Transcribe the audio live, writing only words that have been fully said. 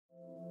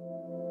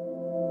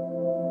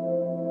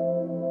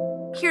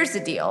here's the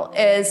deal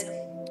is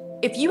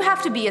if you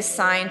have to be a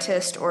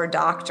scientist or a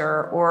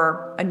doctor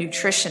or a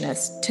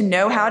nutritionist to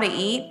know how to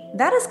eat,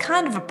 that is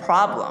kind of a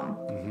problem.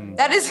 Mm-hmm.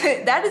 That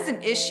is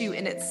an issue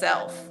in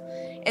itself.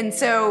 And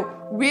so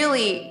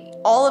really,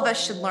 all of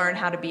us should learn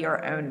how to be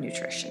our own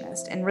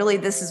nutritionist. And really,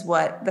 this is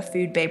what the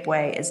Food Babe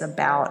Way is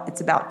about.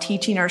 It's about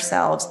teaching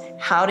ourselves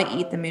how to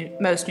eat the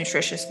most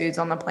nutritious foods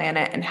on the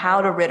planet and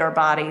how to rid our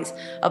bodies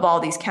of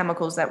all these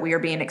chemicals that we are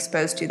being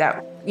exposed to,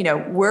 that,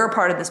 we're a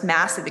part of this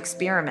massive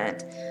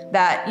experiment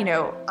that,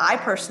 I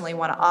personally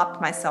want to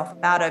opt myself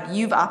out of.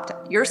 You've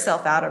opted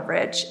yourself out of,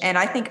 Rich. And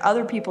I think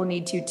other people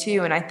need to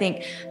too. And I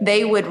think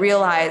they would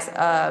realize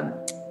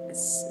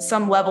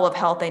some level of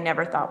health they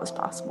never thought was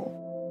possible.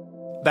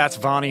 That's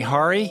Vani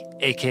Hari,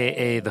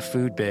 a.k.a. The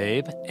Food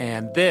Babe,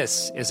 and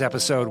this is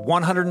episode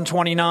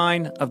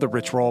 129 of the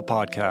Rich Roll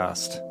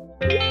Podcast.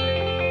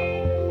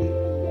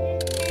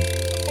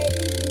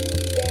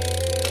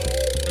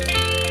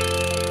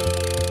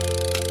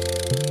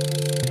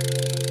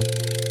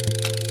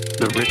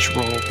 The Rich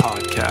Roll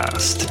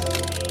Podcast.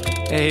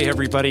 Hey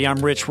everybody, I'm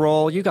Rich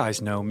Roll. You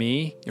guys know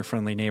me, your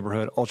friendly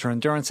neighborhood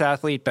ultra-endurance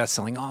athlete,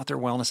 best-selling author,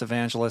 wellness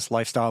evangelist,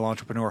 lifestyle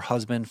entrepreneur,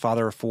 husband,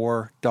 father of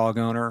 4, dog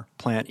owner,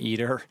 plant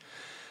eater.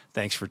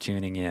 Thanks for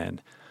tuning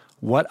in.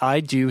 What I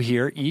do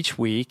here each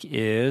week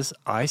is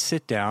I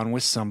sit down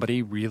with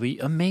somebody really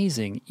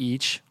amazing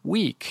each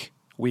week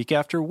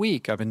after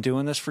week. I've been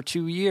doing this for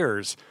 2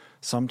 years.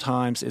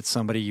 Sometimes it's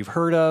somebody you've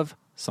heard of,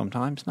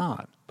 sometimes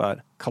not.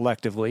 But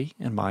collectively,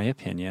 in my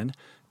opinion,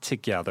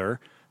 together,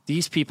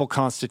 these people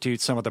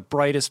constitute some of the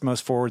brightest,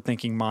 most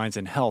forward-thinking minds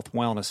in health,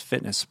 wellness,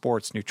 fitness,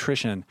 sports,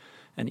 nutrition,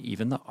 and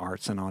even the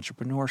arts and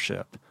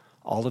entrepreneurship.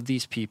 All of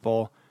these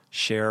people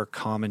share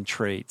common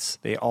traits.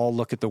 They all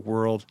look at the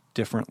world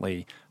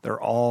differently.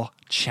 They're all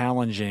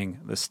challenging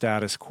the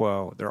status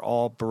quo. They're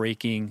all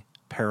breaking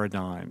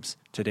paradigms.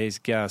 Today's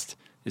guest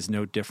is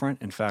no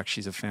different. In fact,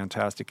 she's a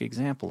fantastic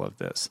example of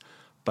this.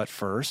 But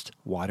first,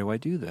 why do I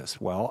do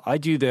this? Well, I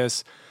do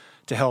this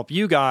to help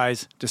you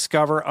guys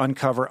discover,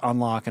 uncover,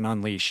 unlock, and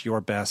unleash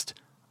your best,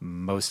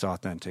 most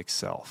authentic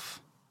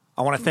self.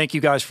 I want to thank you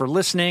guys for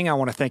listening. I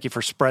want to thank you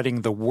for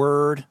spreading the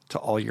word to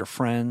all your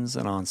friends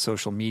and on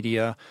social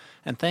media.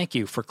 And thank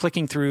you for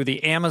clicking through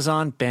the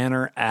Amazon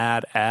banner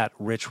ad at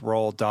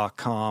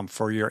richroll.com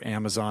for your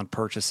Amazon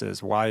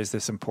purchases. Why is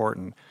this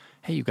important?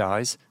 Hey, you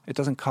guys, it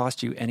doesn't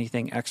cost you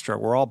anything extra.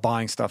 We're all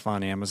buying stuff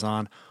on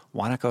Amazon.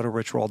 Why not go to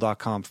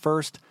richroll.com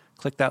first?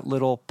 Click that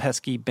little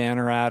pesky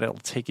banner ad. It'll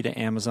take you to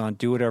Amazon.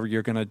 Do whatever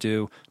you're going to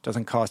do.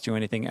 Doesn't cost you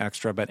anything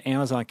extra, but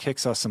Amazon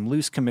kicks us some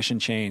loose commission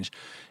change.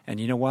 And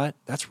you know what?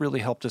 That's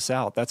really helped us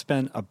out. That's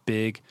been a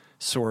big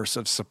source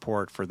of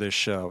support for this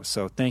show.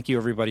 So thank you,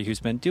 everybody who's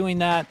been doing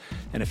that.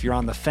 And if you're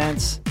on the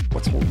fence,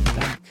 what's holding you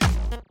back?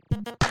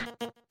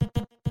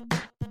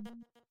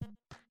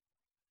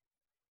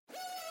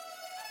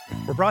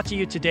 We're brought to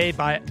you today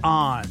by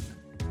On.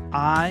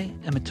 I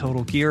am a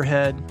total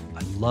gearhead.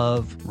 I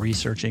love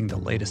researching the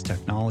latest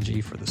technology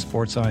for the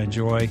sports I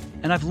enjoy.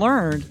 And I've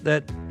learned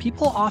that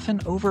people often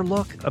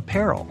overlook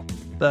apparel.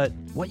 But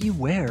what you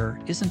wear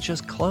isn't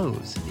just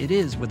clothes. It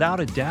is,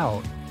 without a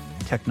doubt,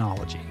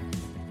 technology.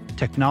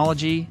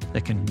 Technology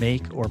that can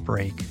make or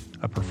break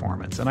a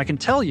performance. And I can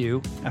tell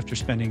you, after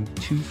spending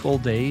 2 full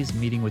days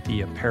meeting with the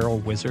apparel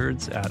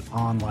wizards at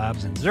On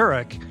Labs in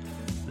Zurich,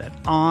 that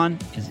On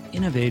is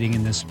innovating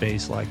in this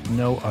space like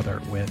no other,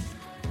 with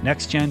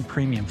next-gen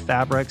premium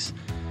fabrics,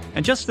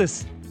 and just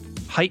this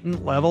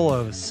heightened level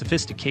of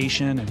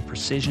sophistication and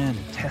precision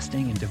and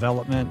testing and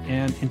development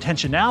and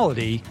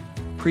intentionality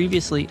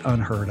previously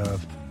unheard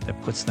of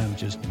that puts them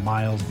just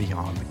miles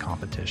beyond the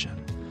competition.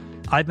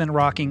 I've been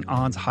rocking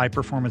On's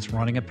high-performance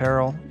running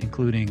apparel,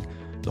 including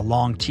the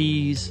long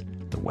tees,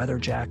 the weather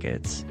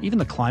jackets, even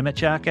the climate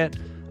jacket,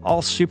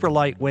 all super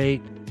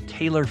lightweight,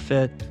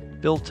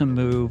 tailor-fit, built to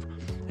move,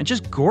 and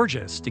just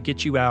gorgeous to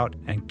get you out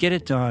and get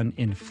it done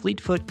in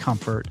fleet-foot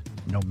comfort,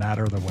 no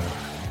matter the weather.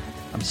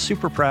 I'm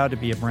super proud to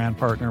be a brand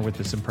partner with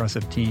this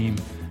impressive team,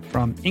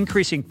 from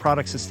increasing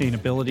product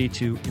sustainability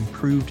to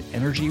improved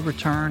energy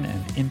return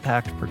and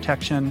impact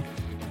protection.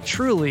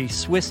 Truly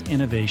Swiss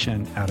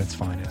innovation at its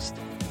finest.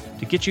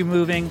 To get you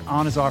moving,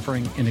 On is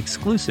offering an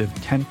exclusive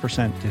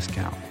 10%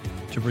 discount.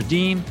 To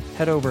redeem,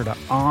 head over to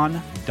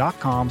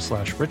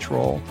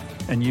on.com/richroll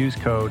and use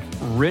code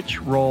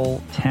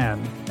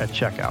RICHROLL10 at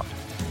checkout.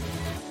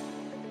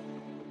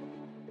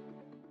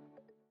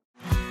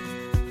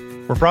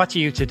 We're brought to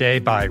you today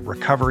by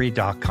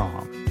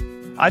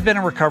recovery.com. I've been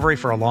in recovery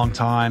for a long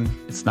time.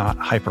 It's not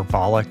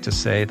hyperbolic to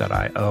say that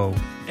I owe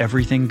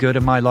everything good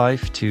in my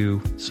life to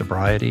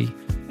sobriety.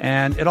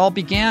 And it all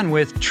began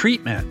with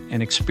treatment,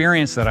 an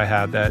experience that I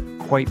had that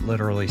quite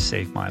literally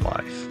saved my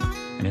life.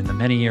 And in the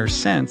many years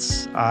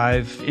since,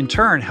 I've in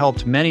turn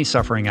helped many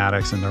suffering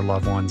addicts and their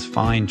loved ones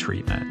find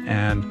treatment.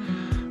 And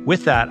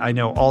with that, I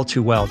know all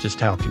too well just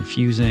how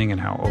confusing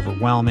and how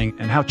overwhelming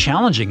and how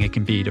challenging it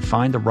can be to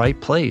find the right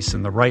place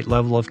and the right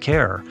level of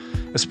care,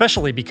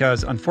 especially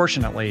because,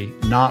 unfortunately,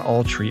 not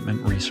all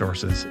treatment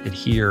resources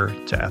adhere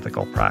to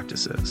ethical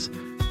practices.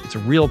 It's a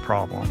real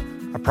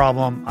problem. A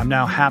problem I'm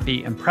now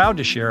happy and proud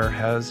to share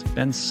has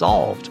been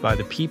solved by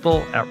the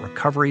people at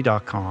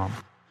recovery.com,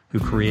 who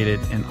created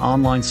an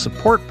online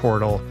support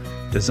portal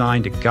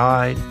designed to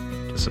guide,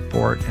 to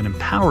support, and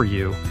empower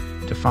you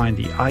to find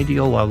the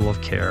ideal level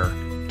of care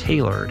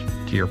tailored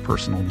to your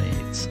personal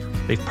needs.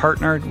 They've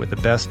partnered with the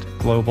best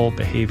global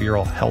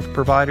behavioral health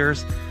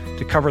providers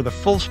to cover the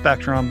full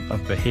spectrum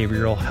of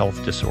behavioral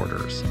health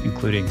disorders,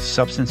 including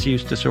substance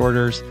use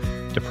disorders,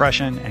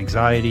 depression,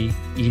 anxiety,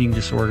 eating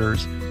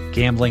disorders,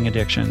 gambling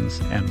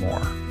addictions, and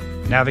more.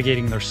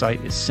 Navigating their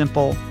site is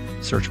simple.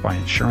 Search by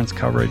insurance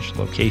coverage,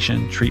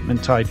 location,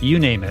 treatment type, you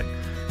name it.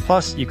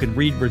 Plus, you can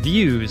read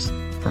reviews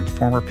from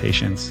former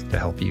patients to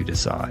help you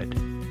decide.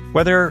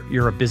 Whether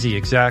you're a busy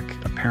exec,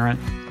 a parent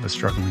of a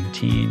struggling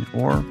teen,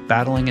 or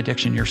battling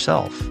addiction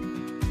yourself,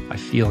 I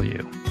feel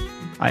you.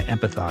 I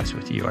empathize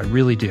with you, I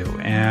really do,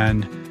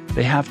 and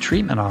they have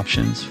treatment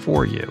options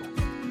for you.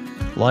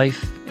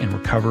 Life in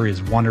recovery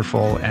is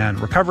wonderful, and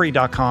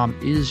recovery.com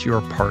is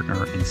your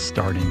partner in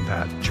starting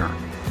that journey.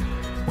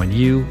 When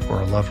you or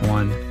a loved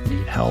one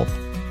need help,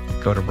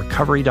 go to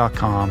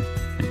recovery.com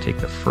and take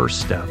the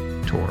first step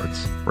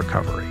towards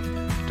recovery.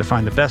 To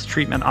find the best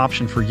treatment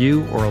option for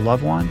you or a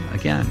loved one,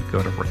 again,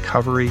 go to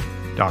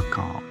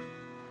recovery.com.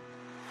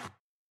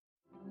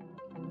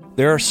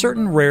 There are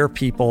certain rare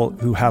people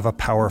who have a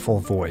powerful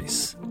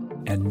voice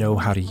and know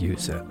how to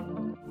use it.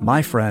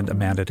 My friend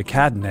Amanda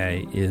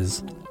DeCadenet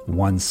is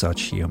one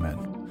such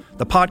human.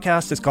 The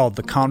podcast is called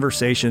The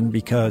Conversation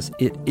because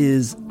it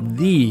is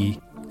the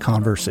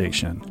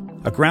conversation,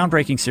 a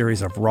groundbreaking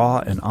series of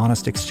raw and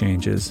honest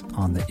exchanges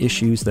on the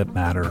issues that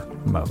matter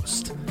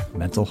most: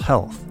 mental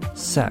health,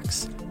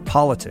 sex,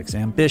 politics,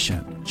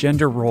 ambition,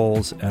 gender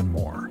roles, and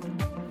more.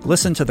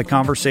 Listen to The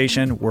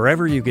Conversation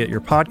wherever you get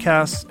your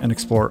podcasts and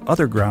explore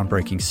other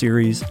groundbreaking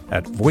series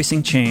at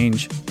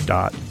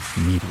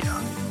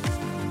voicingchange.media.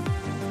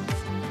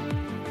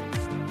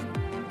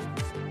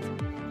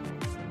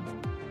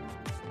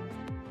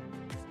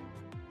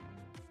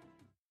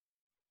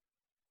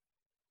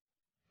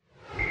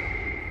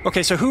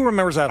 Okay, so who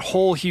remembers that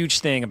whole huge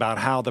thing about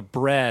how the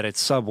bread at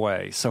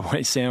Subway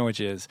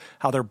sandwiches,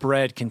 how their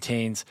bread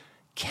contains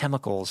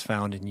chemicals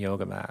found in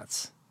yoga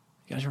mats?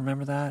 You guys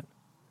remember that?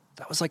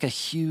 That was like a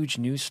huge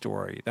news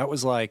story. That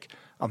was like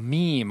a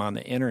meme on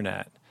the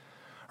internet.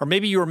 Or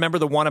maybe you remember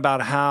the one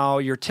about how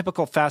your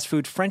typical fast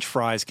food French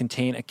fries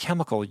contain a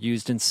chemical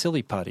used in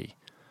Silly Putty.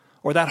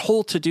 Or that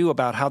whole to-do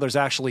about how there's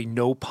actually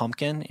no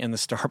pumpkin in the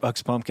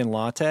Starbucks pumpkin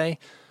latte.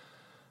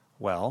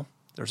 Well,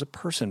 there's a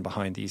person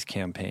behind these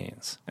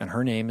campaigns, and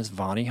her name is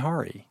Vani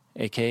Hari,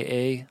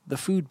 a.k.a. the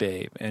Food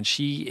Babe, and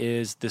she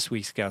is this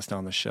week's guest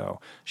on the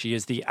show. She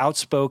is the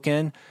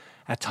outspoken,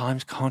 at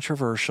times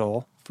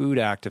controversial, food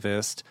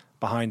activist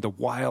behind the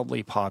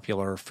wildly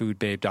popular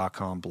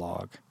foodbabe.com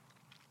blog.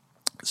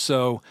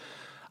 So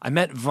I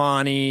met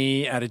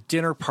Vani at a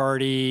dinner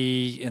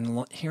party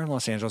here in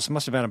Los Angeles. It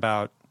must have been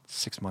about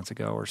 6 months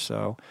ago or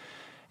so.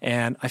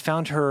 And I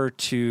found her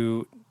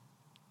to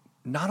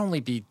not only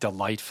be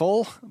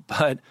delightful,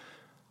 but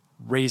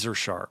razor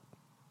sharp,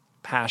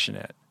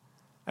 passionate,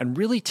 and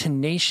really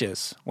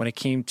tenacious when it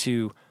came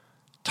to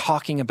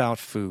talking about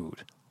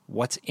food,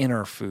 what's in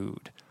our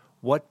food,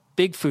 what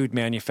big food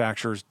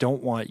manufacturers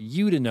don't want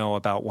you to know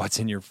about what's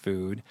in your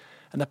food,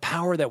 and the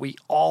power that we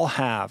all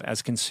have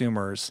as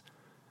consumers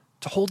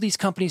to hold these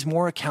companies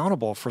more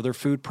accountable for their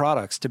food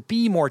products, to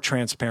be more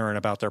transparent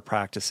about their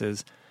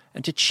practices,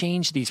 and to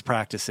change these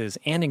practices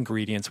and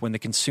ingredients when the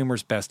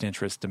consumer's best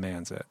interest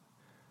demands it.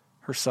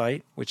 Her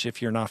site, which if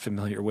you're not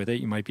familiar with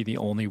it, you might be the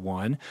only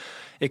one,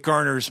 it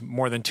garners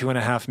more than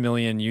 2.5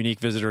 million unique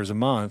visitors a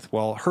month.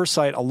 Well, her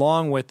site,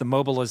 along with the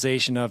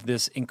mobilization of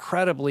this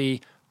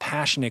incredibly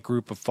passionate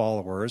group of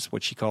followers,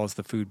 which she calls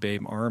the Food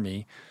Babe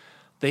Army,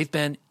 they've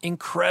been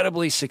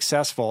incredibly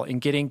successful in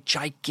getting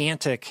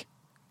gigantic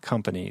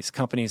companies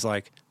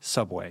like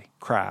Subway,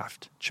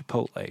 Kraft,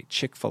 Chipotle,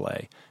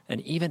 Chick-fil-A,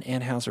 and even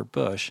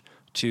Anheuser-Busch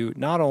to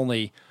not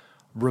only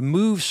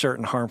remove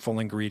certain harmful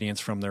ingredients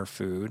from their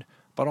food,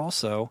 but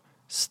also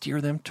steer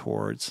them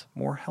towards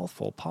more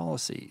healthful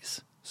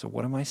policies. So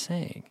what am I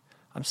saying?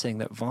 I'm saying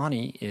that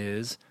Vani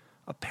is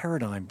a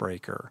paradigm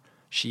breaker.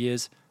 She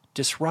is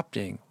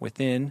disrupting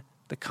within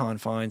the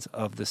confines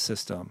of the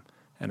system.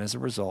 And as a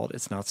result,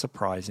 it's not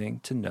surprising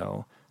to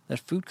know that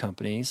food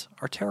companies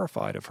are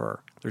terrified of her.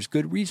 There's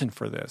good reason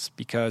for this,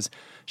 because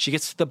she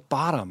gets to the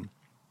bottom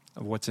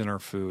of what's in our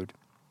food.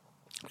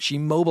 She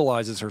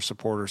mobilizes her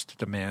supporters to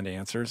demand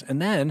answers,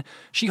 and then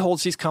she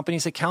holds these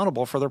companies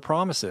accountable for their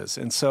promises.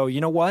 And so,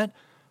 you know what?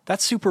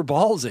 That's super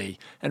ballsy.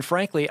 And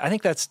frankly, I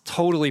think that's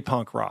totally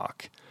punk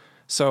rock.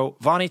 So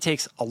Vani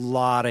takes a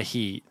lot of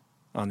heat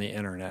on the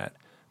internet.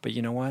 But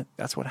you know what?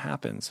 That's what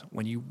happens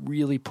when you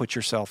really put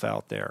yourself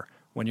out there,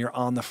 when you're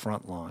on the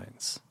front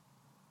lines.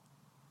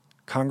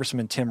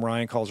 Congressman Tim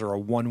Ryan calls her a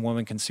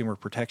one-woman consumer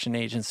protection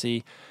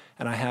agency,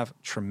 and I have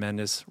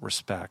tremendous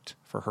respect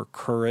for her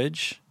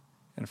courage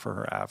and for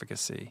her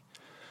advocacy.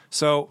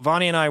 So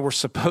Vani and I were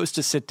supposed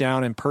to sit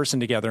down in person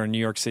together in New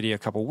York City a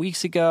couple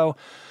weeks ago,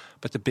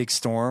 But the big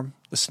storm,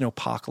 the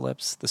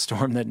snowpocalypse, the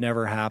storm that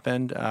never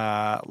happened,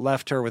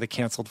 left her with a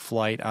canceled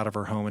flight out of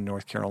her home in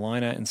North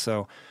Carolina. And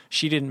so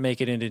she didn't make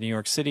it into New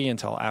York City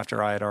until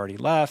after I had already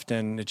left,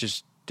 and it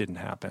just didn't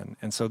happen.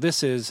 And so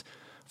this is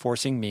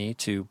forcing me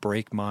to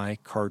break my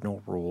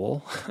cardinal rule,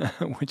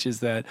 which is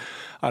that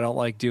I don't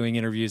like doing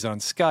interviews on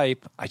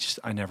Skype.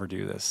 I never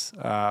do this.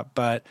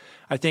 But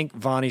I think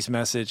Vani's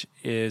message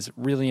is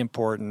really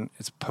important.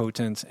 It's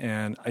potent.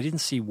 And I didn't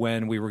see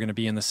when we were going to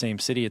be in the same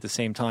city at the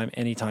same time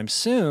anytime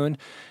soon.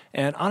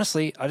 And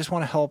honestly, I just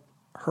want to help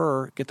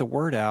her get the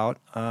word out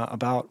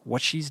about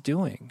what she's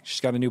doing.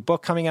 She's got a new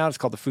book coming out. It's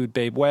called The Food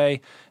Babe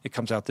Way. It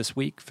comes out this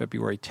week,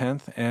 February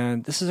 10th.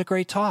 And this is a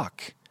great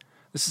talk.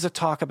 This is a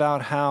talk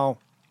about how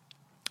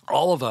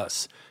all of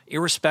us,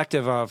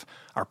 irrespective of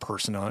our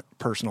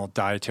personal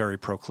dietary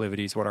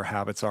proclivities, what our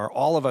habits are,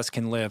 all of us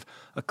can live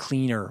a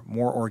cleaner,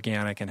 more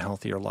organic, and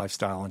healthier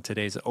lifestyle in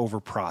today's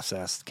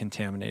overprocessed,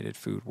 contaminated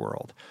food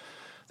world.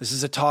 This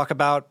is a talk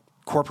about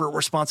corporate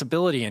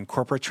responsibility and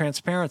corporate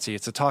transparency.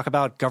 It's a talk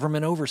about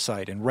government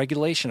oversight and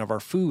regulation of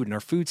our food and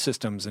our food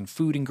systems and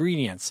food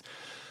ingredients.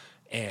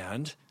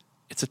 And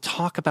it's a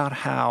talk about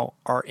how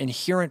our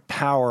inherent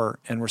power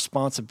and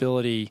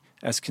responsibility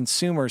as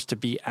consumers to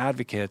be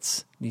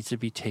advocates needs to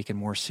be taken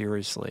more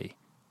seriously.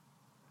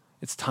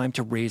 It's time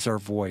to raise our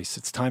voice.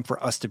 It's time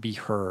for us to be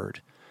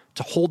heard,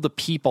 to hold the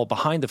people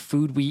behind the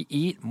food we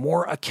eat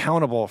more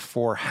accountable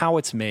for how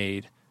it's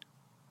made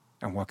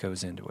and what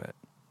goes into it.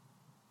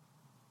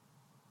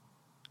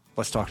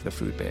 Let's talk to the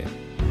food babe.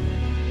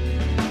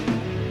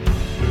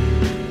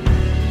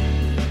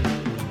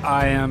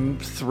 I am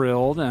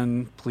thrilled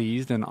and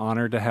pleased and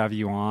honored to have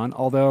you on,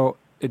 although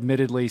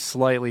admittedly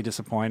slightly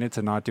disappointed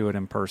to not do it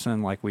in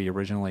person like we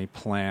originally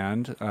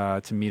planned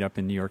to meet up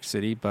in New York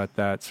City, but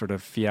that sort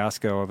of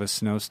fiasco of a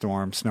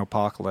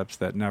snowpocalypse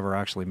that never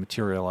actually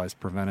materialized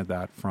prevented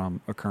that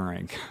from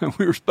occurring.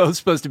 We were both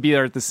supposed to be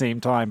there at the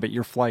same time, but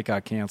your flight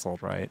got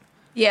canceled, right?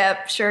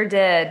 Yep, sure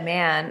did,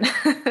 man.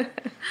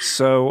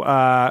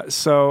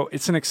 So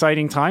it's an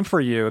exciting time for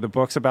you. The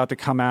book's about to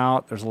come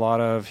out. There's a lot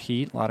of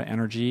heat, a lot of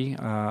energy,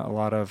 a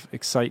lot of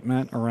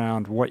excitement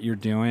around what you're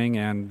doing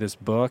and this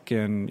book.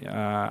 And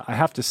I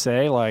have to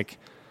say, like,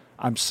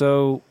 I'm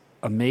so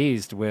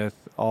amazed with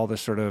all the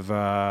sort of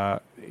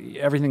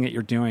everything that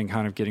you're doing,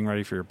 kind of getting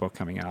ready for your book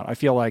coming out. I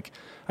feel like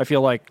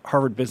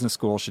Harvard Business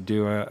School should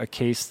do a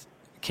case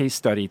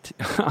study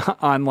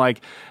on like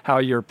how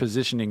you're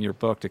positioning your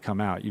book to come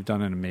out. You've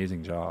done an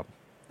amazing job.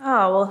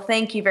 Oh, well,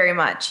 thank you very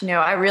much.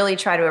 I really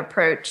try to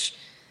approach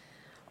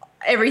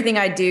everything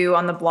I do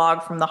on the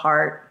blog from the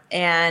heart.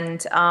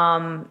 And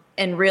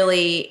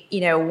really,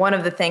 one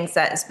of the things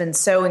that has been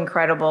so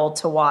incredible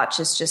to watch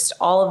is just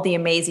all of the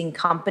amazing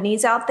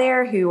companies out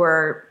there who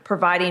are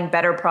providing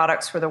better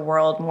products for the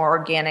world, more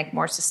organic,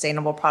 more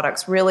sustainable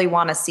products, really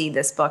want to see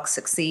this book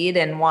succeed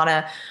and want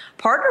to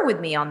partner with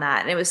me on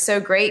that. And it was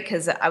so great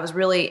because I was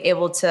really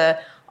able to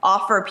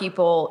offer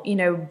people,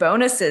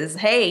 bonuses.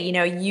 Hey,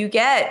 you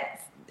get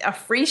a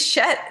free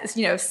set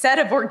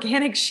of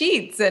organic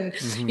sheets and,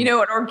 an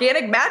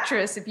organic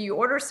mattress if you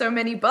order so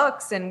many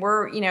books. And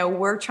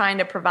we're trying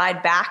to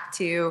provide back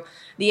to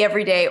the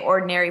everyday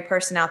ordinary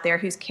person out there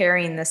who's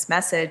carrying this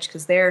message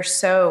because they're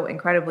so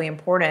incredibly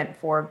important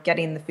for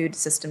getting the food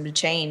system to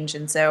change.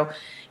 And so,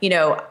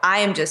 I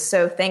am just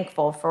so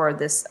thankful for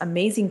this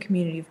amazing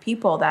community of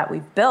people that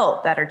we've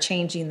built that are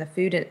changing the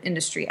food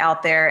industry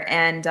out there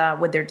and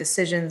with their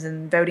decisions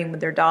and voting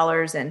with their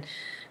dollars and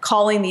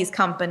calling these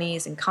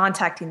companies and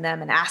contacting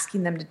them and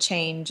asking them to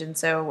change. And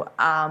so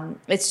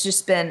it's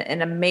just been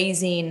an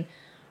amazing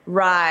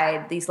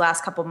ride these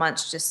last couple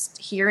months, just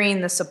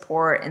hearing the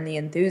support and the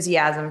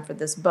enthusiasm for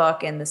this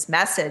book and this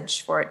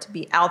message for it to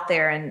be out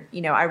there. And,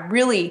 I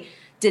really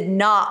did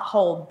not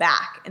hold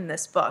back in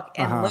this book.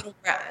 And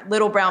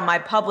Little Brown, my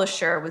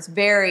publisher, was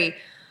very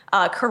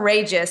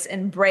courageous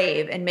and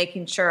brave and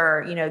making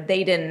sure,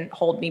 they didn't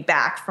hold me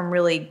back from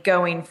really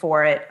going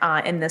for it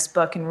in this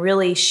book and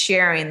really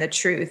sharing the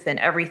truth and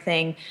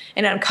everything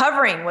and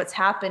uncovering what's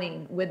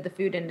happening with the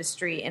food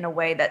industry in a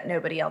way that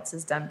nobody else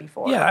has done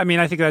before. Yeah, I mean,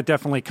 I think that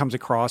definitely comes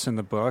across in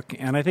the book.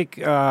 And I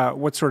think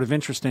what's sort of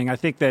interesting, I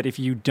think that if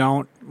you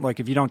don't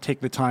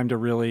take the time to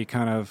really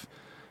kind of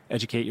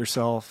educate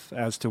yourself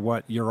as to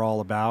what you're all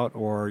about,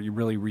 or you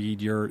really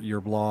read your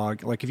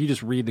blog. Like if you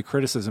just read the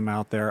criticism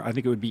out there, I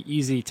think it would be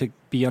easy to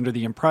be under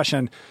the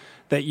impression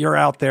that you're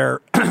out there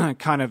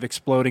kind of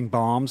exploding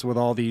bombs with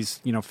all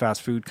these,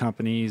 fast food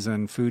companies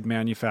and food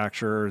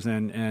manufacturers,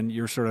 and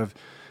you're sort of,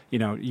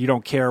 you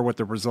don't care what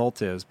the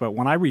result is. But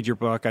when I read your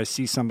book, I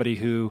see somebody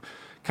who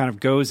kind of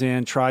goes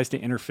in, tries to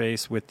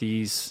interface with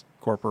these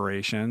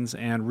corporations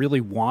and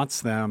really wants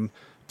them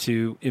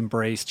to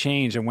embrace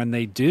change. And when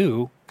they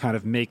do kind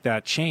of make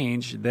that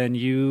change, then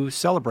you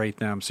celebrate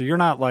them. So you're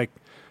not like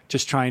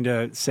just trying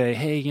to say,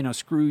 hey,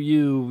 screw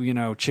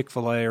you,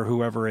 Chick-fil-A or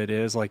whoever it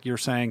is. Like you're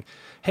saying,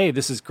 hey,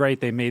 this is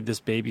great. They made this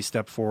baby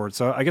step forward.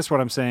 So I guess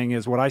what I'm saying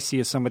is what I see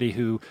as somebody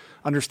who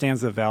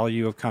understands the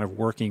value of kind of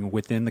working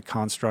within the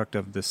construct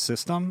of the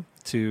system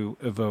to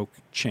evoke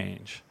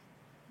change.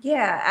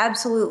 Yeah,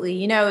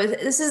 absolutely.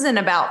 This isn't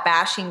about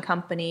bashing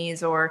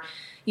companies or,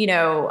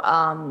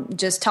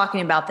 just talking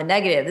about the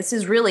negative. This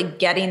is really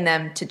getting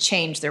them to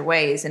change their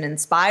ways and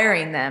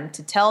inspiring them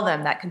to tell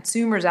them that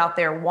consumers out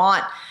there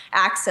want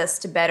access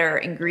to better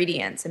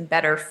ingredients and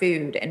better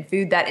food and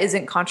food that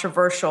isn't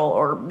controversial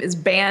or is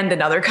banned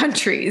in other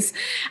countries.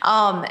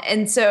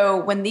 And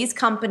so when these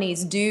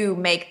companies do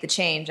make the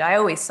change, I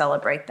always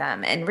celebrate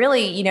them. And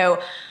really,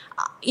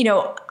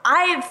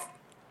 I've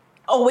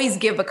always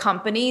give a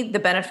company the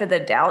benefit of the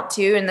doubt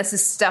too. And this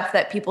is stuff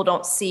that people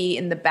don't see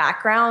in the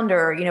background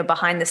or,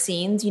 behind the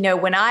scenes.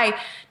 When I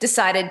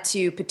decided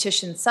to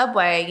petition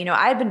Subway,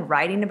 I had been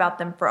writing about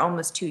them for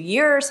almost 2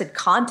 years, had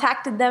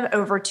contacted them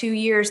over 2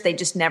 years. They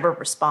just never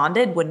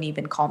responded, wouldn't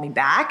even call me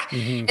back.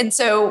 Mm-hmm. And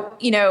so,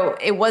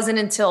 it wasn't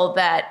until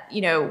that,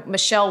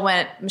 Michelle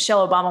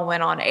Obama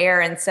went on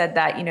air and said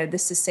that,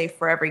 this is safe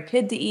for every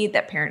kid to eat,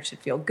 that parents should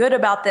feel good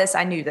about this.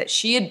 I knew that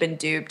she had been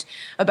duped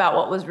about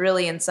what was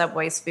really in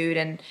Subway's food.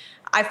 And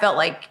I felt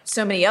like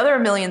so many other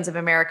millions of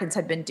Americans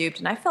had been duped.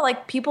 And I felt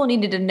like people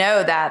needed to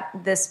know that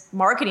this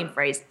marketing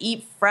phrase,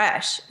 eat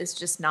fresh, is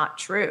just not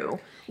true.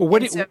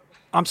 Well,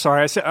 I'm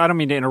sorry, I don't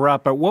mean to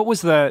interrupt, but what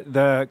was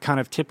the kind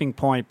of tipping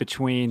point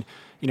between,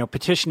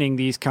 petitioning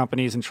these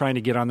companies and trying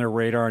to get on their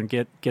radar and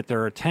get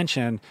their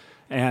attention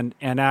and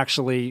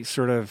actually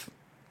sort of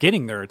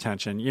getting their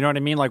attention? You know what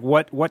I mean? Like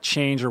what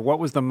changed, or what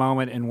was the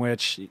moment in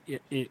which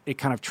it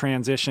kind of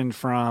transitioned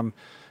from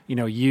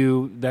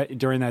during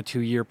that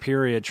 2-year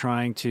period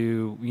trying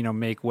to,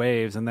 make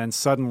waves, and then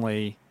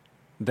suddenly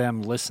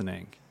them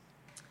listening?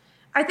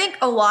 I think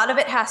a lot of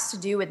it has to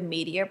do with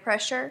media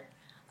pressure,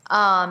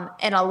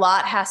 and a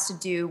lot has to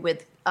do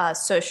with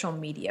social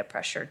media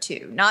pressure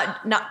too.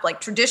 Not like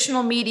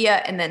traditional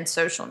media and then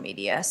social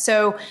media.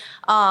 So,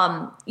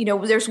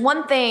 there's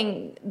one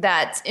thing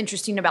that's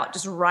interesting about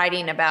just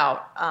writing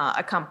about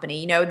a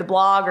company. The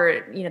blog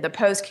or the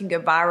post can go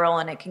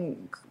viral, and it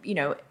can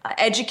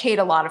educate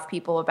a lot of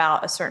people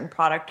about a certain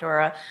product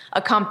or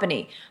a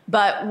company.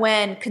 But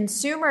when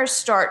consumers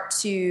start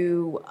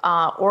to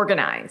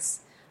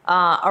organize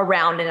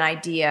around an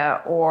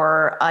idea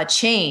or a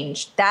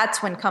change,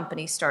 that's when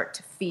companies start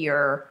to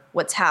fear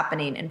what's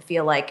happening and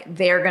feel like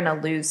they're going to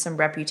lose some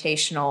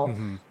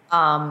reputational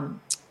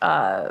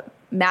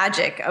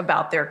magic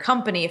about their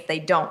company if they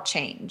don't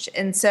change.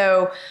 And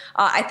so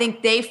I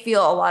think they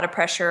feel a lot of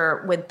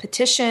pressure with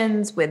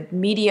petitions, with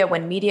media,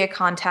 when media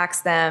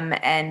contacts them,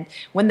 and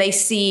when they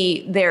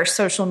see their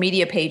social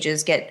media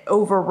pages get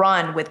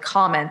overrun with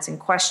comments and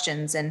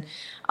questions and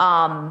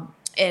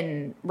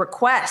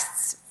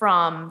requests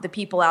from the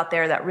people out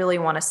there that really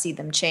want to see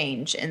them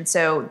change. And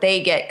so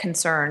they get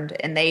concerned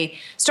and they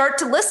start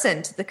to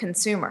listen to the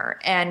consumer.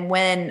 And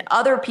when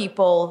other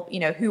people,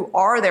 who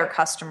are their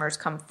customers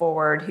come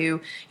forward,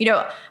 who,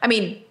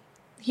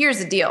 here's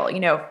the deal,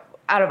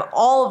 out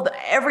of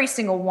every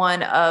single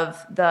one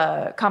of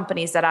the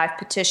companies that I've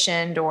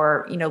petitioned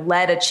or,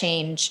 led a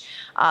change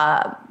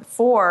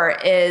for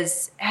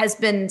has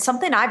been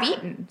something I've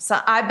eaten. So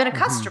I've been a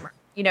customer.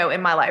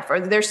 In my life, or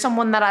there's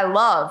someone that I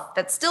love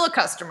that's still a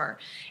customer.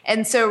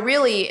 And so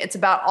really it's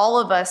about all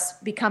of us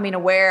becoming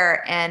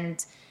aware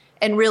and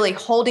really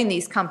holding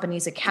these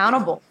companies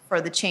accountable for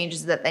the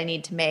changes that they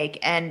need to make.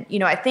 And,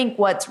 I think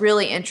what's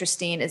really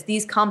interesting is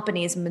these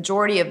companies,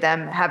 majority of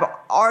them have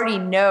already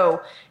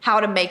know how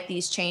to make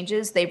these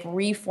changes. They've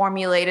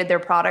reformulated their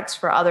products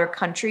for other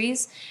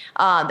countries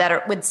that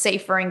are with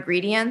safer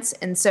ingredients.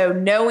 And so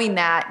knowing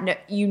that,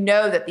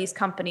 that these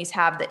companies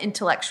have the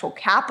intellectual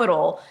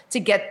capital to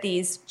get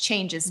these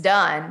changes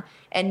done.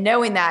 And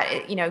knowing that,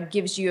 it,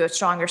 gives you a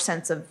stronger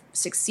sense of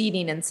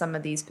succeeding in some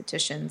of these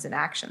petitions and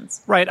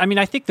actions. Right. I mean,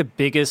 I think the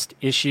biggest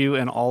issue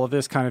in all of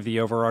this, kind of the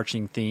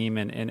overarching theme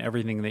and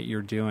everything that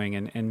you're doing,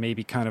 and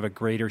maybe kind of a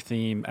greater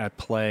theme at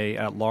play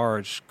at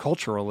large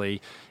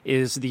culturally,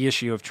 is the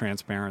issue of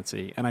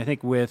transparency. And I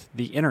think with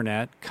the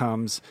internet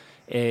comes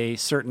a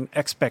certain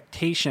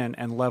expectation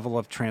and level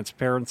of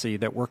transparency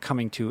that we're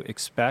coming to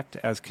expect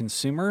as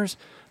consumers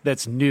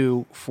that's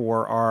new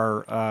for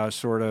our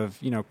sort of,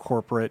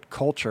 corporate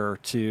culture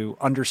to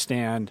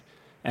understand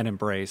and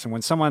embrace. And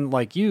when someone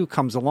like you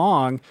comes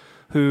along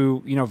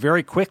who,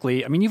 very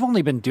quickly, you've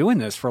only been doing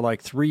this for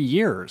like 3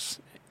 years,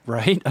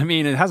 right?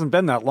 It hasn't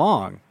been that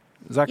long.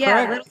 Is that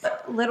correct? Yeah,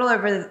 little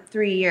over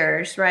 3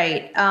 years,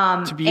 right.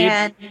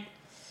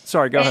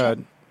 Sorry, go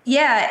ahead.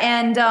 Yeah,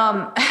 and,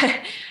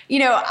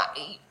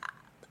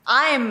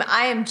 I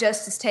am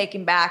just as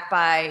taken back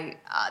by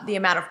the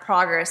amount of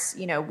progress,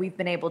 we've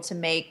been able to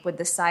make with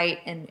the site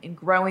and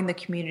growing the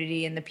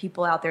community and the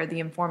people out there, the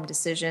informed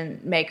decision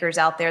makers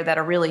out there that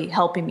are really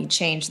helping me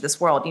change this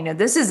world.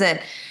 This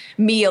isn't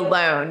me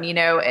alone.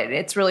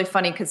 It's really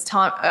funny because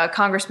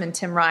Congressman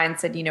Tim Ryan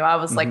said, I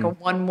was like a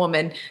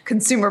one-woman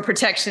consumer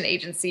protection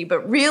agency,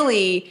 but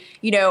really,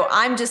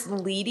 I'm just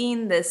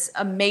leading this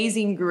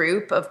amazing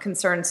group of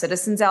concerned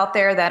citizens out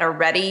there that are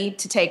ready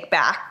to take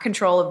back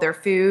control of their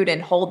food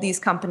and hold these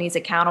companies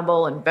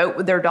accountable and vote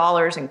with their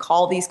dollars and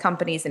call these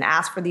companies and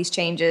ask for these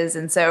changes.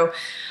 And so,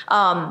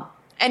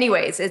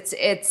 anyways,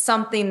 it's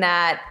something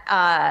that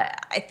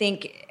I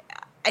think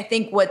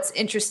what's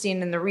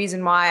interesting, and the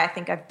reason why I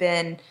think I've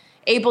been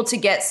able to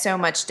get so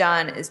much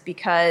done is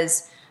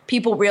because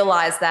people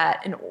realize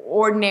that an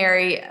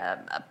ordinary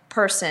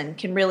person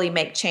can really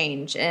make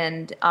change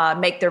and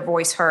make their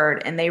voice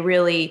heard, and they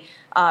really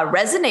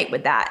resonate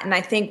with that. And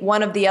I think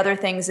one of the other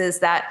things is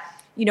that,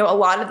 a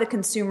lot of the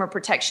consumer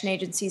protection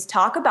agencies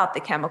talk about the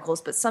chemicals,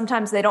 but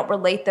sometimes they don't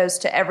relate those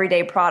to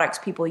everyday products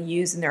people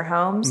use in their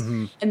homes.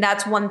 Mm-hmm. And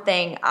that's one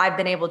thing I've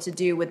been able to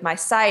do with my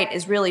site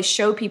is really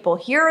show people,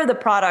 here are the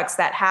products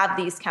that have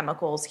these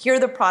chemicals. Here are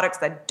the products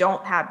that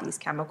don't have these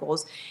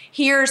chemicals.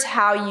 Here's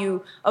how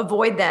you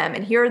avoid them.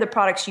 And here are the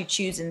products you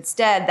choose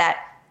instead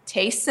that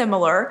taste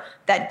similar,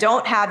 that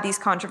don't have these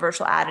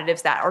controversial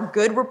additives, that are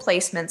good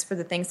replacements for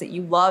the things that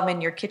you love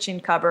in your kitchen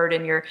cupboard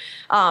and your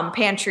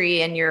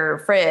pantry and your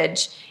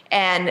fridge.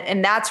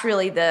 And that's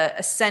really the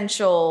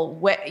essential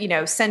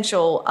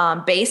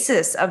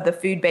basis of the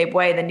Food Babe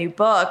Way, the new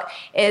book,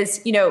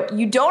 is,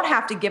 you don't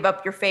have to give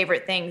up your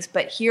favorite things,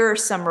 but here are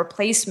some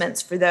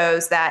replacements for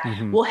those that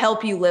will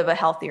help you live a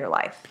healthier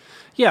life.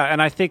 Yeah,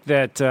 and I think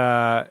that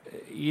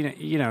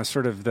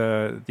sort of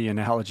the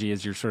analogy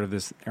is you're sort of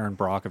this Erin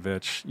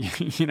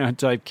Brockovitch,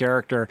 type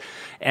character,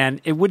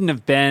 and it wouldn't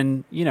have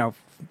been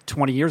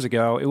 20 years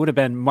ago. It would have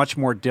been much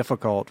more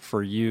difficult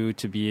for you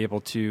to be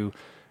able to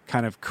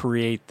kind of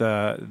create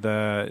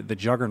the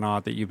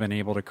juggernaut that you've been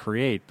able to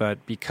create,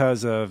 but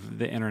because of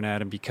the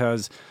internet and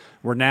because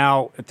we're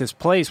now at this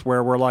place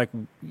where we're like,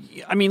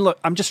 look,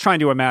 I'm just trying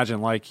to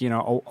imagine, like,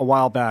 a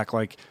while back,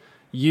 like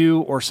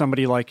you or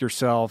somebody like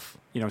yourself,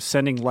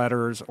 sending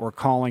letters or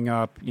calling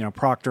up,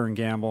 Procter &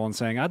 Gamble and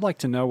saying, I'd like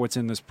to know what's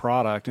in this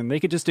product. And they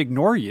could just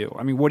ignore you.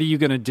 I mean, what are you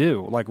going to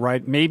do? Like,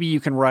 maybe you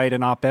can write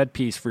an op-ed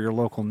piece for your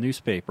local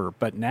newspaper.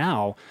 But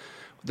now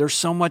there's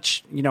so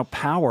much,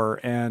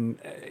 power and,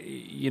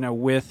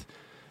 with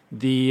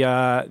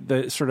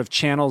the sort of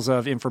channels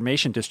of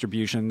information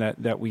distribution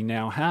that we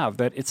now have,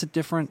 that it's a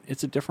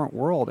different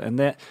world. And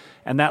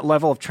that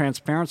level of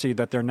transparency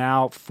that they're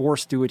now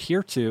forced to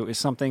adhere to is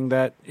something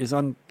that is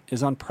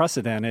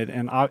unprecedented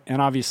and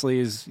obviously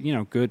is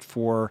good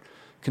for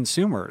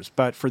consumers.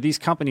 But for these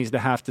companies to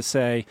have to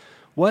say,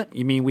 what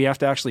you mean we have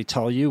to actually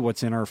tell you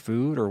what's in our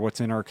food or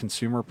what's in our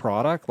consumer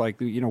product? Like,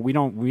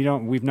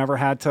 we've never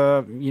had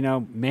to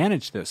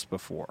manage this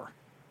before.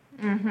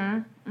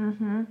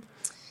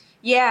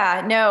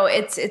 Yeah, no,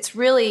 it's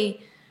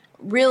really,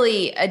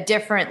 really a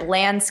different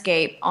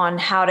landscape on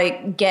how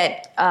to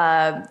get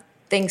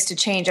things to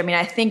change. I mean,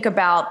 I think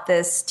about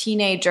this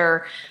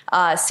teenager,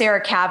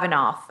 Sarah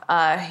Kavanaugh,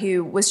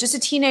 who was just a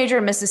teenager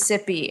in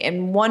Mississippi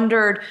and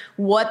wondered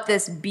what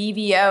this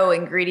BVO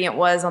ingredient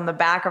was on the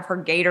back of her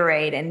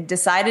Gatorade and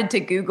decided to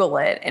Google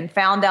it and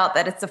found out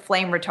that it's a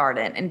flame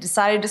retardant and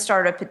decided to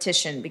start a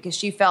petition because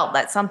she felt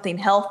that something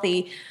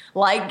healthy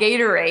like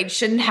Gatorade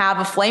shouldn't have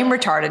a flame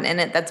retardant in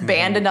it that's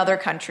banned in other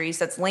countries,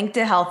 that's linked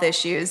to health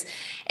issues.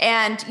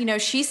 And,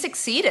 she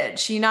succeeded.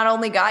 She not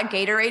only got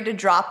Gatorade to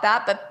drop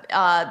that, but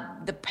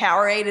the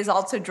Powerade has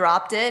also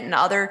dropped it, and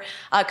other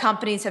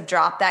companies have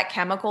dropped that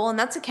chemical. And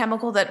that's a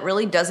chemical that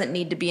really doesn't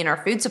need to be in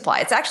our food supply.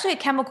 It's actually a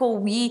chemical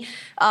we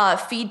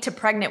feed to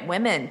pregnant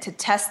women to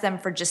test them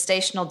for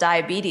gestational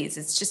diabetes.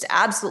 It's just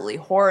absolutely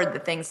horrid, the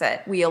things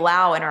that we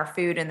allow in our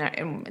food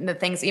and the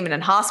things even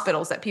in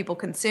hospitals that people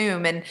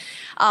consume. And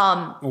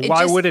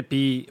why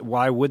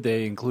would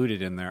they include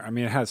it in there? I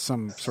mean, it has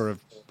some sort of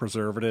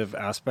preservative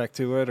aspect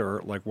to it,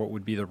 or like what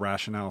would be the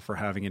rationale for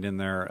having it in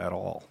there at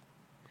all?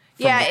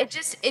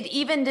 It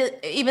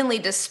evenly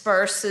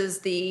disperses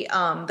the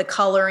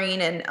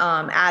coloring and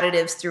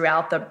additives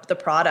throughout the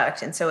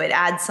product, and so it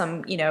adds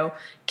some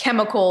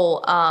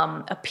chemical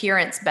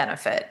appearance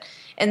benefit.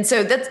 And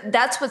so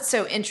that's what's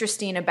so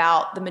interesting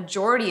about the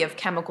majority of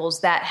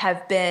chemicals that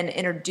have been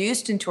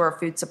introduced into our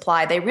food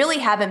supply. They really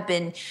haven't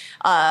been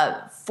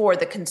for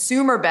the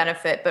consumer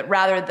benefit, but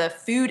rather the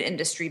food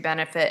industry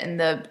benefit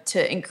and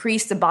to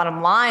increase the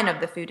bottom line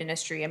of the food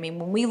industry. I mean,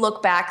 when we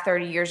look back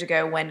 30 years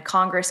ago when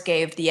Congress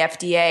gave the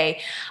FDA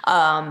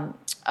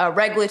a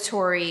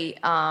regulatory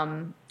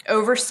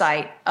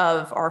oversight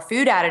of our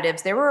food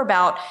additives, there were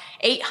about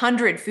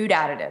 800 food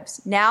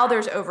additives. Now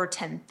there's over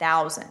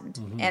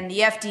 10,000. And the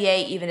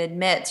FDA even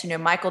admits,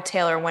 Michael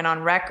Taylor went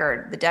on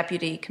record, the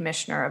deputy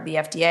commissioner of the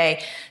FDA,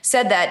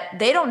 said that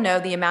they don't know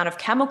the amount of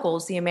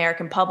chemicals the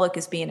American public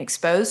is being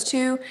exposed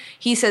to.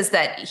 He says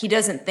that he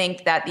doesn't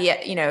think that the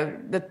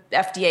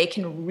FDA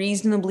can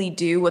reasonably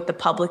do what the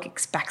public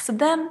expects of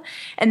them.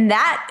 And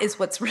that is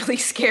what's really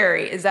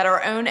scary, is that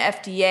our own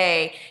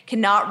FDA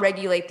cannot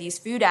regulate these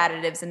food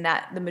additives, and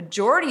that the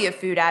majority of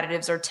food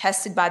additives are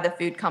tested by the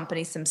food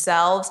companies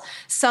themselves.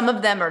 Some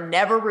of them are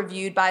never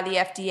reviewed by the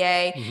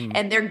FDA,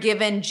 and they're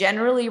given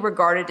generally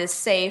regarded as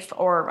safe,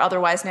 or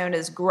otherwise known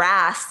as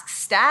GRAS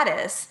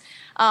status,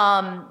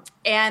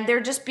 And they're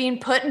just being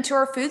put into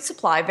our food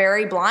supply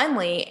very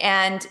blindly.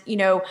 And,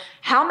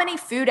 how many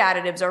food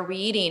additives are we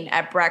eating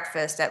at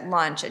breakfast, at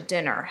lunch, at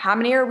dinner? How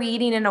many are we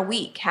eating in a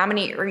week? How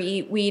many are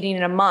we eating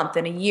in a month,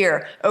 in a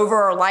year,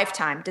 over our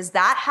lifetime? Does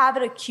that have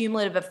a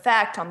cumulative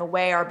effect on the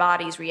way our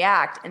bodies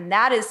react? And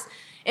that is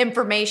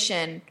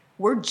information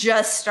we're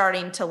just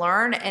starting to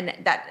learn, and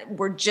that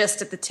we're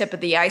just at the tip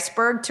of the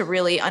iceberg to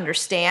really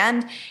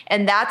understand.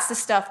 And that's the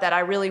stuff that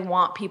I really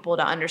want people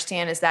to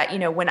understand, is that,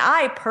 when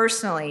I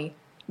personally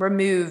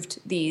removed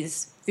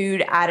these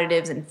food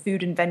additives and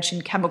food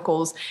invention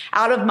chemicals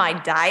out of my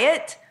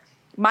diet,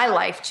 my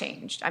life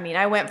changed. I mean,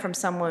 I went from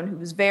someone who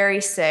was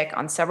very sick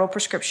on several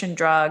prescription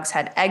drugs,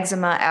 had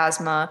eczema,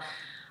 asthma,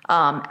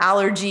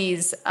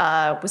 allergies,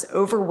 was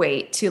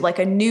overweight, to like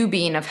a new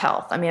being of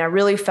health. I mean, I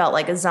really felt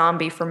like a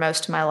zombie for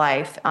most of my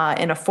life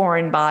in a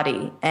foreign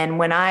body. And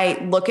when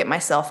I look at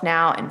myself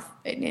now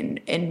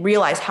and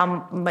realize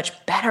how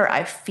much better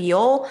I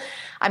feel,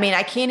 I mean,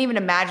 I can't even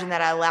imagine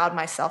that I allowed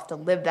myself to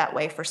live that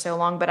way for so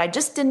long, but I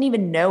just didn't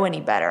even know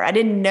any better. I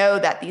didn't know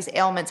that these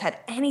ailments had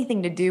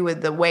anything to do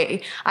with the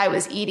way I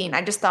was eating.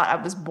 I just thought I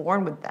was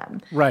born with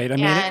them. Right. I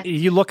mean,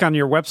 you look on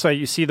your website,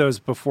 you see those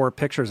before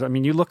pictures. I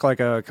mean, you look like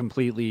a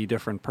completely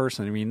different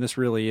person. I mean, this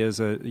really is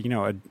a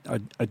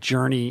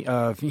journey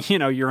of,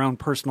 your own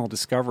personal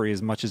discovery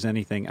as much as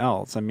anything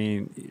else. I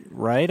mean,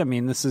 right? I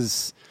mean, this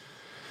is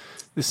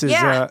This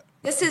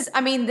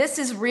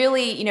is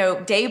really,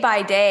 day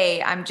by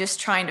day, I'm just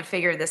trying to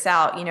figure this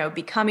out.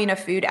 Becoming a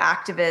food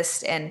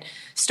activist and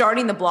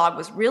starting the blog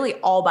was really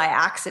all by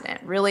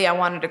accident. Really, I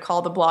wanted to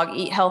call the blog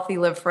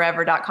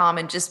eathealthyliveforever.com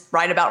and just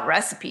write about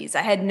recipes.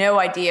 I had no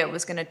idea it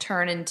was going to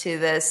turn into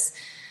this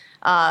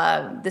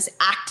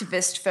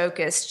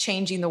activist-focused,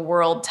 changing the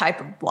world type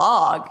of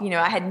blog.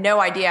 I had no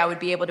idea I would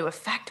be able to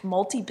affect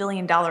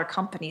multi-billion-dollar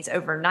companies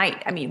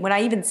overnight. I mean, when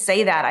I even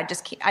say that,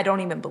 I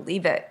don't even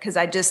believe it, because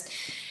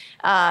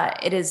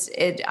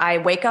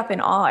I wake up in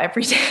awe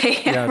every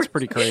day. Yeah, it's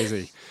pretty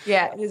crazy.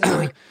 Yeah, it is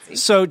really crazy.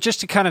 So just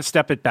to kind of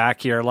step it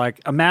back here, like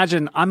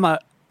imagine I'm a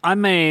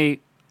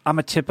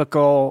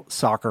typical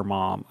soccer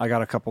mom. I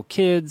got a couple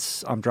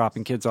kids. I'm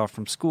dropping kids off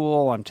from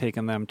school. I'm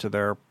taking them to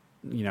their,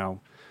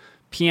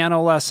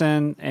 piano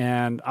lesson,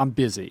 and I'm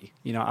busy.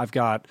 I've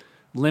got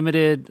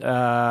limited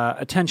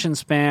attention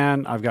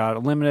span. I've got a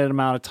limited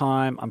amount of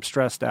time. I'm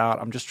stressed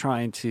out. I'm just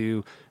trying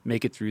to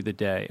make it through the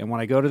day. And when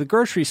I go to the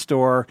grocery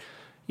store,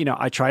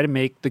 I try to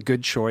make the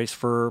good choice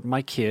for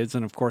my kids.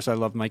 And of course, I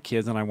love my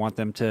kids and I want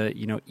them to,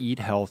 eat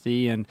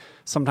healthy. And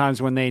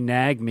sometimes when they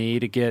nag me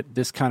to get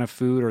this kind of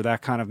food or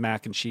that kind of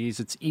mac and cheese,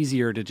 it's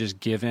easier to just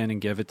give in and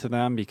give it to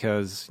them,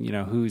 because,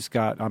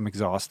 I'm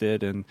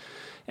exhausted and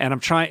I'm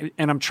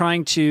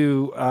trying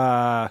to,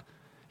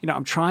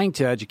 I'm trying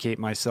to educate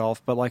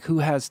myself, but like, who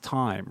has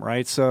time,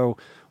 right? So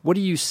what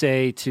do you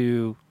say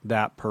to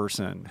that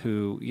person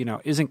who,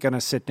 isn't going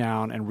to sit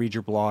down and read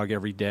your blog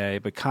every day,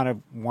 but kind of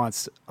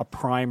wants a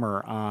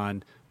primer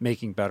on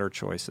making better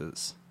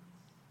choices?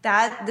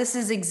 This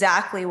is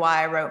exactly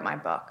why I wrote my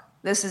book.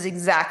 This is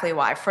exactly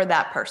why, for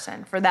that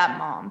person, for that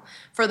mom,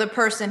 for the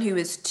person who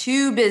is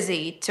too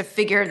busy to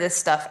figure this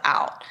stuff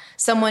out.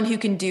 Someone who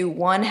can do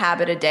one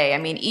habit a day. I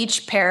mean,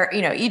 each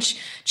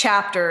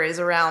chapter is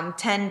around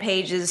 10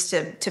 pages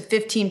to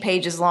 15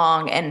 pages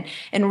long.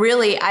 And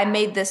really, I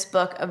made this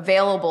book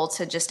available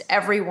to just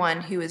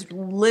everyone who is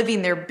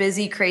living their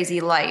busy,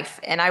 crazy life.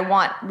 And I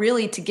want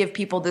really to give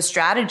people the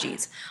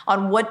strategies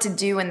on what to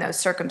do in those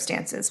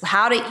circumstances,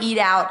 how to eat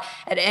out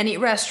at any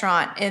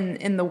restaurant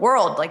in the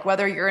world, like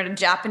whether you're in a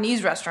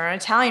Japanese restaurant, an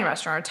Italian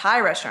restaurant, or a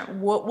Thai restaurant,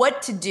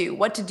 what to do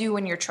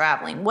when you're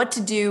traveling, what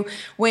to do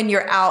when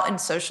you're out in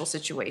social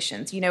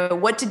situations,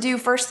 what to do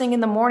first thing in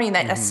the morning,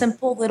 a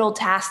simple little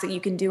task that you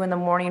can do in the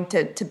morning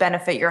to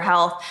benefit your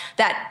health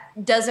that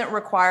doesn't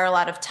require a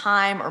lot of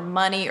time or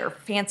money or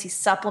fancy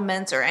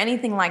supplements or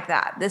anything like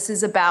that. This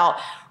is about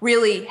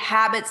really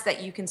habits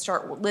that you can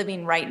start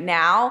living right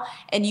now,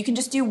 and you can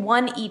just do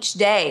one each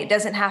day. It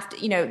doesn't have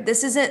to,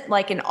 this isn't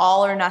like an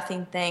all or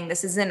nothing thing.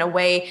 This isn't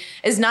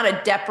it's not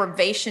a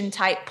deprivation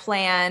type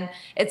plan.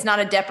 It's not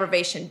a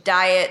deprivation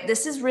diet.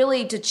 This is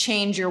really to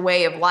change your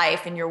way of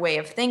life and your way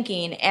of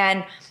thinking.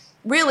 And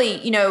really,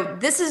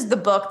 this is the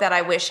book that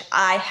I wish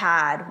I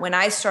had when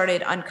I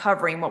started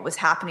uncovering what was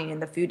happening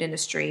in the food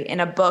industry, in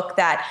a book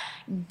that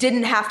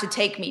didn't have to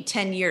take me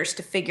 10 years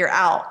to figure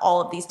out all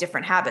of these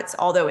different habits,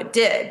 although it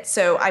did.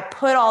 So I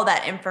put all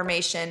that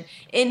information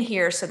in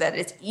here so that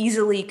it's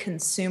easily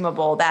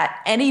consumable,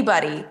 that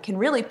anybody can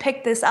really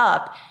pick this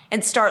up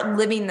and start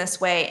living this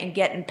way and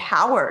get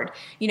empowered.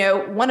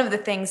 One of the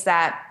things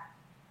that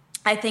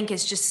I think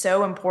is just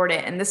so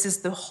important, and this is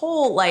the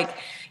whole the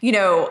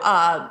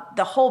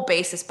whole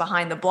basis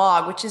behind the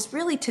blog, which is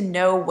really to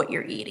know what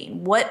you're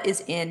eating. What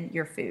is in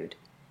your food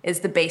is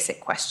the basic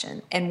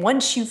question. And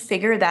once you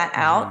figure that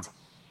out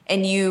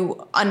and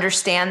you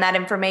understand that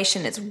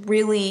information, it's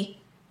really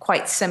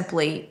quite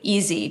simply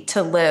easy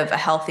to live a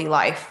healthy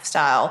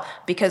lifestyle,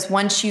 because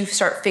once you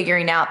start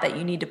figuring out that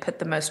you need to put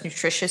the most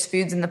nutritious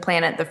foods in the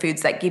planet, the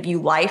foods that give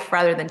you life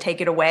rather than take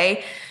it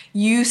away,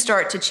 you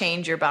start to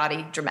change your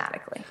body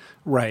dramatically.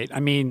 Right. I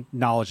mean,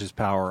 knowledge is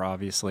power,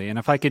 obviously. And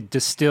if I could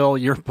distill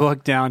your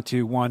book down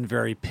to one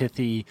very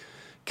pithy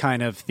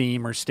kind of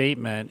theme or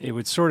statement, it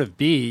would sort of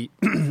be,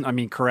 I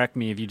mean, correct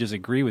me if you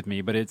disagree with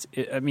me, but it's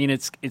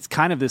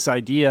kind of this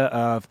idea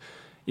of,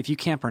 if you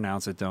can't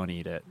pronounce it, don't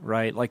eat it,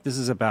 right? Like, this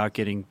is about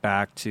getting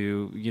back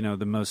to,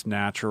 the most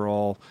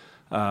natural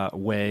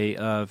way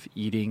of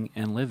eating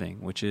and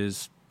living, which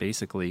is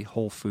basically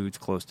whole foods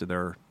close to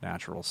their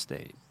natural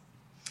state.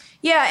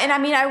 Yeah, and I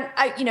mean,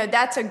 I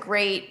that's a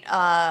great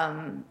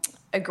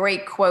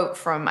quote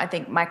from, I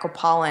think Michael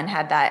Pollan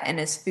had that in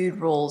his food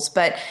rules.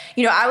 But,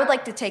 I would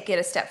like to take it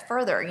a step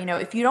further.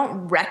 If you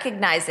don't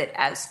recognize it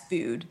as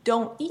food,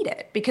 don't eat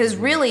it. Because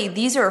really,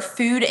 these are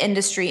food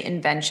industry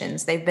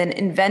inventions. They've been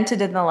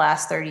invented in the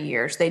last 30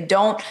 years. They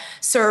don't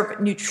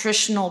serve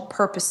nutritional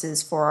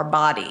purposes for our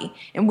body.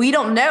 And we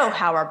don't know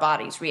how our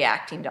body's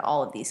reacting to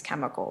all of these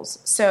chemicals.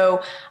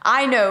 So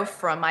I know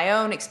from my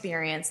own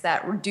experience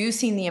that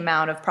reducing the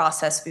amount of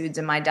processed foods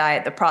in my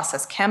diet, the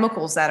processed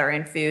chemicals that are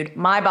in food,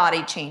 my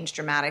body changed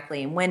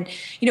dramatically. And when,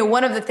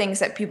 one of the things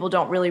that people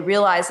don't really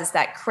realize is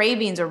that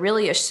cravings are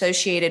really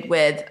associated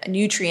with a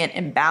nutrient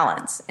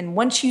imbalance. And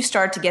once you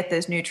start to get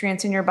those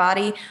nutrients in your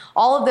body,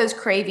 all of those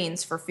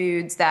cravings for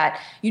foods that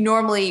you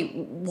normally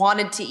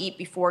wanted to eat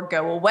before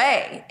go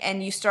away,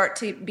 and you start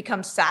to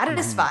become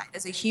satisfied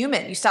as a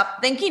human. You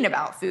stop thinking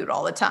about food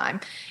all the time,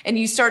 and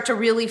you start to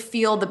really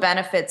feel the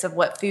benefits of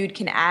what food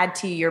can add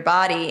to your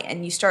body.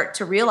 And you start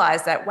to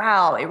realize that,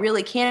 wow, it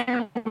really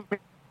can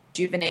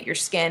rejuvenate your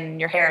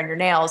skin, your hair, and your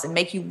nails, and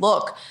make you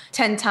look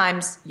 10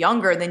 times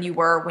younger than you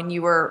were when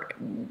you were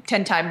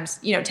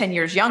 10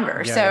 years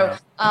younger. So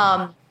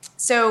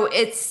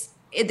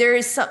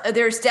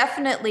there's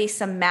definitely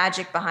some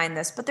magic behind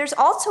this, but there's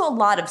also a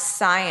lot of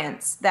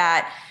science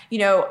that,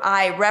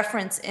 I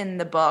reference in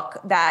the book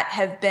that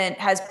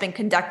has been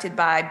conducted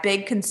by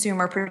big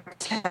consumer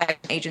protection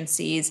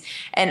agencies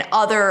and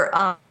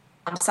other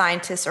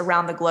scientists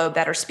around the globe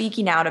that are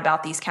speaking out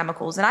about these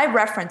chemicals. And I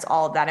reference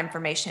all of that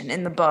information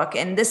in the book.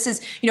 And this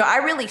is, I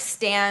really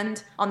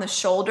stand on the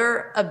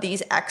shoulder of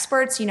these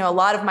experts. A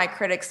lot of my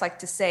critics like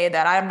to say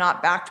that I'm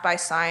not backed by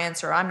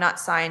science, or I'm not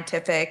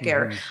scientific,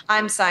 or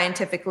I'm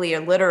scientifically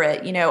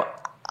illiterate.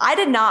 I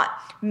did not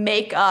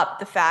make up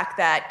the fact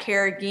that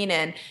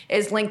carrageenan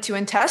is linked to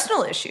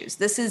intestinal issues.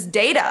 This is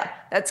data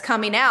that's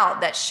coming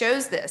out that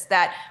shows this,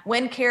 that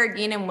when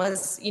carrageenan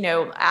was,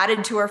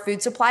 added to our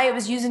food supply, it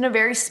was used in a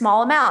very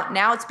small amount.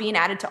 Now it's being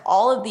added to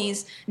all of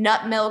these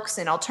nut milks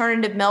and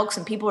alternative milks,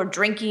 and people are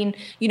drinking,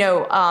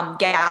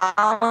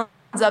 gallons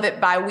of it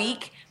by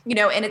week.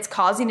 And it's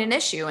causing an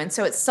issue. And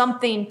so it's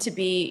something to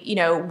be,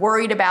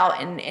 worried about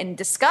and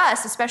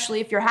discuss, especially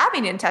if you're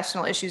having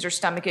intestinal issues or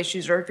stomach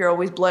issues, or if you're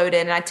always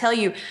bloated. And I tell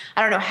you,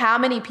 I don't know how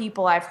many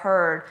people I've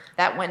heard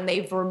that when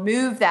they've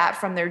removed that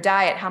from their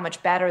diet, how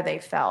much better they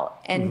felt.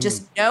 And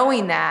just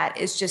knowing that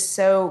is just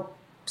so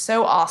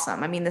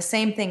awesome. I mean, the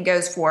same thing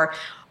goes for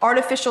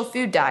artificial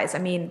food dyes. I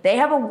mean, they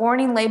have a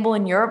warning label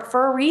in Europe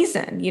for a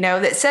reason,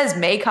 that says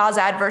may cause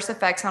adverse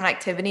effects on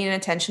activity and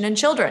attention in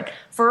children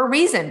for a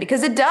reason,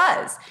 because it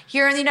does.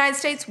 Here in the United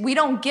States, we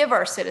don't give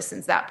our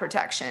citizens that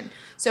protection.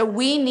 So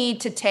we need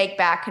to take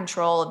back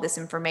control of this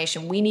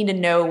information. We need to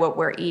know what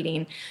we're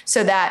eating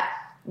so that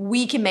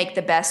we can make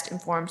the best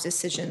informed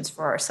decisions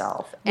for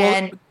ourselves. Well,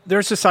 and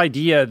there's this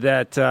idea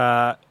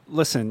that,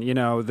 listen,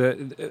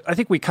 I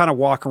think we kind of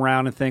walk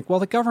around and think, well,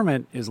 the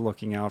government is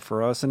looking out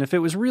for us. And if it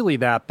was really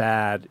that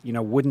bad,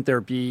 wouldn't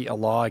there be a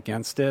law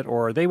against it?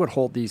 Or they would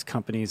hold these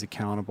companies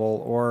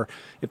accountable? Or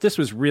if this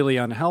was really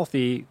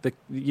unhealthy,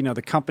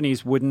 the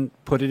companies wouldn't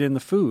put it in the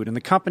food. And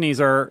the companies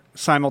are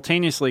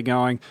simultaneously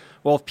going,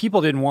 well, if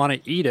people didn't want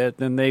to eat it,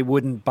 then they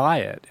wouldn't buy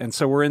it. And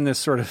so we're in this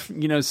sort of,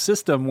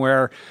 system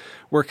where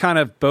we're kind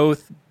of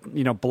both,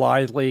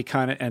 blithely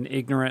kind of and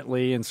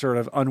ignorantly and sort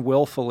of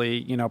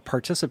unwillfully,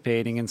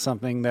 participating in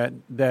something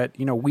that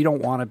we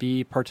don't want to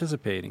be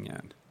participating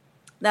in.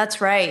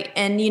 That's right.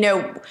 And,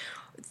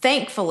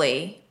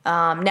 thankfully,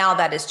 now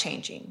that is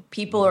changing.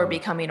 People are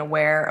becoming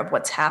aware of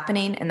what's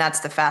happening, and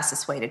that's the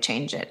fastest way to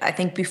change it. I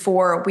think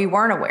before we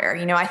weren't aware.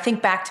 I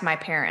think back to my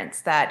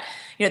parents that,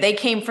 they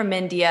came from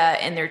India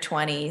in their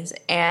 20s,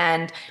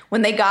 and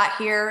when they got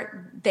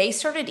here, they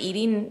started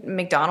eating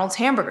McDonald's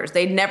hamburgers.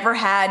 They'd never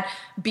had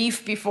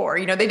beef before.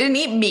 They didn't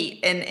eat meat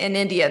in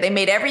India. They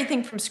made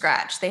everything from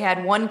scratch. They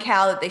had one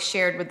cow that they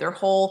shared with their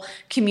whole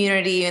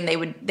community, and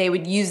they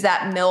would use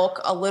that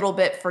milk a little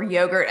bit for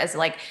yogurt as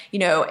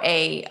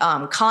a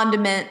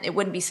condiment infrequent. It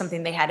wouldn't be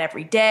something they had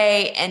every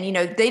day. And,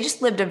 they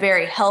just lived a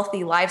very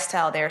healthy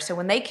lifestyle there. So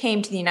when they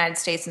came to the United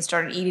States and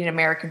started eating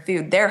American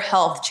food, their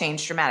health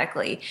changed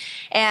dramatically.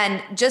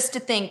 And just to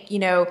think,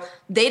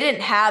 they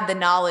didn't have the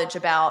knowledge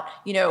about,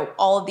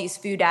 all of these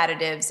food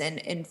additives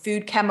and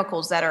food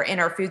chemicals that are in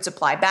our food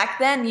supply. Back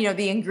then,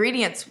 the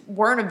ingredients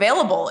weren't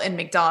available in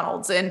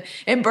McDonald's and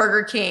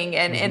Burger King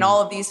and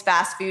all of these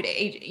fast food,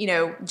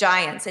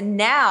 giants. And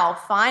now,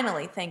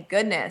 finally, thank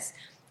goodness,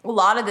 a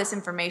lot of this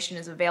information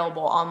is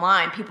available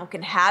online. People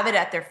can have it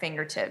at their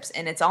fingertips,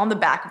 and it's on the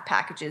back of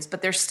packages.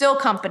 But there's still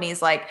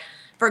companies like,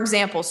 for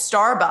example,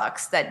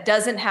 Starbucks, that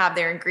doesn't have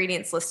their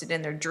ingredients listed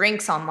in their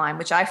drinks online,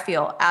 which I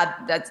feel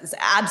that's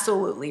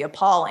absolutely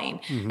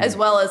appalling. As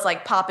well as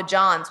like Papa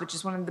John's, which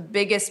is one of the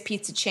biggest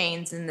pizza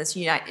chains in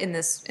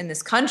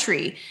this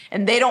country,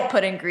 and they don't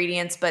put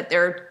ingredients, but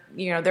their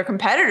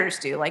competitors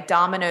do, like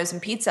Domino's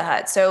and Pizza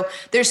Hut. So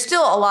there's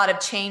still a lot of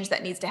change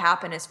that needs to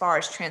happen as far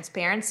as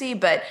transparency.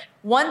 But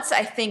once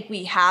I think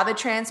we have a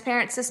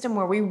transparent system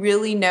where we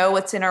really know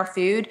what's in our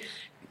food,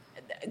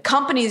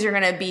 companies are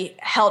going to be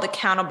held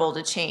accountable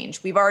to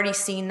change. We've already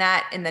seen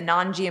that in the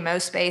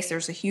non-GMO space.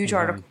 There's a huge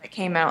article that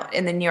came out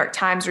in the New York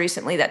Times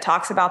recently that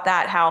talks about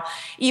that, how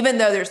even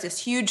though there's this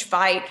huge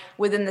fight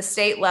within the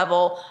state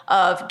level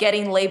of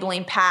getting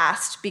labeling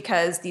passed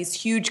because these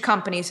huge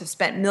companies have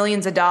spent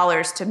millions of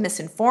dollars to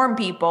misinform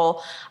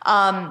people,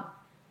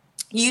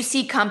 you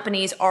see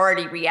companies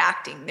already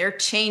reacting. They're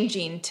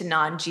changing to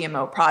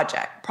non-GMO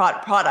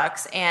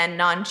products and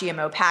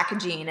non-GMO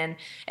packaging and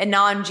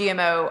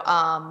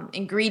non-GMO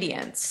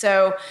ingredients.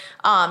 So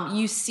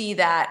you see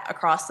that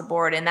across the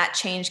board, and that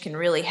change can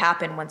really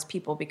happen once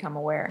people become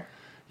aware.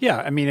 Yeah,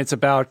 I mean, it's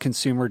about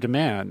consumer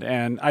demand,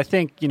 and I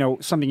think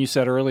something you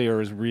said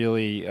earlier is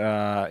really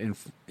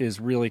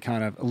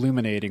kind of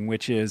illuminating,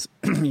 which is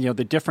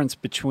the difference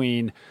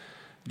between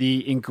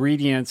the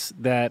ingredients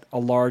that a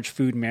large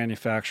food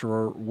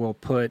manufacturer will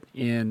put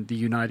in the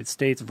United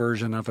States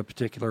version of a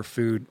particular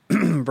food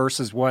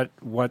versus what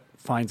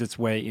finds its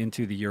way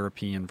into the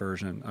European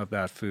version of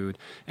that food,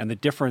 and the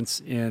difference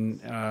in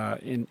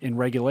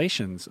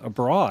regulations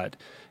abroad.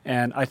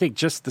 And I think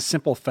just the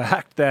simple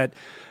fact that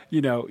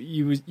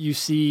you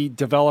see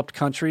developed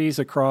countries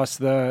across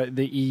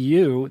the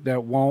EU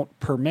that won't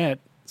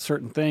permit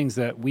certain things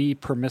that we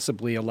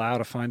permissibly allow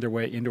to find their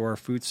way into our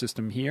food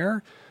system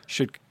here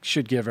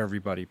should give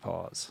everybody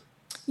pause.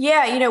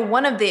 Yeah,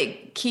 one of the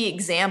key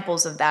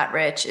examples of that,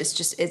 Rich, is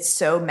just, it's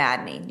so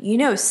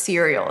maddening.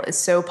 Cereal is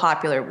so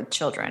popular with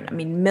children. I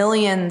mean,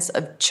 millions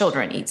of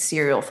children eat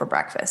cereal for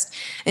breakfast.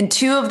 And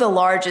two of the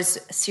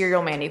largest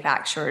cereal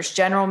manufacturers,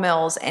 General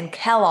Mills and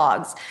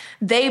Kellogg's,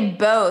 they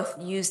both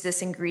use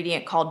this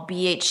ingredient called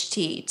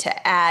BHT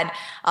to add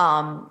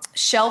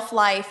shelf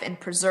life and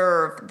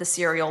preserve the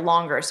cereal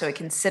longer so it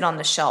can sit on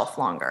the shelf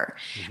longer,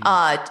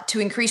 to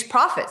increase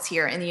profits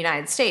here in the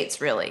United States,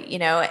 really,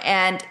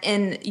 and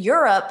in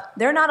Europe,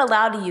 they're not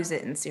allowed to use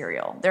it in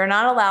cereal. They're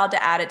not allowed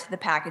to add it to the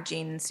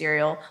packaging in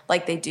cereal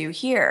like they do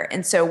here.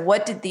 And so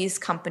what did these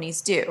companies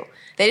do?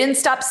 They didn't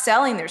stop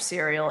selling their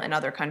cereal in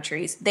other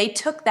countries. They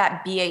took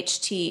that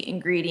BHT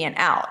ingredient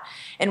out.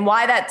 And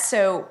why that's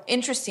so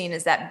interesting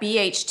is that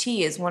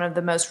BHT is one of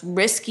the most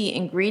risky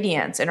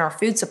ingredients in our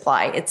food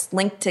supply. It's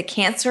linked to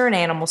cancer in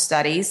animal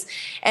studies,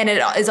 and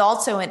it is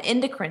also an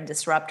endocrine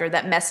disruptor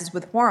that messes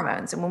with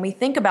hormones. And when we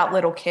think about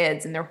little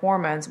kids and their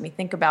hormones, and we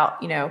think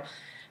about,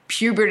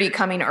 puberty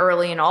coming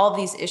early and all of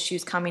these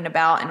issues coming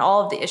about and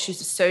all of the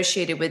issues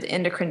associated with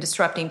endocrine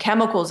disrupting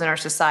chemicals in our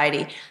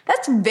society,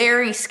 that's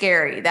very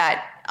scary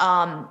that,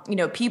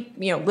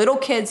 little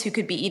kids who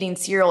could be eating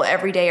cereal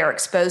every day are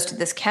exposed to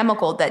this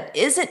chemical that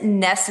isn't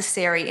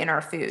necessary in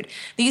our food.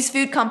 These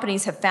food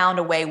companies have found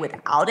a way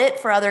without it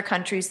for other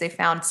countries. They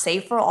found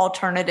safer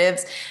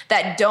alternatives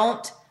that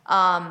don't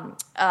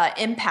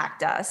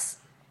impact us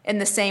in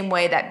the same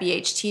way that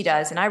BHT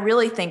does. And I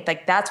really think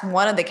that's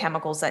one of the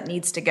chemicals that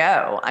needs to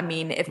go. I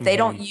mean, if they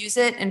don't use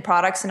it in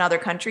products in other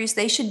countries,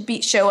 they should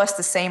show us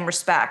the same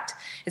respect.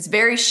 It's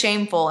very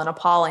shameful and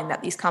appalling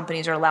that these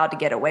companies are allowed to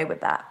get away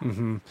with that.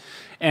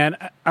 And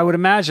I would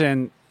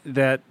imagine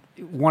that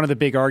one of the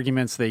big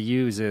arguments they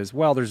use is,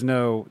 well, there's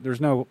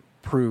no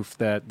proof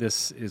that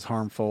this is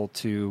harmful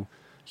to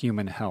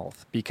human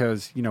health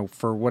because,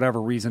 for whatever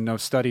reason, no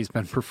study's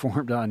been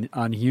performed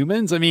on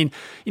humans. I mean,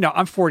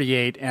 I'm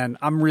 48 and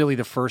I'm really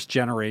the first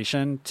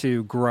generation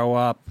to grow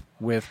up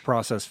with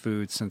processed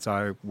foods since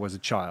I was a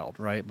child,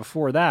 right?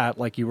 Before that,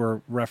 like you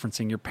were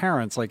referencing your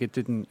parents, like it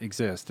didn't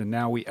exist. And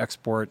now we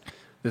export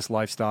this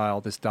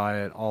lifestyle, this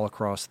diet all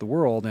across the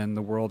world, and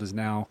the world is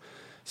now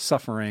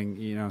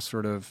suffering,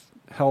 sort of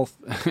health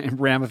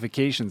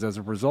ramifications as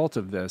a result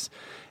of this.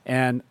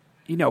 And,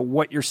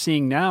 what you're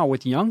seeing now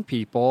with young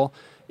people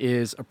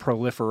is a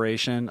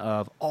proliferation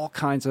of all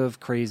kinds of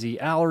crazy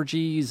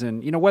allergies.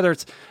 And, whether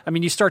it's,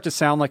 you start to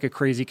sound like a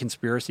crazy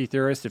conspiracy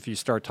theorist if you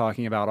start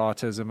talking about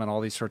autism and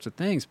all these sorts of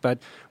things. But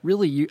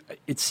really,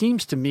 it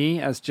seems to me,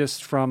 as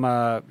just from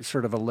a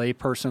sort of a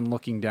layperson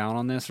looking down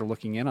on this or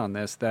looking in on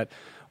this, that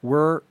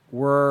we're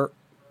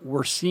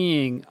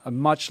seeing a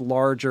much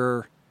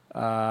larger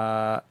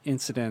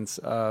incidence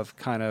of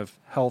kind of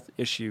health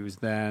issues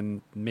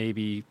than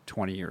maybe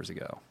 20 years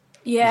ago.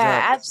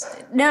 Yeah,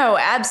 no,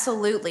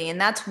 absolutely. And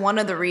that's one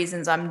of the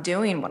reasons I'm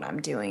doing what I'm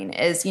doing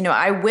is,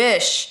 I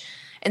wish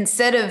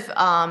instead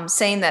of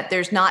saying that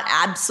there's not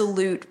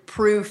absolute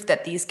proof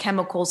that these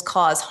chemicals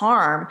cause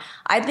harm,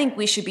 I think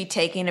we should be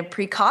taking a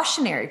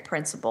precautionary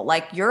principle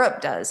like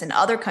Europe does and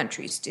other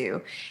countries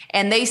do.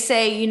 And they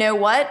say, you know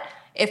what?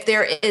 If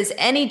there is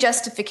any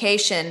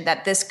justification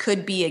that this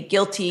could be a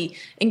guilty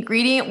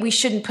ingredient, we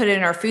shouldn't put it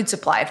in our food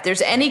supply. If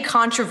there's any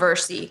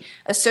controversy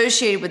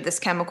associated with this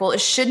chemical, it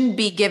shouldn't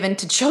be given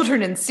to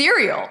children in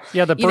cereal.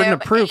 Yeah, the burden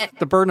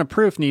of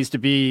proof needs to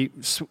be,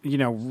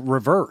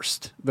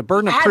 reversed. The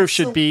burden of proof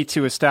should be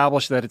to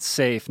establish that it's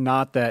safe,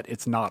 not that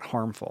it's not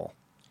harmful.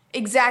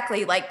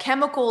 Exactly. Like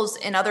chemicals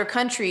in other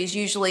countries,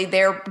 usually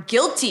they're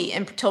guilty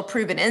until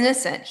proven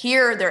innocent.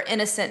 Here, they're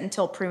innocent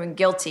until proven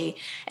guilty.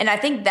 And I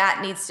think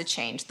that needs to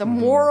change. The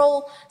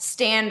moral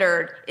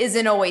standard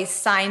isn't always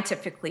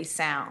scientifically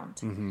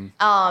sound.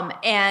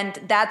 And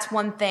that's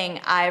one thing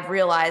I've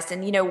realized.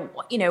 And,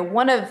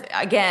 one of,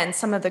 again,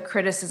 some of the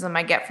criticism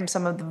I get from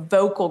some of the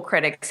vocal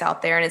critics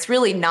out there, and it's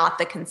really not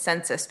the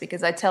consensus,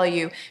 because I tell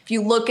you, if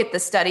you look at the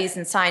studies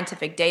and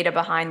scientific data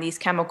behind these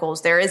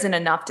chemicals, there isn't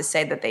enough to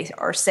say that they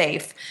are safe.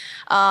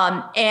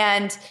 One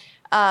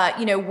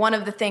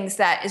of the things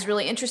that is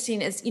really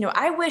interesting is,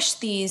 I wish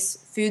these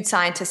food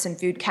scientists and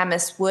food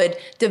chemists would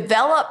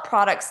develop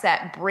products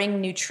that bring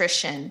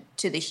nutrition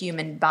to the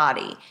human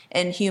body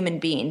and human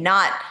being,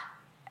 not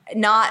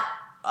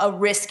a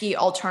risky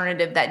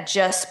alternative that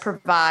just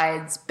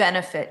provides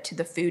benefit to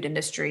the food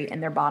industry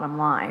and their bottom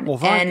line. Well,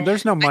 Vani,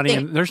 there's no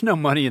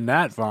money in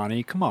that,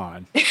 Vani. Come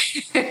on.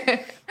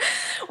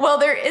 Well,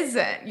 there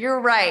isn't. You're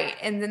right.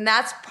 And then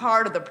that's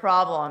part of the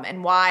problem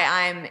and why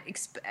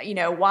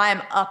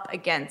I'm up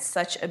against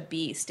such a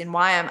beast and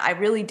why I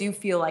really do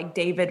feel like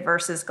David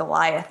versus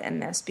Goliath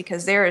in this,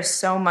 because there is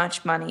so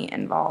much money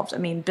involved. I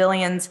mean,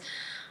 billions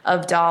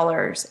of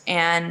dollars.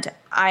 And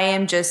I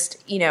am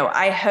just,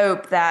 I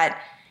hope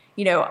that,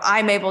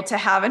 I'm able to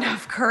have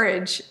enough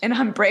courage and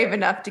I'm brave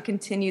enough to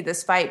continue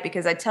this fight,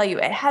 because I tell you,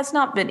 it has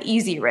not been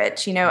easy,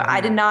 Rich.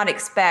 I did not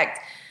expect,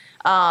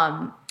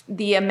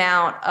 the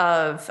amount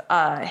of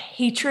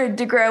hatred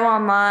to grow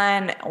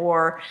online,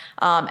 or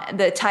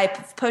the type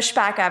of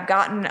pushback I've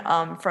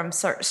gotten from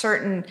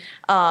certain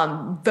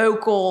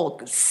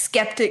vocal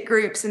skeptic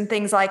groups and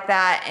things like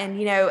that. And,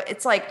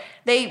 it's like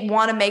they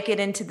want to make it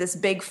into this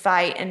big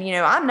fight. And,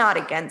 I'm not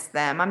against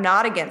them. I'm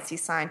not against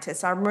these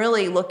scientists. I'm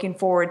really looking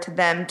forward to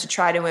them to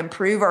try to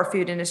improve our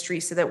food industry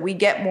so that we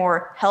get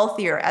more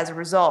healthier as a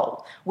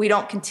result. We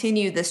don't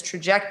continue this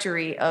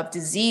trajectory of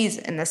disease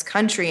in this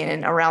country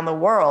and around the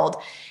world.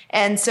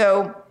 And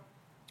so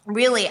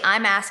really,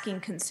 I'm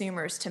asking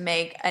consumers to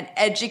make an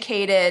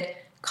educated,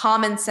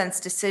 common sense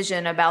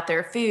decision about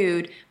their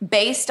food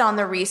based on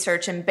the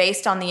research and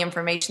based on the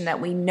information that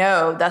we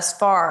know thus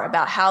far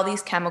about how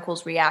these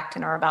chemicals react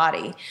in our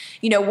body.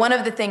 One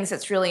of the things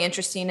that's really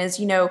interesting is,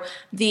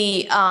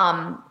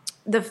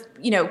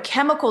 the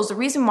chemicals, the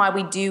reason why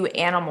we do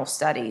animal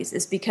studies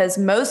is because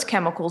most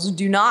chemicals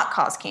do not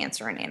cause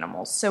cancer in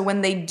animals. So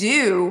when they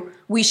do,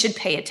 we should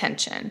pay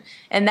attention.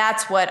 And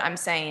that's what I'm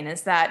saying,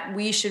 is that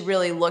we should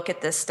really look at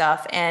this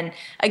stuff. And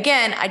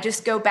again, I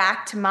just go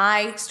back to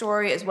my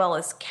story as well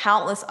as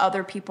countless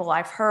other people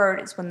I've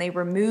heard, is when they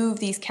remove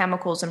these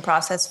chemicals and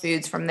processed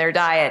foods from their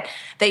diet,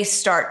 they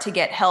start to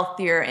get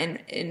healthier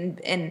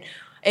and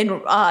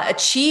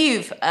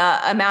achieve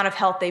amount of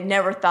health they've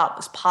never thought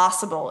was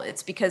possible.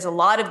 It's because a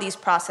lot of these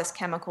processed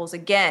chemicals,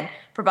 again,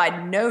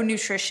 provide no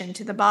nutrition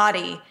to the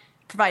body,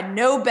 provide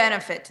no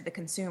benefit to the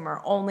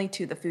consumer, only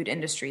to the food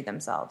industry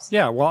themselves.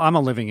 Yeah, well, I'm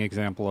a living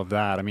example of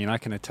that. I mean, I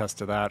can attest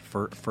to that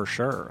for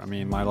sure. I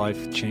mean, my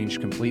life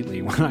changed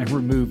completely when I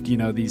removed,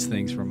 these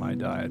things from my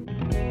diet.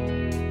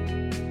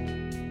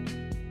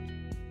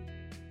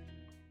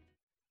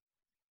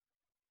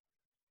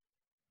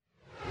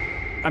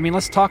 I mean,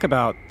 let's talk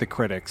about the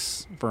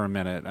critics for a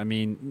minute. I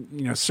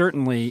mean,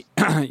 certainly,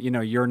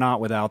 you're not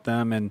without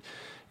them.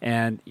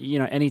 And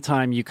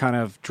anytime you kind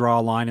of draw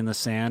a line in the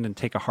sand and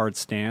take a hard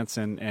stance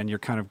and you're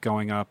kind of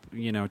going up,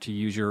 to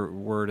use your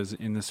word as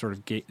in this sort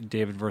of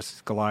David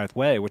versus Goliath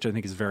way, which I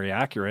think is very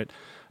accurate,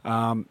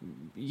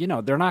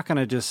 they're not going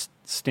to just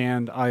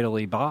stand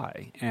idly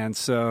by. And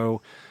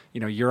so,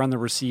 you're on the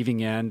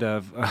receiving end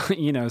of,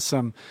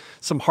 some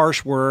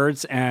harsh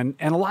words and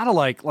a lot of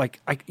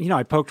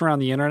I poked around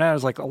the internet. It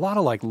was like a lot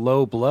of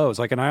low blows.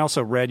 And I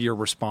also read your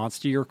response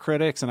to your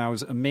critics, and I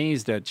was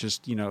amazed at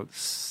just,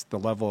 the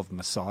level of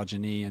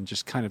misogyny and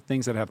just kind of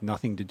things that have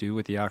nothing to do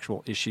with the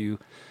actual issue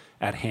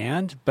at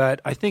hand. But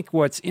I think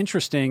what's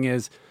interesting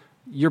is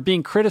you're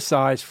being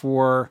criticized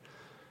for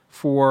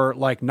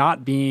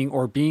not being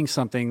or being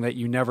something that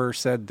you never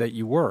said that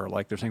you were.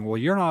 They're saying, well,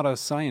 you're not a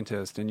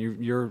scientist, and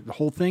your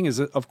whole thing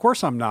is, of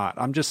course I'm not.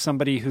 I'm just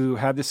somebody who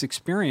had this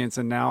experience,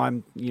 and now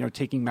I'm,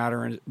 taking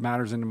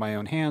matters into my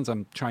own hands.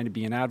 I'm trying to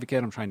be an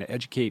advocate. I'm trying to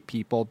educate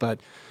people, but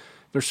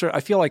I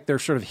feel like they're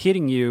sort of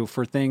hitting you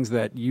for things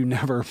that you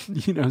never,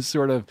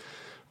 sort of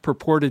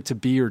purported to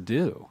be or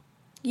do.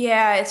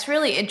 Yeah, it's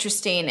really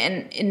interesting,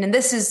 and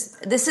this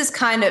is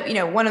kind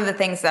of one of the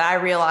things that I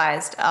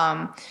realized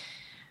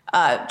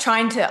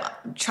trying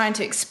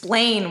to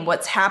explain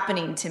what's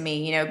happening to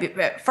me.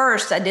 At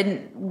first it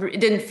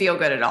didn't feel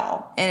good at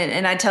all,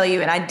 and I tell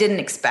you, and I didn't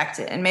expect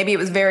it, and maybe it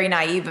was very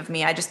naive of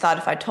me. I just thought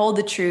if I told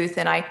the truth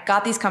and I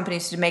got these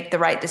companies to make the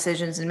right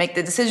decisions and make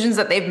the decisions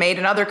that they've made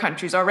in other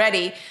countries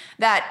already,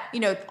 that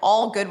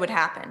all good would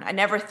happen. I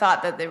never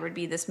thought that there would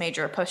be this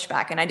major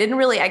pushback, and I didn't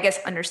really, I guess,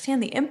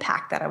 understand the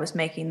impact that I was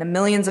making, the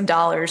millions of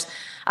dollars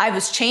I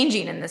was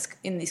changing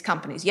in these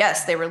companies.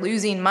 Yes, they were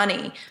losing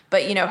money,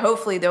 but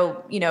hopefully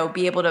they'll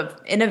be able to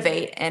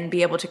innovate and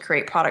be able to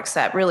create products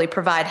that really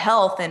provide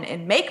health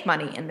and make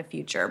money in the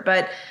future.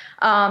 But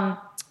I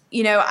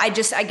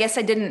guess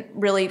I didn't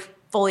really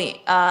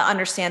fully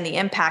understand the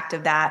impact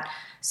of that.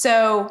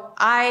 So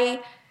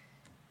I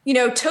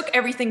took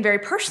everything very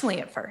personally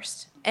at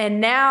first.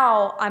 And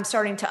now I'm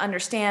starting to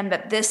understand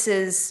that this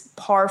is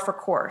par for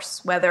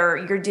course.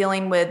 Whether you're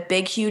dealing with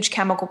big, huge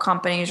chemical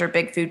companies or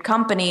big food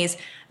companies,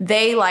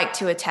 they like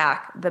to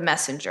attack the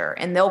messenger,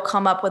 and they'll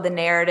come up with a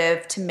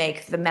narrative to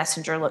make the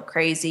messenger look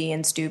crazy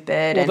and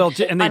stupid. Well,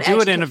 they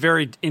do it in a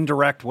very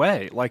indirect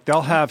way. Like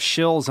they'll have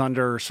shills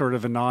under sort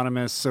of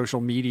anonymous social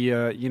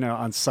media,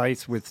 on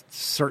sites with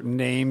certain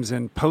names,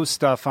 and post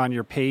stuff on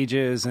your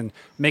pages and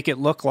make it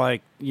look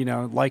like,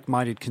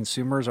 like-minded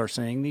consumers are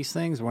saying these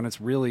things when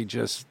it's really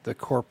just the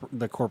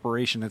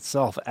corporation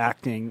itself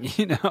acting,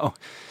 in kind of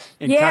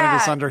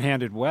this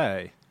underhanded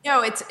way.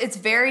 It's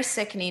very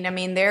sickening. I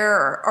mean,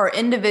 there are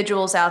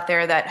individuals out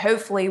there that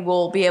hopefully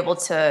will be able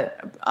to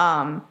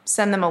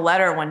send them a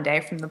letter one day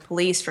from the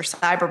police for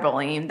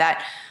cyberbullying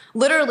that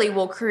literally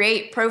will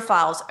create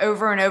profiles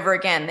over and over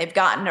again. They've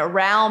gotten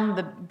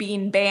around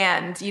being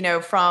banned,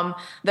 from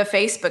the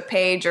Facebook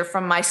page or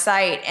from my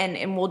site,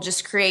 and will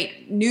just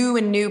create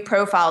new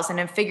profiles and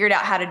have figured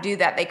out how to do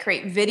that. They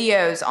create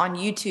videos on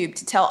YouTube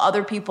to tell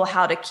other people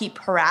how to keep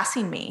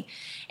harassing me.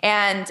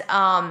 And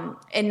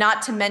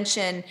not to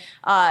mention,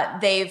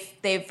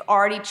 they've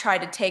already tried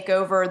to take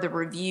over the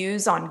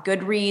reviews on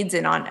Goodreads,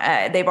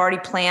 and they've already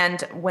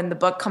planned when the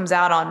book comes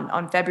out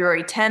on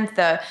February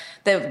 10th,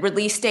 the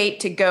release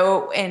date to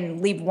go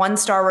and leave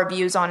 1-star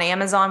reviews on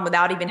Amazon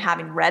without even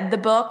having read the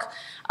book.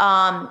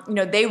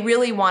 They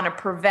really want to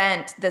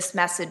prevent this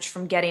message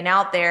from getting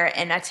out there.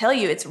 And I tell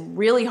you, it's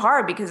really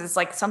hard because it's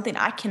like something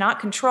I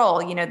cannot control.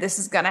 This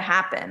is going to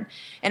happen.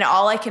 And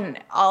all I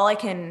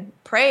can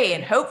pray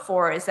and hope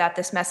for is that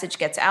this message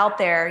gets out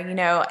there,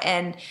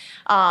 and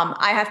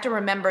I have to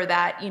remember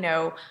that,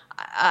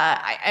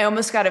 I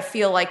almost got to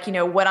feel like,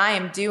 what I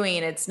am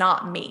doing, it's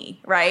not me,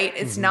 right?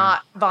 It's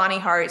not Vani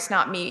Hari, it's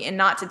not me, and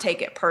not to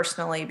take it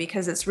personally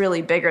because it's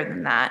really bigger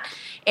than that.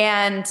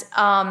 And,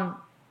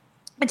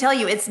 I tell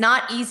you, it's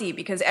not easy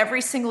because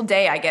every single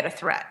day I get a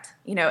threat.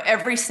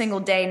 Every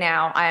single day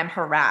now I am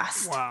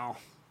harassed. Wow.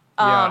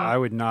 Yeah, I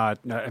would not.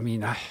 I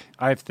mean, I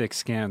have thick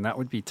skin. That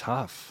would be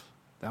tough.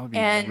 That would be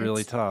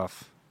really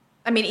tough.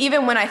 I mean,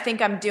 even when I think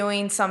I'm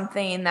doing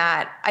something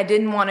that I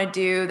didn't want to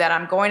do, that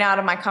I'm going out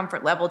of my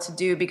comfort level to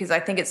do because I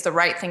think it's the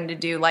right thing to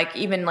do, like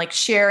even like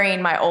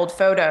sharing my old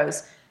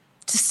photos,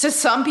 to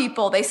some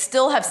people, they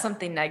still have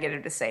something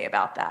negative to say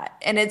about that.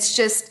 And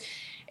it's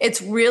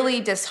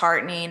really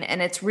disheartening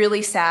and it's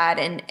really sad.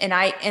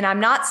 I'm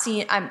not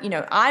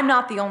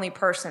the only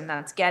person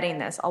that's getting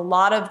this. A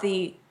lot of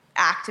the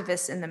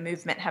activists in the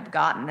movement have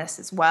gotten this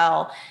as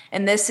well.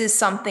 And this is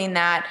something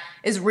that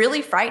is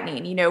really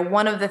frightening.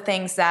 One of the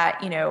things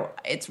that,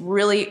 it's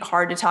really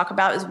hard to talk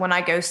about is when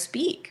I go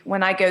speak.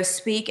 When I go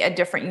speak at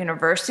different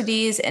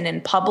universities and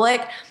in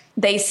public,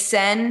 they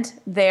send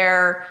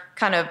their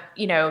kind of,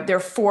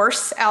 their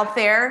force out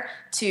there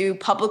to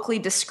publicly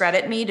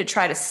discredit me, to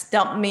try to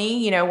stump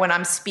me, when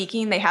I'm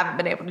speaking. They haven't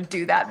been able to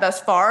do that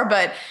thus far,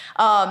 but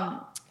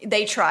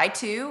they try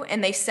to,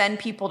 and they send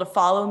people to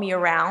follow me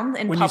around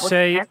in public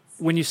events.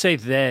 When you say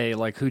they,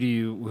 like who do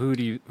you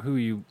mean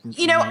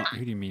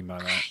by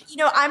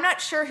that? I'm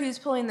not sure who's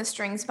pulling the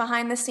strings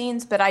behind the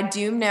scenes, but I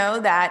do know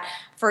that,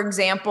 for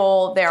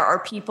example, there are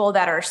people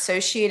that are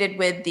associated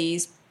with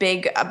these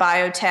big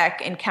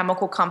biotech and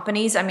chemical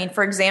companies. I mean,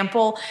 for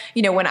example,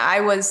 when I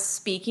was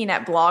speaking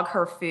at Blog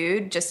Her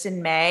Food just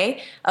in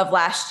May of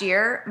last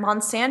year,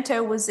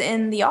 Monsanto was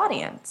in the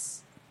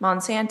audience.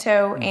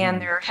 Monsanto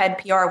and their head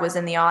PR was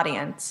in the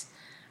audience.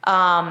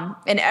 And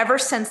ever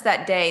since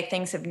that day,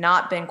 things have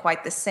not been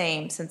quite the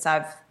same since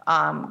I've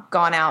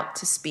gone out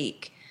to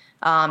speak.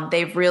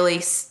 They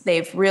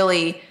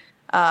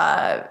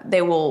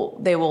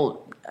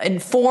will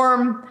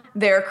inform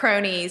their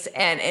cronies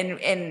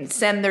and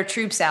send their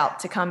troops out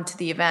to come to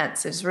the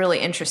events. It's really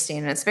interesting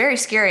and it's very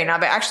scary. And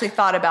I've actually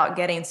thought about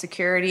getting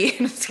security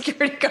and a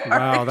security guard.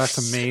 Wow, that's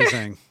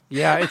amazing.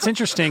 Yeah, it's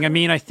interesting. I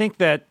mean, I think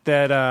that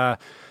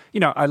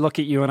I look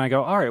at you and I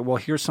go, all right, well,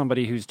 here's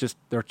somebody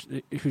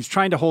who's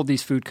trying to hold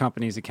these food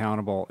companies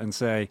accountable and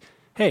say,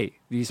 hey,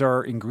 these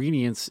are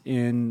ingredients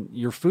in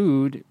your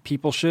food.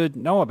 People should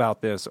know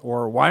about this.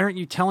 Or why aren't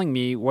you telling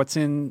me what's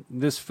in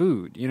this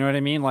food? You know what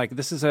I mean? Like,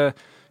 this is a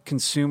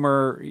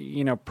consumer,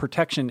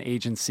 protection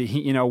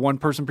agency, one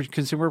person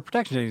consumer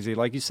protection agency,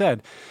 like you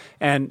said.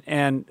 And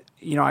I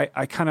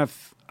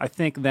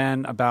think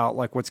then about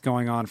like what's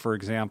going on, for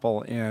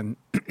example, in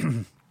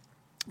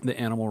the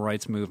animal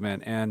rights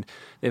movement, and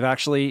they've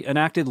actually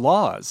enacted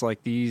laws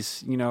like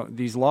these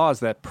laws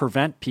that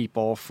prevent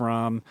people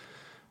from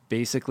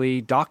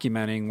basically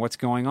documenting what's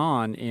going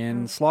on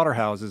in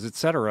slaughterhouses, et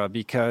cetera,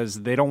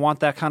 because they don't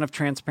want that kind of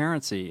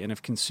transparency. And if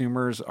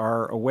consumers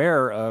are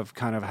aware of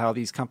kind of how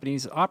these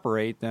companies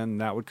operate, then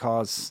that would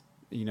cause,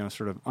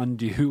 sort of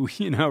undue,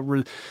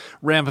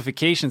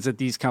 ramifications that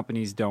these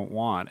companies don't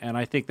want. And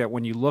I think that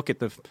when you look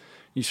at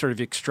you sort of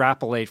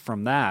extrapolate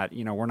from that,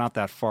 we're not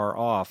that far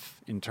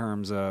off in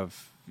terms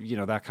of,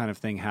 that kind of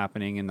thing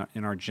happening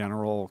in our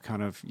general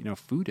kind of,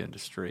 food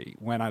industry.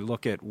 When I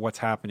look at what's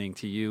happening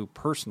to you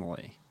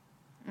personally.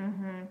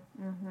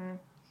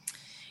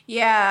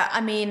 Yeah,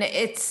 I mean,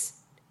 if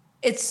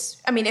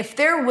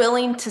they're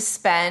willing to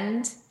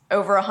spend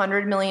over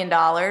 $100 million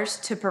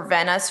to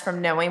prevent us from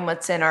knowing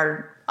what's in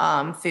our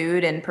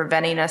food and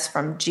preventing us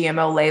from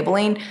GMO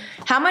labeling,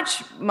 how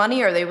much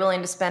money are they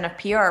willing to spend a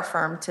PR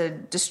firm to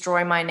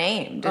destroy my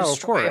name?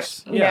 Of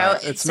course.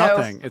 It's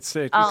nothing.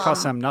 It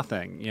costs them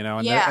nothing,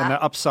 and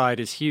the upside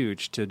is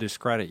huge to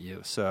discredit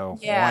you. So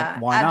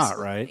why not,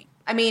 right?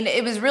 I mean,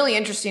 it was really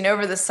interesting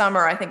over the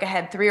summer. I think I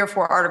had 3 or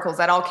 4 articles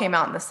that all came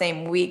out in the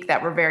same week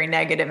that were very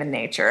negative in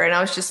nature. And I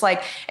was just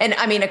like, and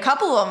I mean, a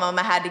couple of them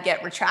I had to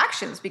get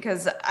retractions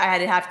because I had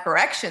to have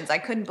corrections. I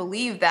couldn't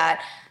believe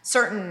that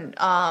certain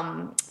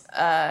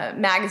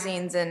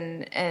magazines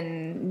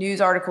and news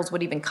articles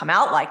would even come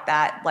out like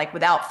that, like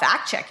without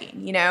fact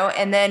checking,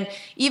 And then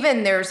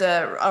even there's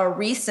a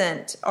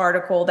recent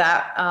article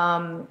that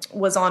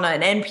was on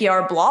an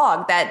NPR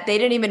blog that they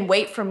didn't even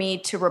wait for me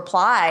to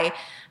reply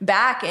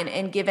back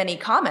and give any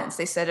comments.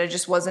 They said it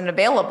just wasn't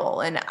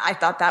available. And I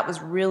thought that was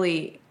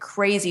really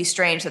crazy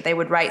strange that they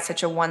would write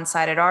such a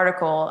one-sided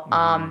article.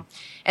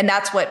 And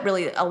that's what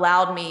really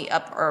allowed me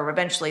or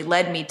eventually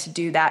led me to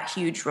do that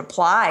huge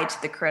reply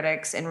to the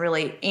critics and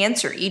really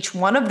answer each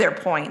one of their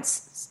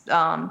points,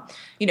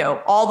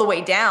 all the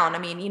way down. I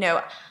mean,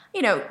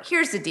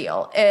 here's the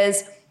deal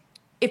is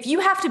if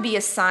you have to be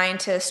a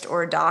scientist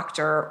or a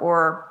doctor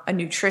or a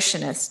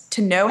nutritionist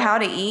to know how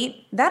to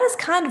eat, that is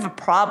kind of a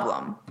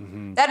problem.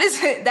 That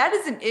is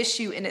an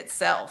issue in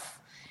itself.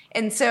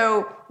 And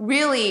so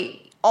really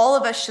all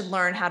of us should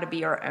learn how to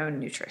be our own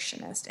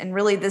nutritionist. And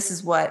really this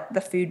is what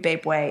the Food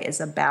Babe Way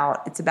is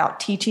about. It's about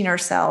teaching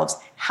ourselves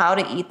how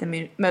to eat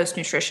the most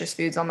nutritious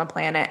foods on the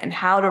planet and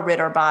how to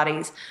rid our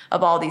bodies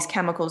of all these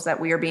chemicals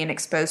that we are being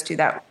exposed to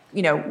that,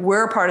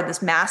 we're a part of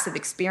this massive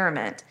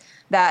experiment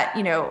that,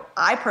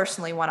 I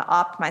personally want to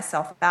opt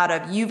myself out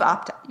of. You've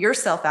opted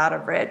yourself out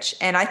of, Rich.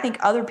 And I think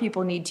other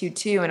people need to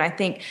too. And I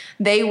think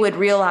they would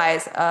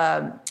realize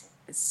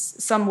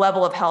some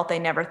level of health they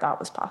never thought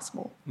was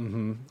possible.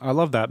 I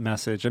love that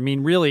message. I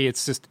mean, really,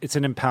 it's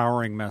an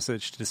empowering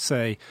message to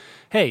say,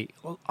 hey,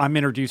 I'm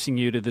introducing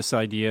you to this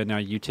idea. Now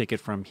you take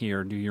it from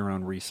here, do your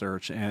own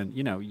research. And,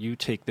 you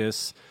take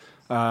this,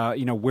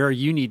 where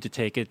you need to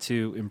take it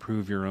to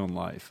improve your own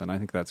life. And I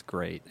think that's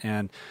great.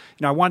 And,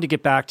 I wanted to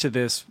get back to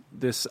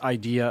this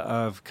idea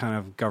of kind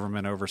of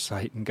government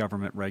oversight and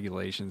government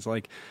regulations.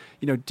 Like,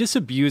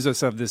 disabuse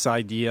us of this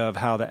idea of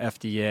how the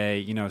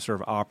FDA,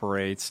 sort of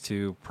operates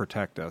to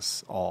protect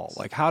us all.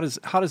 Like, how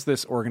does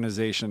this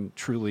organization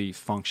truly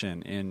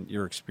function in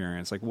your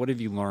experience? Like, what have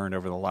you learned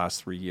over the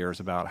last 3 years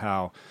about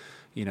how,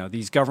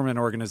 these government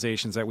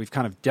organizations that we've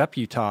kind of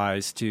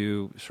deputized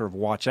to sort of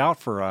watch out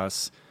for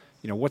us,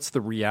 what's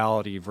the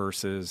reality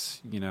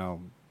versus,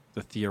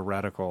 the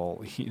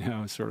theoretical,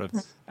 sort of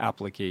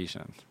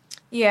application?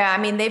 Yeah,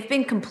 I mean, they've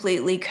been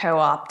completely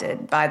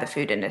co-opted by the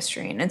food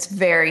industry, and it's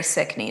very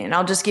sickening. And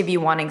I'll just give you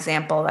one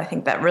example I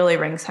think that really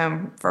rings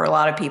home for a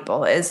lot of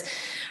people is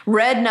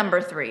red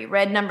number 3.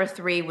 Red number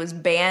 3 was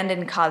banned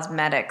in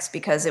cosmetics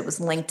because it was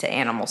linked to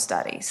animal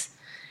studies.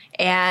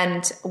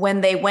 And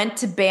when they went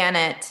to ban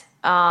it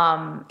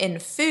in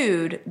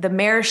food, the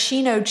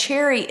maraschino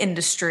cherry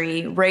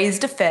industry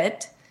raised a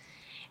fit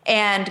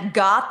and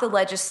got the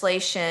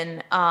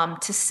legislation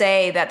to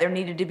say that there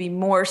needed to be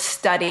more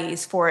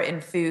studies for it in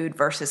food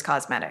versus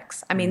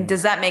cosmetics. I mean,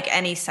 does that make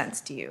any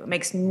sense to you? It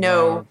makes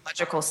no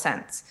logical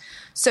sense.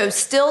 So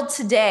still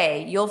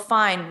today, you'll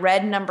find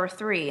red number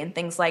 3 in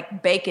things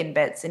like bacon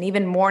bits and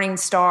even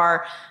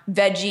Morningstar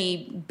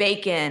veggie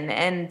bacon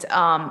and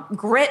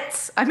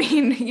grits. I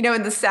mean,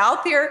 in the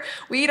South here,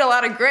 we eat a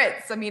lot of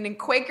grits. I mean, in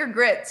Quaker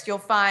grits, you'll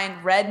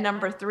find red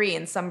number 3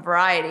 in some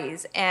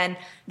varieties. And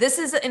this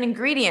is an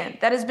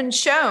ingredient that has been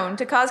shown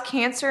to cause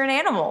cancer in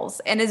animals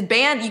and is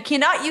banned. You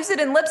cannot use it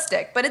in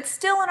lipstick, but it's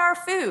still in our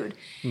food.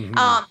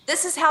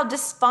 This is how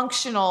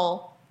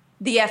dysfunctional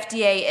the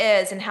FDA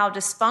is and how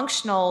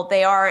dysfunctional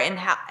they are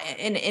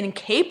and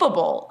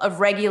incapable of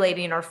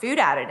regulating our food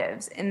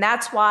additives. And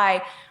that's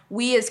why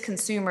we as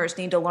consumers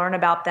need to learn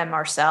about them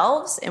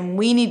ourselves, and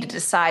we need to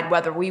decide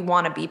whether we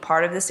want to be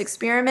part of this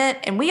experiment.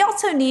 And we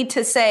also need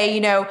to say,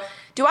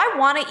 do I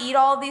want to eat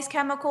all of these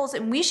chemicals?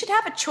 And we should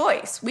have a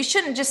choice. We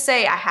shouldn't just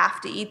say, I have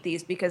to eat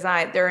these because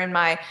they're in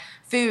my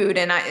food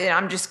and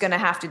I'm just going to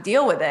have to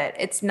deal with it.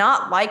 It's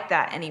not like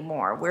that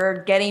anymore.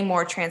 We're getting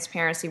more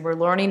transparency. We're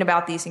learning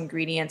about these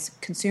ingredients.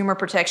 Consumer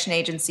protection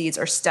agencies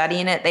are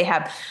studying it. They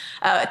have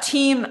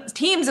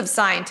teams of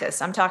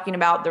scientists. I'm talking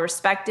about the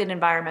respected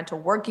Environmental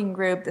Working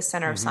Group, the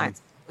Center of Science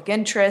and Public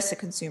Interest, the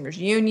Consumers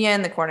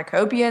Union, the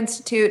Cornucopia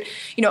Institute,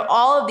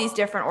 all of these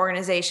different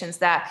organizations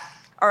that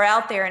are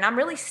out there, and I'm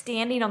really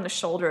standing on the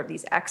shoulder of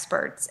these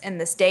experts and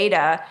this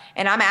data,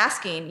 and I'm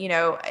asking,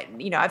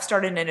 I've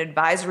started an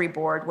advisory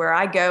board where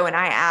I go and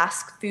I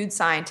ask food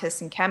scientists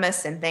and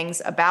chemists and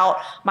things about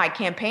my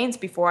campaigns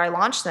before I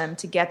launch them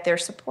to get their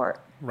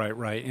support.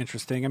 Right.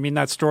 Interesting. I mean,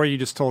 that story you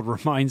just told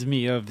reminds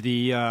me of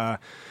the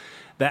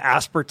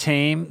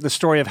aspartame, the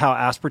story of how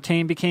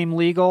aspartame became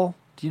legal.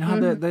 Do you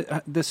know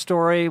how this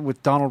story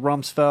with Donald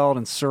Rumsfeld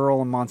and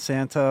Searle and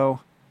Monsanto?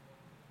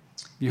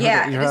 You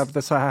heard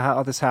this,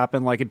 how this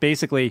happened? Like,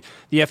 basically,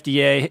 the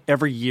FDA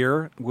every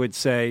year would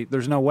say,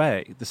 there's no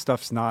way. This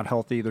stuff's not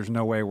healthy. There's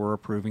no way we're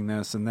approving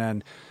this. And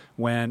then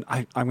when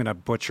I'm going to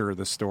butcher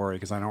the story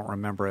because I don't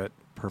remember it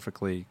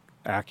perfectly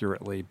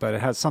accurately, but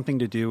it has something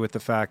to do with the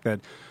fact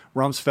that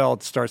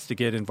Rumsfeld starts to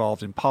get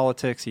involved in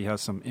politics. He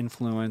has some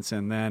influence,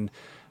 and then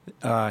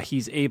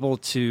he's able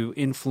to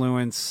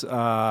influence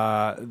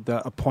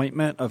the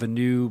appointment of a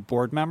new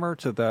board member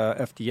to the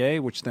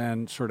FDA, which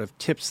then sort of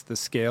tips the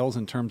scales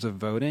in terms of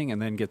voting,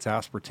 and then gets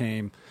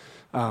aspartame,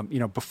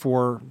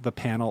 before the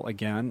panel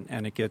again,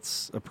 and it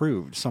gets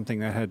approved. Something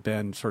that had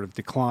been sort of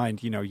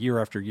declined, year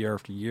after year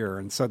after year,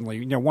 and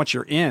suddenly, once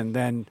you're in,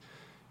 then.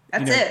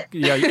 That's it.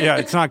 Yeah,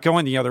 it's not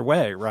going the other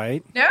way,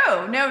 right?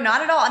 No,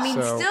 not at all. I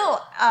mean, still,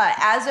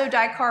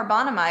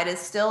 azodicarbonamide is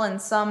still in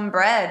some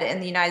bread in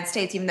the United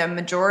States, even though the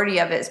majority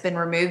of it has been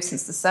removed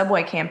since the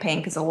Subway campaign,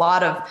 because a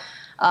lot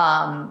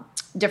of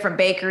different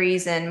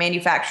bakeries and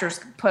manufacturers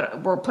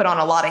were put on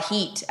a lot of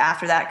heat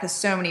after that, because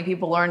so many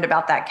people learned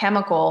about that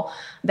chemical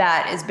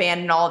that is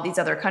banned in all of these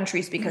other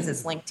countries because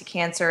it's linked to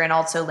cancer and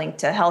also linked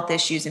to health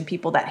issues and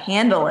people that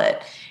handle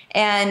it.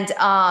 And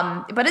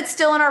but it's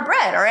still in our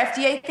bread. Our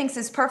FDA thinks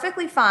it's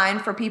perfectly fine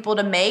for people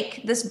to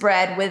make this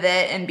bread with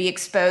it and be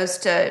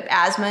exposed to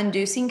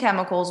asthma-inducing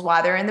chemicals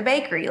while they're in the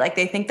bakery. Like,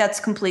 they think that's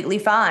completely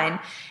fine.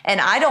 And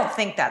I don't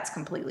think that's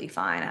completely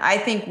fine. I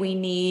think we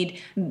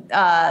need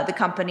the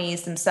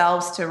companies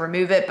themselves to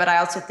remove it, but I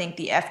also think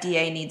the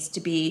FDA needs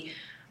to be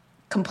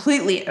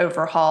completely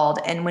overhauled.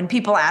 And when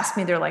people ask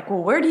me, they're like,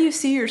 well, where do you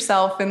see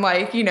yourself in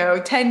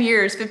 10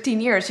 years,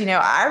 15 years?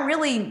 I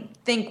really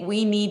think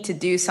we need to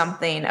do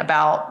something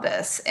about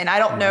this. And I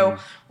don't know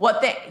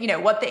what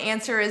the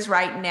answer is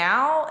right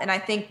now. And I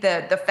think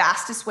the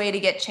fastest way to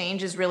get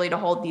change is really to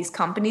hold these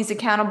companies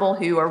accountable,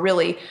 who are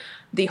really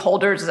the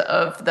holders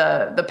of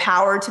the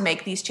power to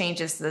make these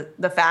changes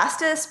the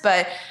fastest.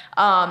 But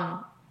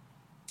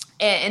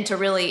and to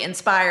really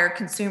inspire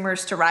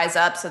consumers to rise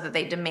up so that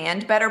they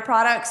demand better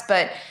products.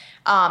 But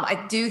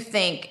I do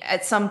think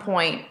at some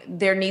point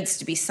there needs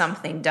to be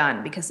something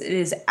done, because it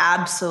is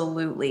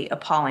absolutely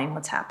appalling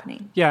what's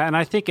happening. Yeah, and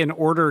I think in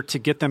order to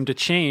get them to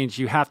change,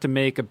 you have to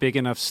make a big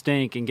enough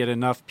stink and get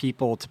enough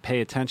people to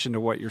pay attention to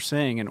what you're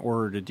saying in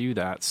order to do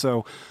that.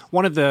 So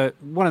one of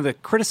the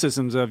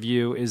criticisms of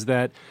you is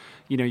that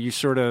you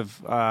sort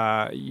of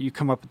you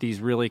come up with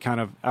these really kind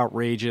of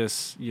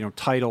outrageous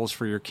titles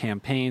for your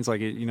campaigns,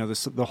 like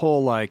the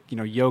whole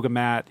yoga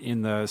mat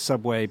in the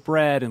Subway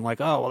bread, and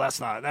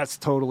that's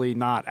totally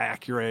not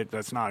accurate.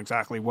 That's not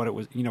exactly what it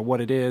was,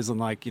 what it is,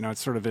 and it's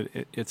sort of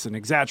it's an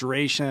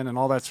exaggeration and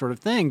all that sort of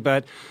thing.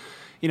 But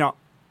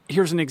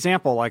here's an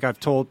example. Like, I've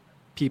told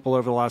people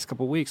over the last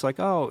couple of weeks,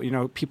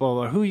 people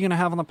are like, who are you going to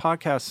have on the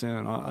podcast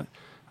soon?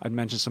 I'd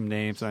mention some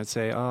names, and I'd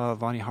say,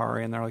 Vani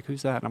Hari, and they're like,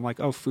 who's that? And I'm like,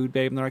 oh, Food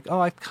Babe. And they're like, oh,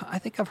 I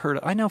think I've heard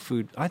it.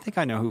 I think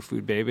I know who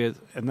Food Babe is.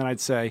 And then I'd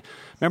say,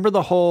 remember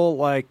the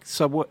whole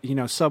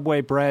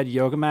Subway bread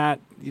yoga mat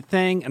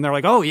thing? And they're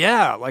like, oh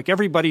yeah,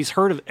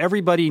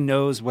 everybody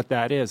knows what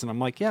that is. And I'm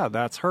like, yeah,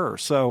 that's her.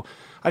 So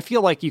I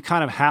feel like you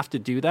kind of have to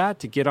do that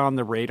to get on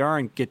the radar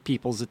and get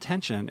people's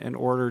attention in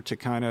order to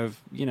kind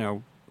of,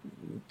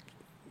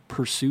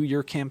 pursue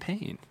your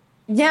campaign.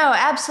 No,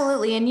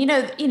 absolutely. And,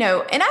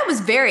 and I was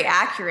very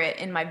accurate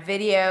in my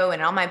video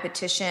and on my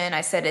petition.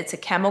 I said it's a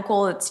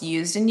chemical that's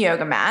used in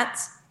yoga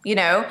mats,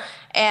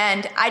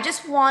 and I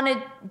just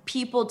wanted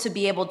people to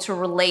be able to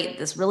relate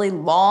this really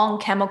long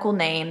chemical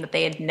name that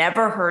they had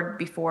never heard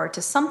before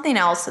to something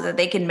else so that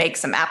they can make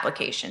some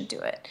application to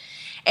it.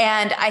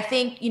 And I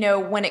think,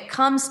 when it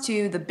comes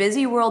to the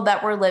busy world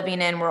that we're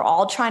living in, we're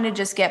all trying to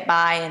just get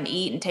by and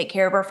eat and take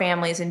care of our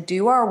families and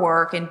do our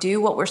work and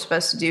do what we're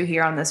supposed to do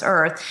here on this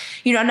earth.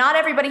 Not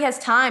everybody has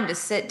time to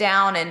sit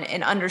down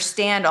and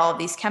understand all of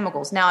these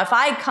chemicals. Now, if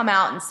I had come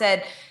out and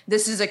said,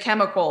 this is a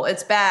chemical,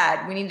 it's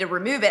bad, we need to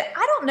remove it,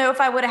 I don't know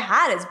if I would have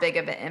had as big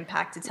of an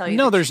impact, to tell you.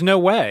 No, there's no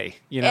way.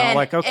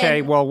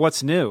 And well,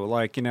 what's new?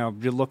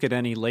 You look at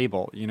any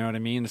label, you know what I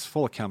mean? It's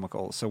full of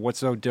chemicals. So what's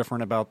so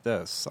different about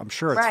this? I'm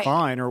sure it's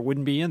fine, or it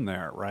wouldn't be in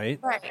there, right?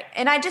 Right.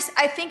 And I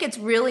think it's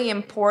really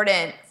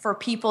important for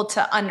people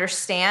to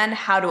understand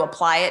how to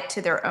apply it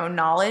to their own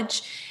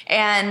knowledge.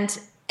 And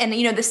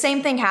the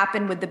same thing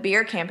happened with the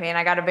beer campaign.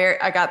 I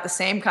got the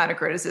same kind of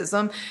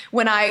criticism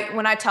when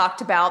I talked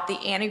about the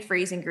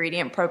antifreeze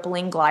ingredient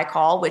propylene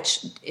glycol,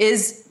 which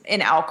is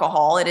an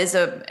alcohol. It is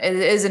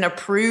an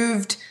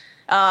approved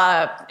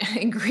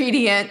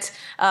ingredient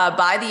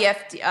by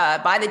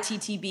the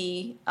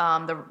TTB,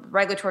 the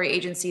regulatory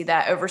agency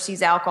that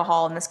oversees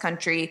alcohol in this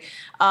country.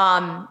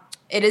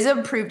 It is an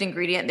approved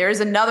ingredient. There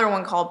is another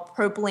one called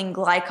propylene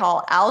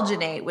glycol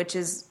alginate, which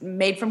is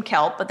made from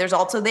kelp, but there's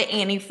also the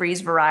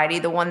antifreeze variety,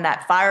 the one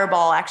that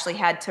Fireball actually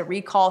had to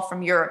recall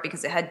from Europe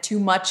because it had too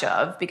much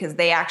of, because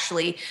they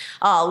actually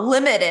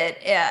limit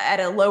it at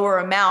a lower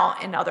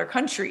amount in other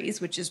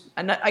countries, which is,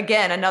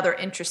 again, another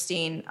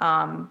interesting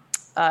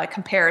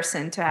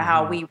comparison to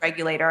how we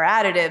regulate our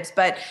additives.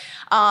 But,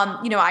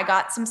 I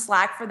got some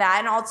slack for that.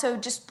 And also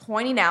just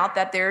pointing out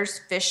that there's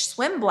fish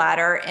swim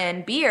bladder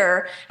in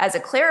beer as a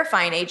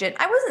clarifying agent.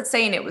 I wasn't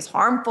saying it was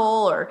harmful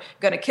or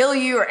going to kill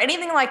you or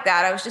anything like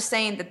that. I was just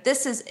saying that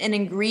this is an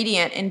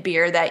ingredient in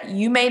beer that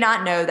you may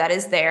not know that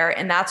is there.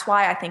 And that's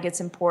why I think it's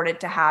important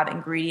to have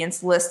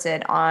ingredients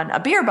listed on a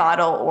beer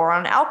bottle or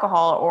on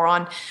alcohol or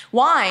on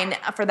wine,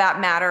 for that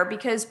matter,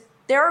 because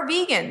there are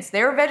vegans,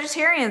 there are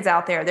vegetarians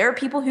out there. There are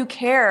people who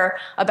care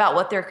about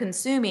what they're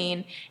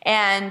consuming.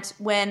 And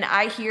when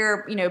I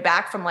hear,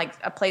 back from like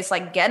a place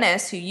like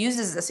Guinness, who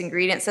uses this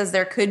ingredient, says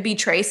there could be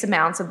trace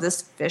amounts of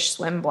this fish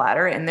swim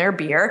bladder in their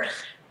beer,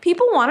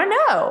 people want to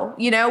know.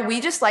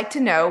 We just like to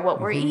know what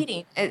we're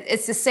eating.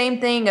 It's the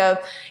same thing of,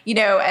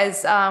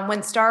 as when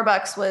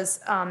Starbucks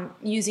was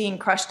using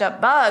crushed up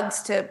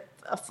bugs to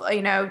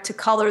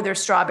color their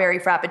strawberry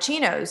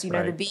frappuccinos.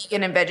 The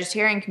vegan and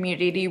vegetarian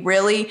community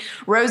really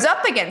rose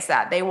up against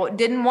that. They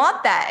didn't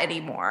want that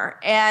anymore.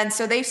 And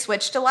so they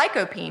switched to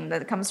lycopene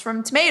that comes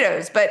from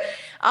tomatoes. But,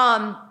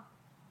 I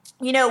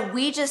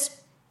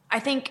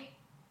think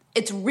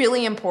it's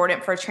really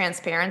important for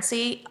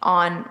transparency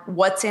on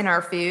what's in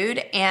our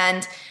food.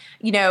 And,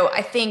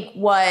 I think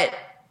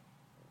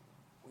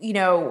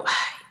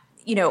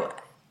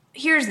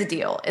here's the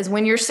deal, is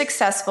when you're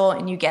successful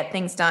and you get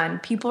things done,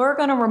 people are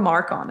going to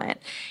remark on it.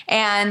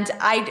 And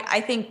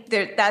I think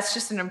that's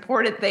just an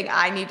important thing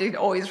I need to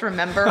always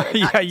remember.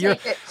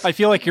 I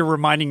feel like you're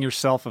reminding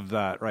yourself of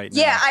that right now.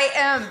 Yeah, I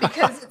am,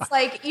 because it's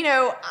like,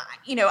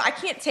 I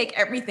can't take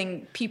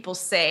everything people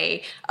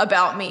say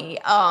about me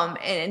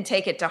and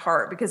take it to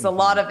heart, because a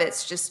lot of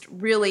it's just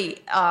really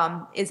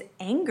is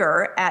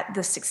anger at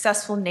the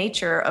successful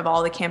nature of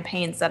all the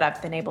campaigns that I've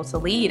been able to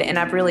lead. And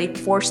I've really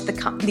forced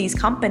these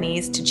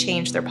companies to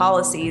change their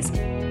policies.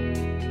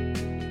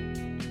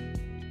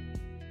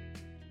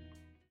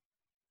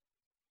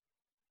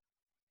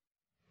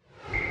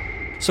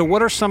 So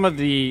what are some of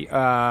the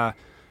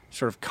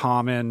sort of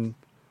common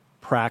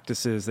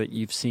practices that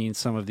you've seen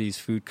some of these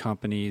food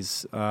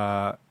companies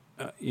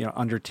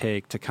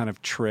undertake to kind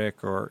of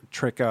trick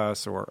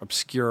us or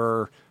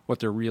obscure what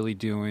they're really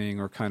doing,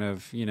 or kind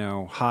of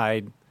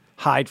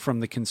hide from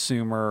the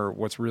consumer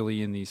what's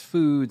really in these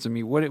foods? I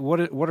mean,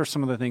 what are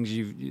some of the things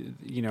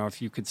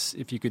if you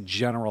could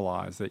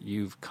generalize that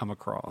you've come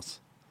across?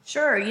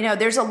 Sure.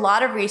 There's a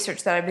lot of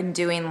research that I've been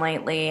doing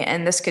lately,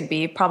 and this could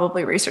be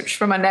probably research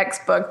for my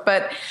next book,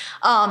 but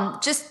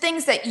just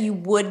things that you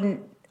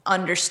wouldn't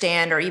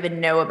understand or even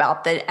know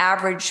about the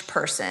average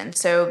person.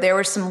 So there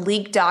were some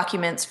leaked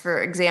documents,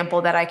 for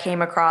example, that I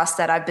came across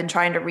that I've been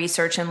trying to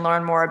research and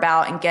learn more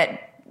about and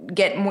get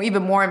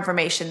even more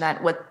information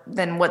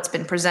than what's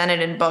been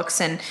presented in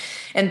books and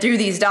through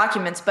these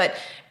documents. But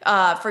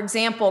for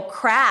example,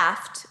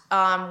 Kraft,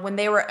 when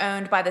they were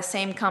owned by the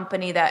same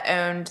company that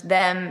owned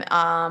them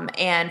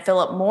and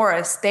Philip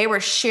Morris, they were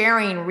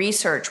sharing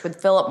research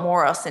with Philip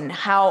Morris and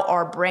how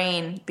our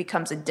brain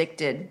becomes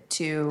addicted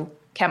to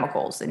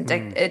chemicals and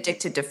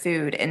addicted to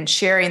food, and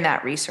sharing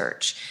that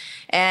research.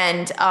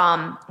 And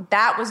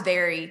that was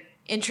very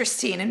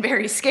interesting and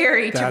very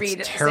scary to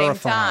read at the same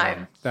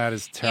time. That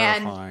is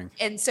terrifying.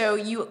 And so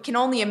you can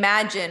only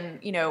imagine,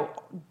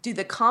 do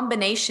the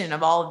combination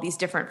of all of these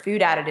different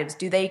food additives,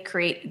 do they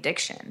create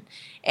addiction?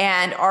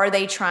 And are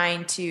they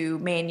trying to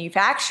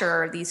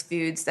manufacture these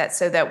foods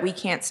so that we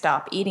can't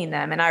stop eating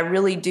them? And I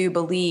really do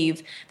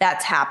believe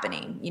that's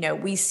happening.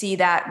 We see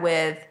that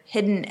with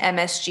hidden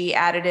MSG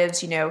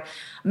additives.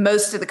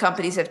 Most of the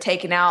companies have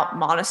taken out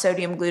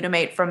monosodium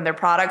glutamate from their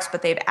products,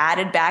 but they've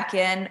added back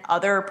in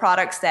other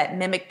products that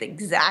mimic the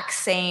exact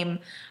same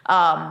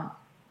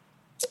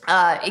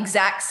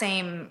exact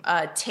same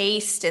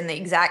taste and the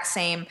exact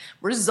same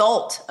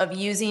result of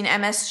using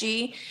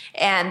MSG.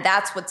 And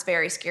that's what's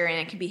very scary.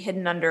 And it can be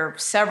hidden under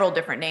several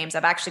different names.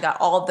 I've actually got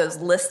all of those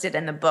listed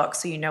in the book,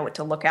 so you know what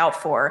to look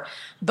out for.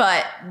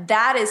 But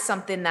that is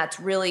something that's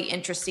really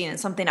interesting and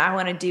something I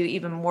want to do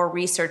even more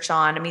research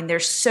on. I mean,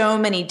 there's so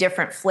many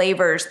different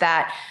flavors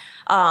that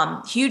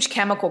huge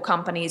chemical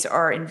companies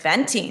are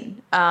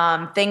inventing,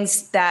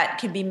 things that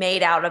can be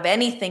made out of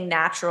anything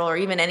natural or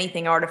even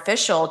anything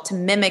artificial to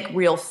mimic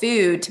real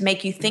food, to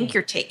make you think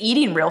you're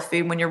eating real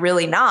food when you're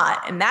really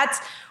not. And that's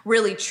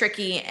really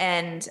tricky.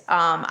 And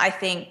I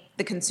think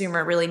the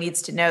consumer really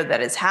needs to know that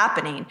is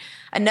happening.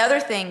 Another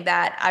thing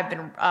that I've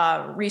been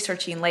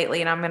researching lately,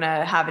 and I'm going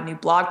to have a new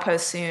blog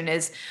post soon,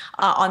 is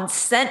on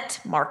scent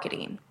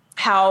marketing.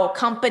 How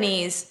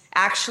companies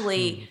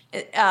actually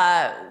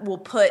will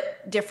put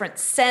different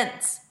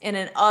scents in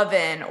an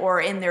oven or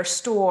in their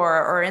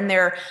store or in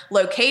their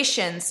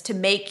locations to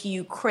make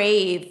you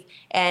crave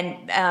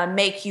and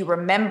make you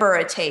remember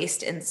a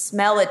taste and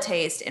smell a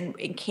taste and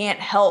can't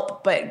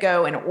help but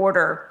go and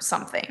order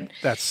something.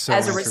 That's so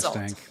as a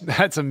interesting. result.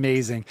 That's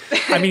amazing.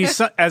 I mean,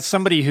 as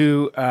somebody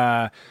who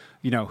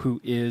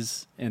who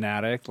is an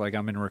addict, like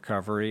I'm in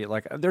recovery,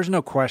 like there's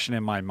no question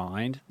in my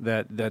mind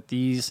that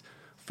these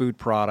food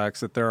products,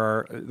 that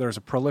there's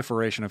a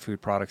proliferation of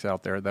food products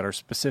out there that are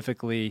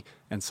specifically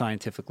and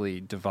scientifically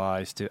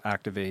devised to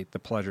activate the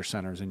pleasure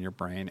centers in your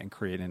brain and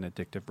create an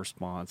addictive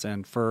response.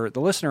 And for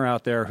the listener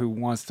out there who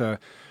wants to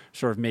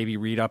sort of maybe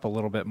read up a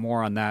little bit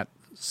more on that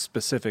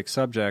specific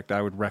subject,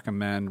 I would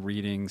recommend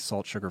reading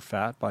Salt, Sugar,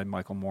 Fat by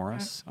Michael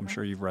Morris. I'm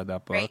sure you've read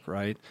that book,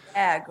 right?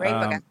 Yeah, great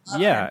book. I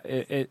love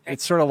it.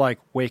 It's sort of like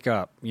wake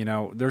up. You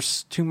know,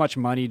 there's too much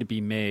money to be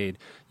made.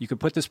 You could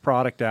put this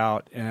product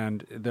out,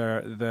 and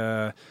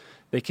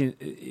they can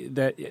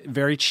that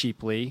very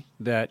cheaply,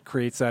 that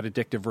creates that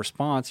addictive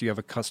response. You have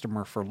a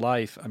customer for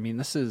life. I mean,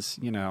 this is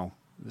the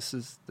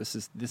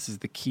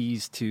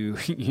keys to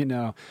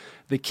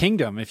the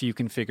kingdom, if you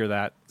can figure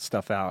that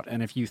stuff out.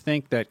 And if you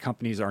think that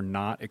companies are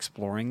not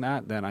exploring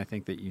that, then I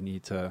think that you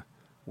need to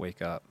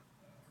wake up,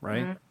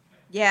 right? Mm-hmm.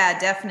 Yeah,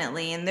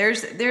 definitely. And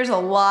there's a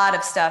lot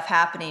of stuff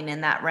happening in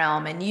that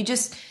realm, and you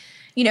just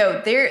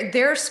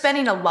they're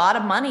spending a lot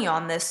of money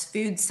on this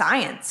food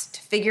science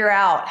to figure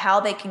out how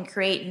they can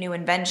create new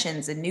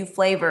inventions and new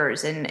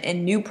flavors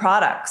and new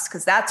products,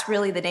 because that's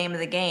really the name of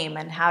the game,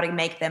 and how to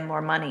make them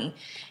more money.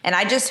 And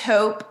I just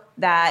hope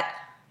that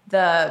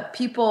the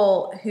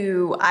people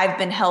who I've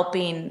been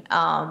helping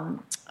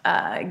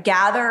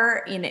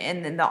gather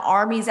in the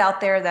armies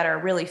out there that are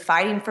really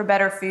fighting for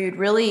better food,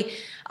 really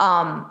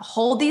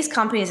hold these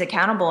companies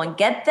accountable and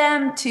get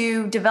them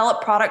to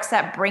develop products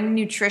that bring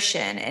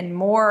nutrition and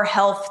more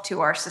health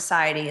to our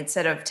society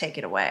instead of take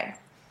it away.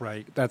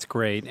 Right. That's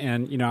great.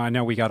 And, I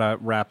know we got to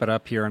wrap it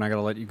up here, and I got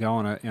to let you go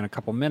in a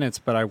couple minutes,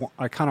 but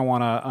I kind of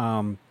want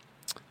to,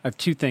 I have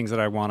two things that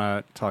I want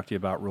to talk to you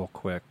about real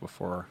quick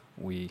before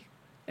we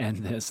end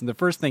this. And the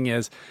first thing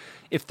is,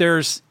 if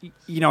there's,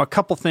 a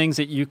couple things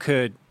that you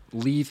could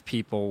leave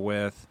people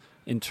with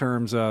in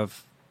terms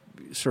of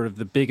sort of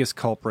the biggest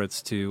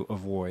culprits to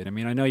avoid. I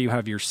mean, I know you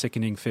have your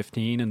sickening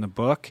 15 in the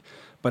book,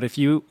 but if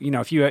you're in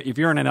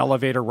an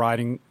elevator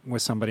riding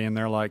with somebody and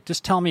they're like,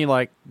 just tell me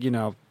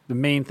the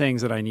main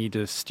things that I need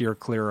to steer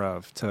clear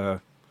of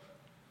to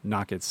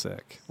not get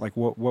sick, like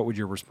what would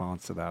your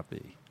response to that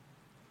be?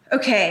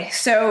 Okay,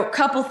 so a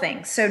couple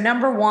things. So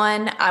number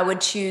one, I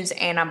would choose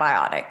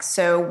antibiotics.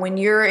 So when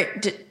you're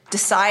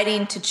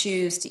deciding to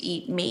choose to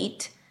eat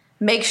meat,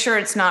 make sure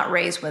it's not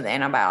raised with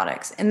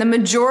antibiotics. And the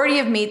majority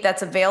of meat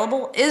that's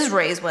available is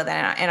raised with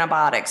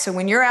antibiotics. So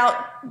when you're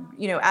out,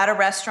 at a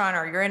restaurant,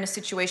 or you're in a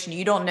situation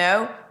you don't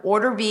know,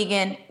 order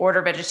vegan,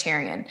 order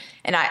vegetarian.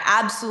 And I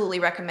absolutely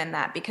recommend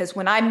that, because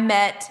when I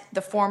met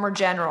the former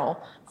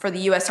general for the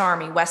U.S.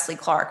 Army, Wesley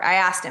Clark, I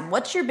asked him,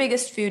 what's your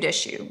biggest food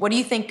issue? What do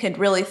you think could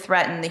really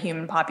threaten the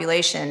human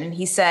population? And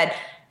he said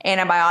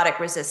antibiotic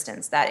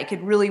resistance, that it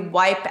could really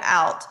wipe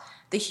out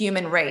the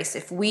human race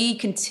if we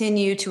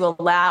continue to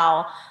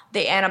allow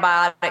the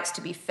antibiotics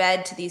to be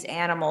fed to these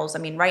animals. I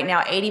mean, right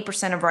now,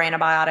 80% of our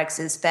antibiotics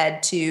is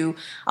fed to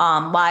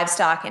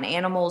livestock and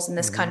animals in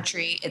this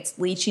country. It's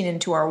leaching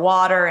into our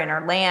water and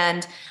our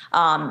land,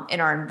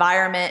 in our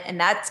environment, and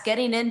that's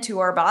getting into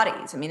our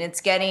bodies. I mean, it's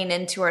getting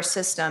into our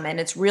system, and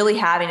it's really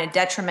having a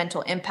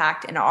detrimental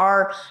impact in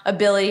our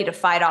ability to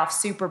fight off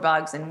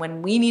superbugs. And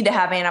when we need to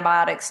have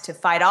antibiotics to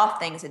fight off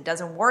things, it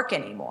doesn't work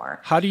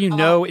anymore. How do you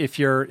know if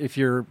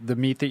the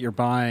meat that you're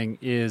buying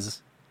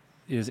is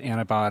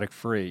antibiotic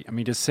free? I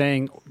mean, does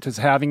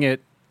having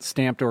it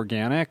stamped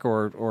organic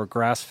or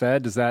grass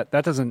fed,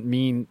 that doesn't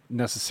mean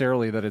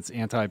necessarily that it's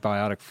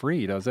antibiotic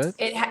free, does it?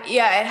 It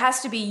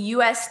has to be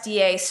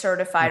USDA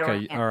certified. Okay,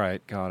 organic. All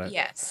right, got it.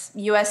 Yes,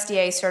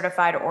 USDA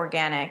certified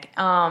organic.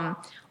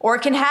 or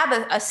it can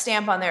have a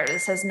stamp on there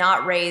that says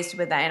not raised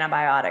with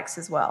antibiotics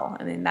as well.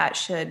 I mean, that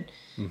should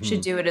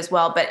do it as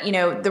well. But,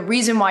 the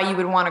reason why you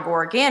would want to go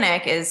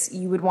organic is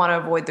you would want to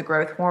avoid the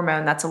growth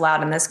hormone that's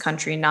allowed in this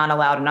country, not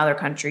allowed in other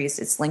countries.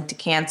 It's linked to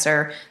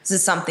cancer. This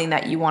is something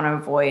that you want to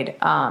avoid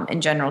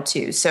in general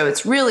too. So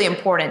it's really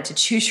important to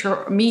choose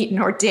your meat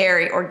nor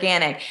dairy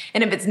organic.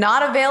 And if it's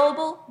not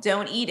available,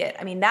 don't eat it.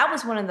 I mean, that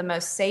was one of the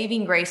most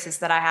saving graces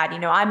that I had.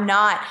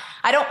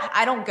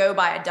 I don't go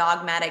by a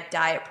dogmatic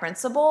diet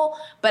principle,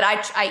 but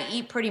I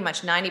eat pretty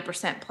much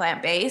 90%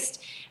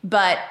 plant-based.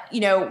 But,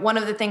 one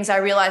of the things I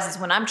realize is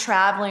when I'm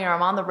traveling or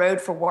I'm on the road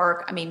for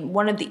work, I mean,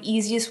 one of the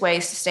easiest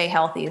ways to stay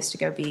healthy is to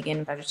go vegan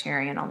and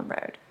vegetarian on the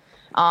road.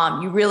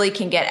 You really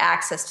can get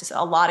access to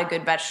a lot of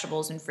good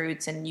vegetables and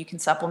fruits, and you can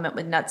supplement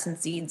with nuts and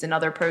seeds and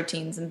other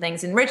proteins and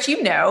things. And Rich,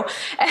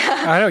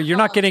 I know you're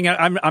not getting.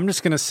 I'm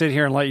just going to sit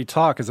here and let you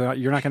talk because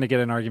you're not going to get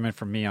an argument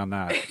from me on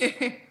that.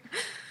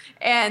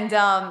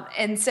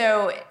 And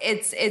so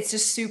it's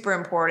just super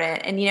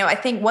important. And, I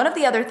think one of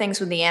the other things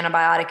with the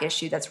antibiotic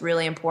issue that's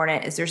really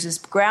important is there's this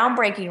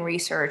groundbreaking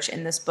research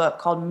in this book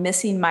called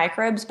Missing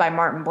Microbes by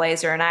Martin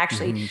Blaser. And I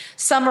actually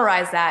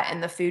summarize that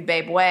in the Food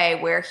Babe Way,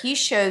 where he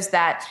shows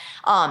that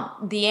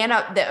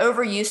the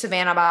overuse of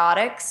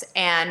antibiotics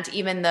and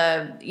even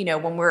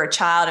when we're a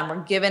child and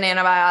we're given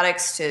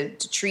antibiotics to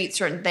treat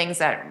certain things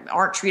that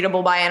aren't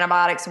treatable by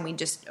antibiotics and we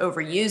just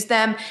overuse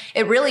them,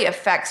 it really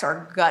affects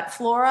our gut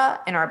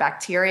flora and our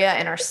bacteria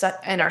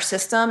in our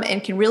system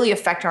and can really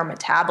affect our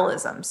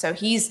metabolism. So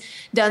he's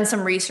done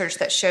some research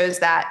that shows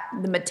that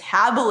the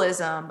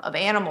metabolism of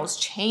animals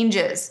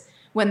changes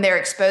when they're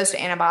exposed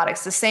to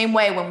antibiotics. The same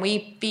way when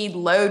we feed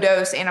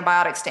low-dose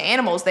antibiotics to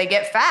animals, they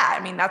get fat.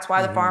 I mean, that's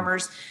why the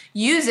farmers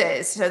use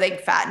it, so they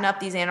fatten up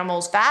these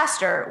animals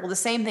faster. Well, the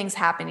same thing's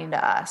happening to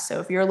us.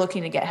 So if you're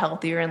looking to get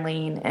healthier and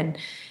lean and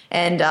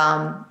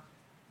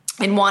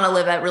want to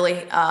live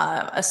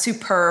a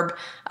superb,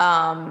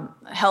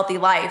 healthy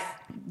life,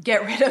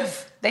 get rid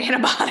of the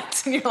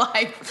antibiotics in your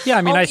life. Yeah,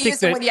 I mean, Only I think use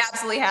them that when you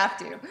absolutely have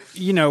to.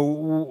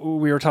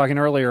 We were talking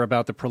earlier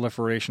about the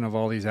proliferation of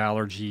all these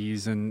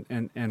allergies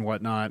and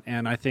whatnot,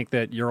 and I think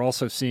that you're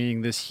also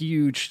seeing this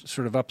huge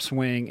sort of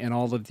upswing in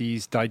all of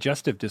these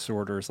digestive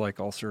disorders like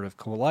ulcerative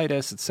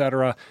colitis, et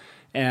cetera.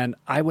 And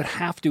I would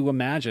have to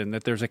imagine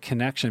that there's a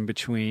connection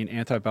between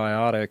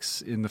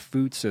antibiotics in the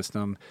food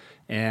system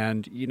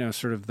and,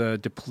 sort of the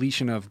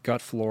depletion of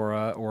gut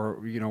flora or,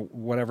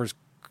 whatever's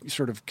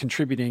sort of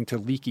contributing to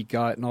leaky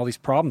gut and all these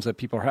problems that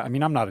people are having. I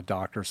mean, I'm not a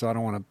doctor, so I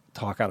don't want to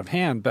talk out of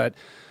hand, but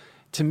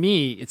to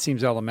me, it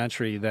seems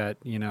elementary that,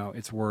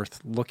 it's worth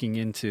looking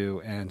into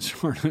and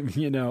sort of,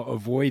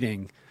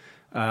 avoiding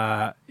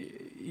that.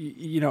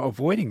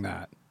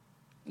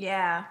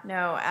 Yeah,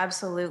 no,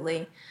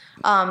 absolutely.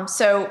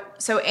 So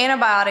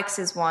antibiotics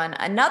is one.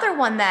 Another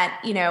one that,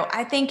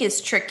 I think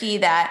is tricky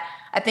that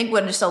I think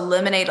would just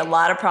eliminate a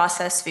lot of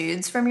processed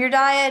foods from your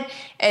diet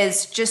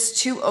is just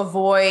to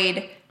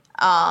avoid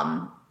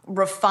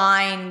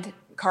refined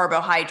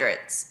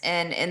carbohydrates.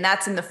 And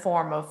that's in the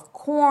form of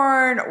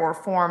corn or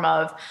form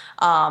of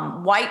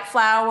white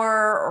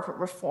flour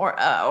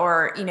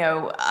or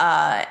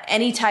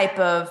any type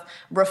of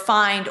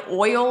refined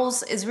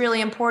oils is really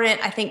important.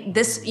 I think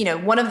this,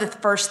 one of the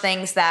first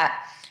things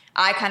that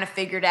I kind of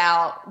figured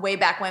out way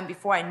back when,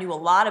 before I knew a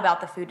lot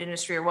about the food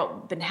industry or what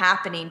had been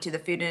happening to the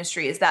food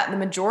industry, is that the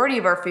majority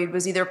of our food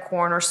was either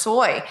corn or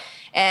soy.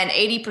 And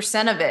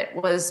 80% of it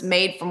was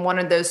made from one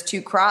of those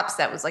two crops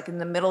that was like in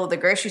the middle of the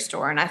grocery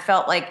store. And I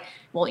felt like,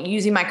 well,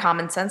 using my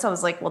common sense, I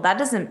was like, well, that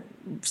doesn't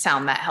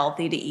sound that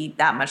healthy to eat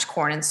that much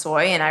corn and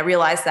soy. And I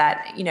realized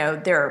that,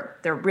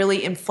 they're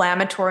really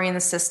inflammatory in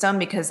the system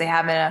because they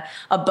have an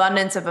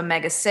abundance of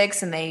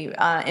omega-6 and they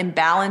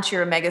imbalance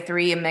your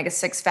omega-3,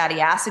 omega-6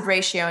 fatty acid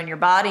ratio in your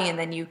body. And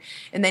then you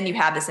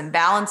have this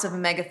imbalance of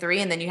omega-3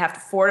 and then you have to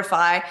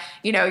fortify,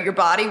 your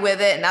body with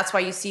it. And that's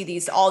why you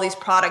see all these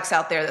products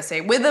out there that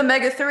say with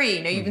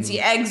omega-3, you can see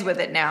eggs with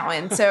it now.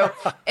 And so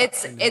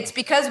it's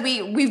because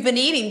we've been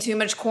eating too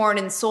much corn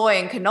and soy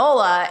and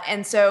canola.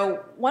 And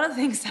so one of the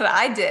things that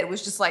I did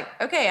was just like,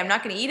 okay, I'm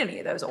not going to eat any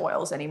of those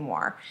oils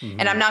anymore.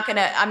 And I'm not going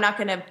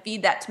to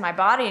feed that to my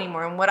body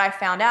anymore. And what I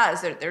found out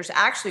is that there's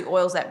actually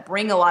oils that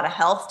bring a lot of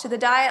health to the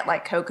diet,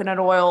 like coconut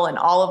oil and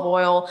olive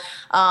oil.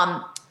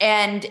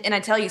 And I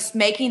tell you,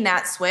 making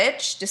that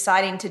switch,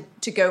 deciding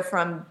to go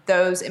from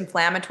those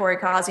inflammatory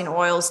causing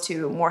oils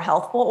to more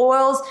healthful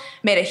oils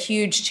made a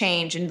huge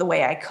change in the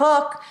way I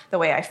cook, the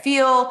way I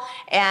feel.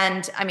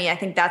 And I mean, I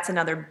think that's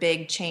another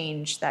big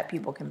change that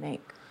people can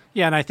make.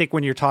 Yeah, and I think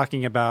when you're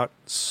talking about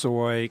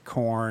soy,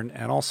 corn,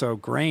 and also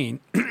grain,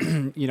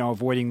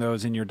 avoiding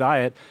those in your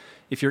diet,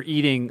 if you're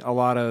eating a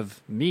lot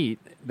of meat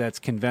that's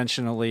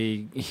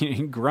conventionally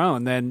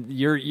grown, then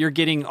you're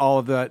getting all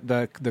of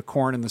the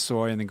corn and the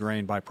soy and the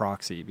grain by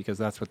proxy because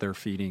that's what they're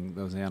feeding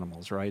those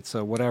animals, right?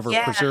 So whatever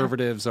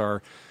preservatives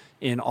are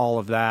in all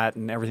of that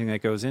and everything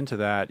that goes into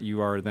that, you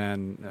are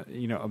then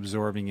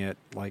absorbing it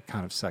like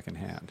kind of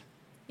secondhand.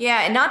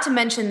 Yeah, and not to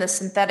mention the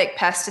synthetic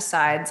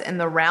pesticides and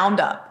the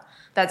Roundup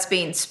that's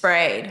being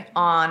sprayed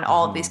on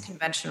all of these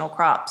conventional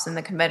crops, and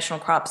the conventional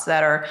crops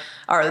that are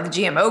the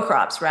GMO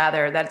crops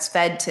rather, that's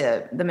fed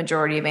to the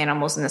majority of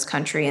animals in this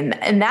country.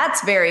 And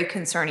that's very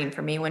concerning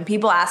for me. When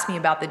people ask me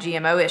about the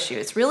GMO issue,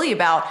 it's really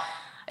about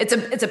it's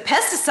a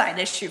pesticide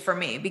issue for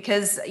me,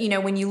 because,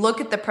 when you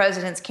look at the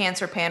president's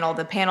cancer panel,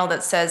 the panel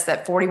that says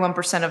that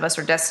 41% of us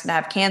are destined to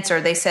have cancer,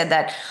 they said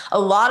that a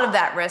lot of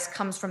that risk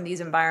comes from these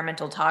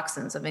environmental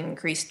toxins of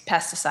increased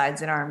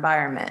pesticides in our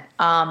environment.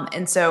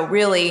 And so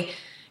really,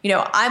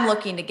 I'm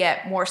looking to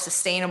get more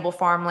sustainable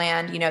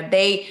farmland.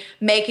 They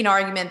make an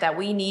argument that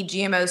we need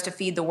GMOs to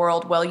feed the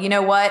world. Well, you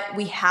know what?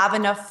 We have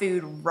enough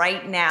food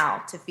right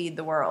now to feed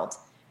the world.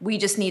 We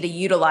just need to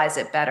utilize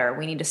it better.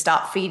 We need to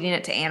stop feeding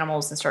it to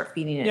animals and start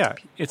feeding it to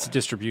people. It's a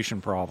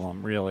distribution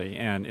problem, really,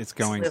 and it's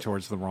going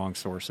towards the wrong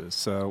sources.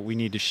 So we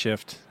need to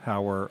shift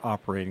how we're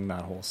operating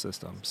that whole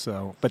system.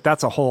 So, but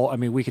that's a whole,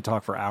 we could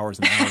talk for hours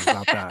and hours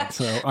about that.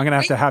 So I'm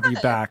going to have you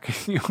back.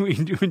 We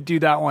do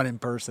that one in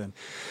person.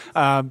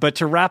 But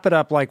to wrap it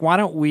up, why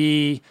don't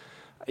we,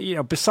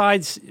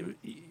 besides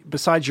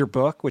your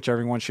book, which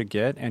everyone should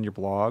get, and your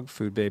blog,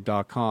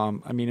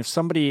 foodbabe.com, if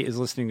somebody is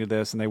listening to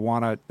this and they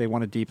want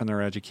to deepen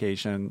their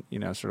education,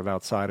 sort of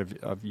outside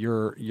of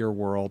your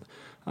world,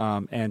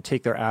 and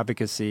take their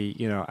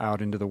advocacy,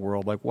 out into the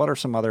world, what are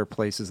some other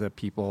places that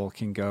people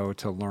can go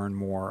to learn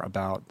more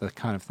about the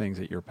kind of things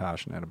that you're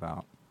passionate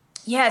about?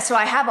 Yeah, so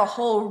I have a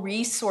whole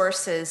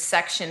resources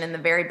section in the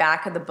very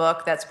back of the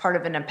book that's part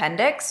of an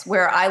appendix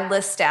where I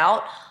list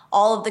out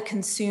all of the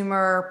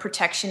consumer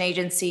protection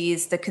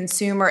agencies, the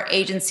consumer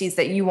agencies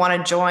that you want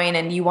to join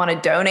and you want to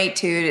donate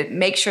to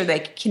make sure they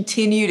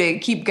continue to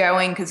keep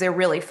going, because they're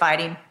really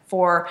fighting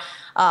for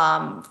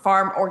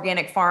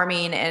organic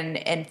farming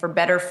and for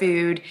better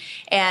food.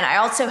 And I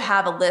also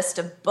have a list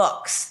of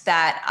books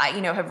that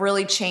have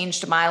really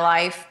changed my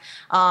life,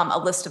 a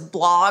list of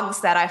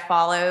blogs that I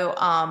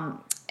follow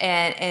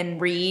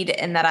and read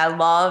and that I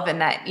love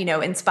and that,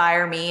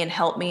 inspire me and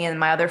help me and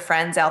my other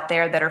friends out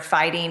there that are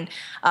fighting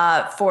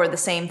for the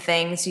same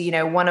things.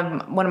 One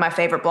of my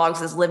favorite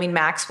blogs is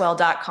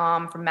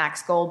livingmaxwell.com from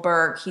Max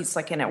Goldberg. He's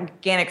like an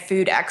organic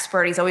food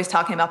expert. He's always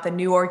talking about the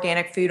new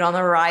organic food on the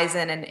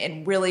horizon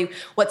and really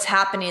what's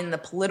happening in the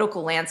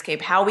political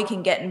landscape, how we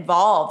can get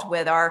involved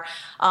with our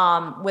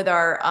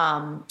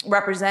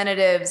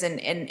representatives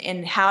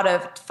and how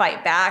to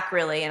fight back,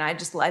 really. And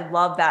I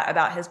love that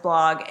about his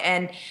blog.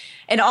 And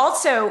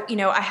also,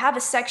 I have a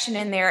section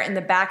in there in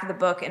the back of the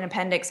book, an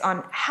appendix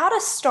on how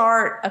to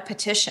start a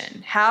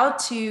petition, how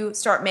to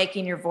start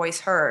making your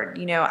voice heard.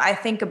 I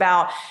think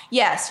about,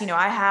 yes,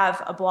 I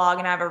have a blog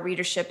and I have a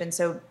readership. And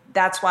so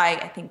that's why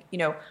I think,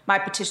 my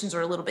petitions are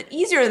a little bit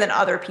easier than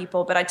other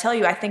people. But I tell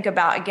you, I think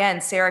about,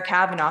 again, Sarah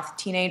Kavanaugh,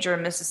 teenager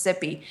in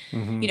Mississippi.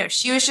 Mm-hmm.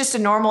 She was just a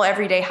normal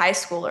everyday high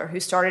schooler who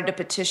started a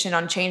petition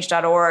on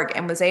change.org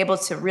and was able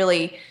to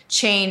really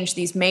change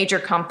these major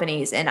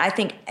companies. And I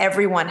think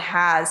everyone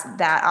has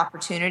that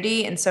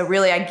opportunity. And so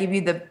really, I give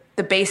you the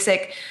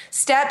basic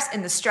steps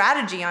and the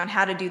strategy on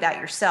how to do that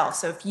yourself.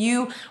 So if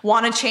you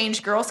want to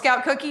change Girl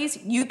Scout cookies,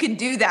 you can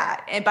do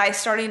that. And by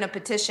starting a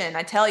petition,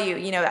 I tell you,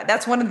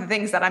 that's one of the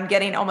things that I'm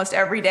getting almost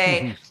every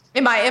day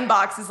in my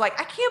inbox is like,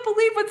 I can't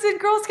believe what's in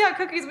Girl Scout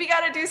cookies. We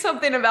got to do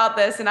something about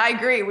this. And I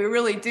agree. We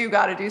really do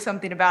got to do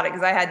something about it,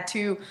 because I had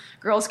 2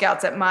 Girl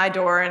Scouts at my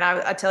door. And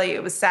I tell you,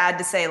 it was sad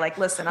to say,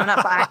 listen, I'm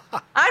not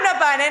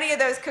buying any of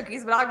those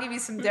cookies, but I'll give you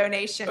some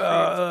donation.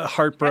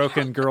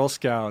 Heartbroken Girl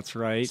Scouts,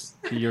 right?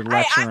 You're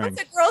lecturing. I was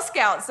a Girl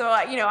Scout, so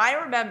I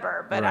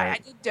remember, but right. I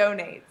did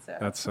donate. So.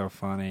 That's so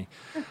funny.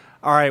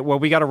 All right. Well,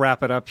 we got to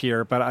wrap it up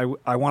here, but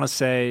I want to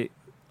say,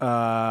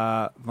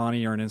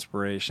 Vani, you're an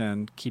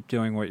inspiration. Keep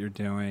doing what you're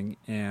doing.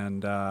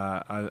 And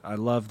I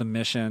love the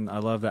mission. I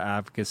love the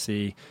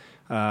advocacy.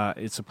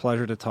 It's a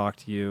pleasure to talk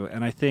to you.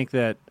 And I think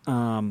that,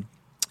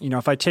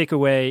 if I take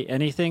away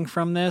anything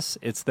from this,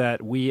 it's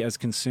that we as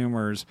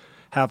consumers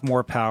have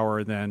more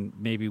power than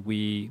maybe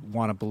we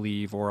want to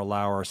believe or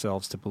allow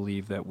ourselves to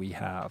believe that we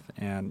have.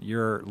 And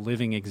you're a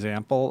living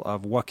example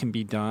of what can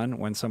be done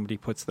when somebody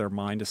puts their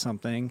mind to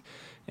something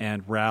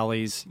and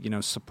rallies,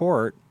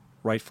 support,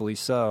 rightfully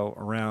so,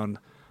 around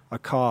a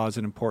cause,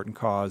 an important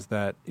cause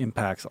that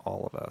impacts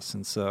all of us.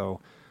 And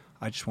so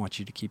I just want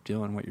you to keep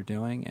doing what you're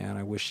doing, and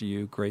I wish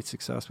you great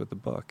success with the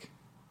book.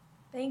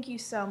 Thank you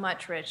so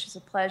much, Rich. It's a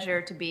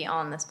pleasure to be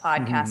on this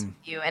podcast with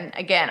you. And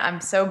again,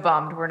 I'm so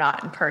bummed we're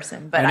not in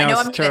person, but I know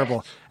it's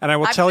terrible. And I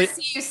will tell you,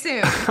 see you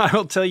soon. I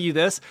will tell you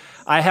this: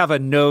 I have a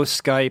no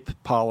Skype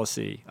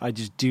policy. I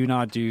just do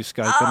not do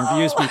Skype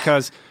interviews,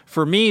 because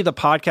for me, the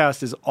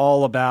podcast is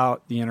all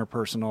about the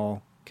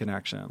interpersonal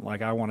connection.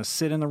 I want to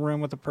sit in the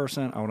room with the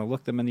person, I want to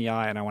look them in the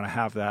eye, and I want to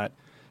have that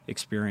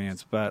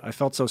experience. But I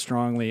felt so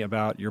strongly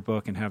about your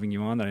book and having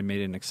you on that I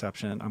made an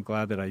exception. I'm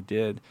glad that I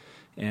did.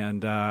 And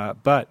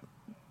but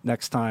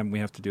next time we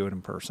have to do it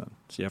in person.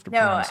 So you have to No,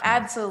 promise me.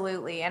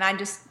 absolutely. And I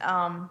just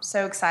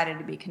so excited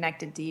to be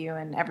connected to you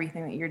and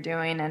everything that you're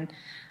doing. And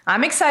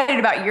I'm excited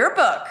about your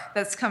book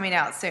that's coming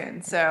out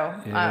soon. So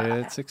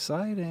it's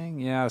exciting.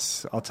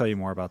 Yes, I'll tell you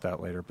more about that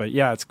later. But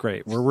yeah, it's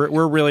great.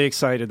 We're really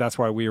excited. That's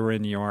why we were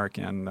in New York,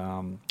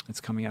 and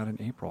it's coming out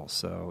in April.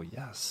 So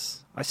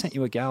yes, I sent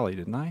you a galley,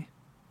 didn't I?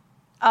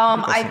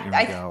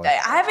 I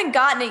haven't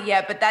gotten it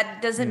yet, but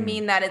that doesn't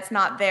mean that it's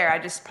not there. I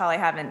just probably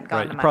haven't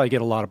gotten it. You probably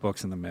get a lot of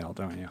books in the mail,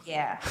 don't you?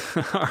 Yeah.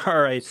 All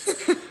right.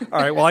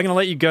 Well, I'm going to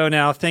let you go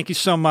now. Thank you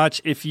so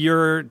much. If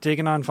you're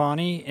digging on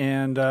Vani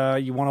and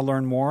you want to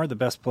learn more, the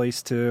best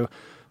place to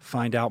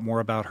find out more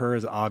about her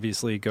is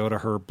obviously go to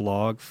her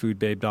blog,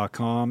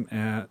 foodbabe.com,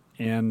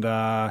 and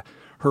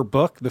her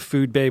book, The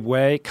Food Babe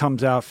Way,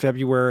 comes out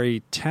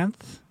February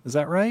 10th. Is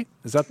that right?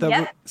 Is that the?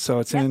 Yeah. So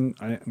it's in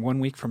 1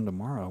 week from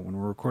tomorrow when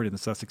we're recording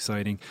this. That's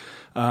exciting.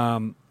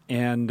 And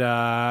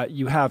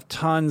you have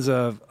tons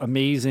of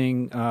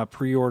amazing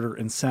pre-order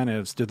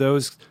incentives. Do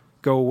those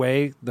go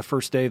away the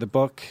first day the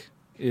book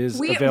is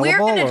available?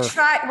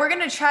 We're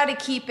gonna try to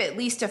keep at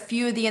least a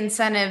few of the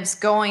incentives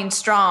going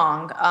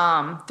strong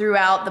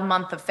throughout the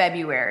month of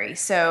February.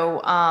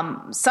 So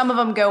some of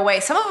them go away.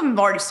 Some of them have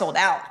already sold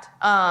out.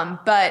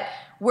 But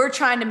we're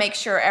trying to make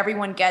sure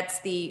everyone gets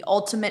the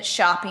ultimate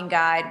shopping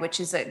guide, which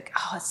is it's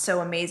so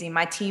amazing.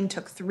 My team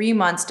took 3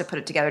 months to put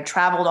it together,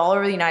 traveled all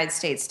over the United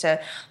States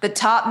to the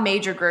top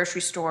major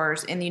grocery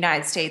stores in the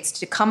United States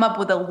to come up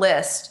with a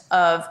list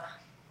of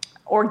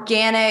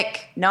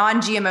organic,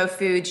 non-GMO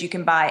foods you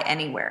can buy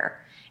anywhere.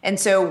 And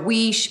so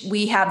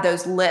we have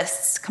those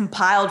lists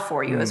compiled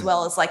for you, as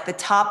well as like the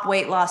top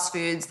weight loss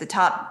foods, the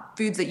top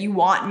foods that you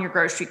want in your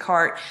grocery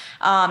cart.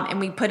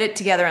 And we put it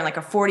together in like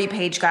a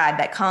 40-page guide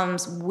that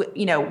comes,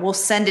 we'll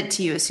send it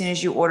to you as soon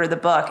as you order the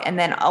book. And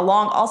then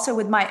along also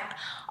with my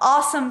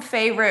awesome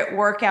favorite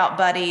workout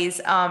buddies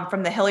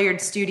from the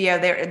Hilliard studio.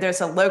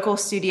 There's a local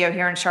studio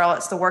here in Charlotte.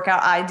 It's the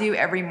workout I do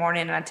every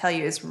morning. And I tell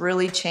you, it's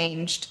really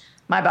changed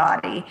my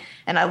body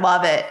and I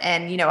love it.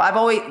 And,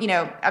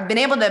 I've been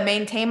able to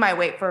maintain my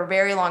weight for a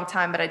very long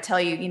time, but I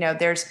tell you,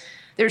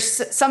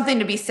 there's something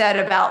to be said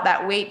about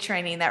that weight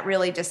training that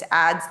really just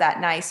adds that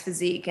nice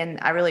physique. And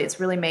it's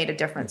really made a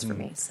difference for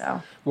me.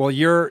 So, well,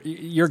 your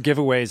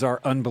giveaways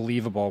are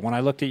unbelievable. When I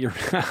looked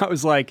at I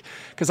was like,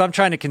 cause I'm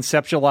trying to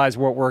conceptualize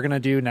what we're going to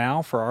do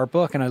now for our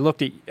book. And I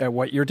looked at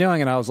what you're doing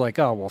and I was like,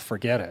 oh, well,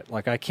 forget it.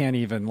 Like, I can't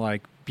even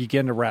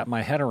begin to wrap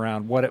my head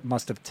around what it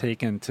must have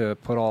taken to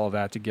put all of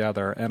that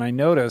together. And I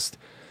noticed,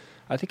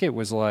 I think it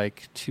was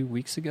like 2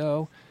 weeks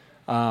ago,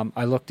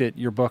 I looked at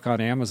your book on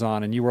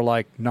Amazon and you were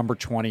like number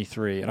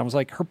 23. And I was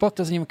like, her book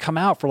doesn't even come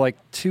out for like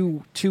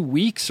two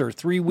weeks or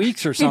 3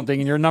 weeks or something.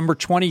 And you're number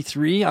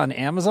 23 on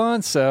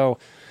Amazon. So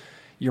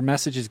your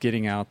message is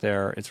getting out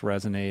there. It's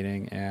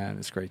resonating and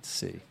it's great to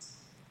see.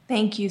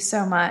 Thank you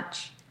so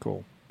much.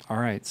 Cool. All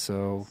right.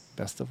 So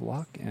best of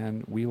luck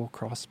and we will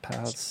cross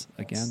paths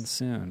again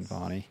soon,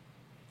 Vani.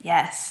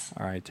 Yes.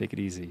 All right. Take it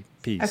easy.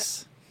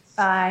 Peace. Okay.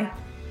 Bye.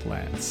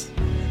 Lance.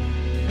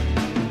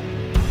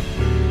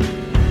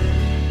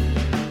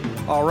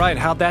 All right,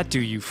 how'd that do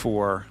you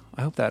for?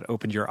 I hope that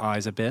opened your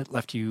eyes a bit,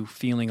 left you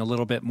feeling a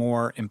little bit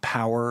more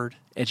empowered,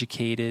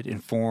 educated,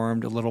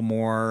 informed, a little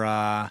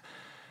more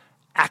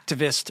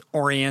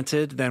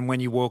activist-oriented than when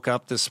you woke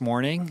up this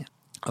morning.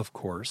 Of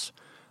course,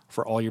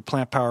 for all your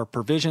plant power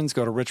provisions,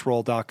 go to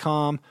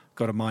richroll.com,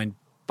 go to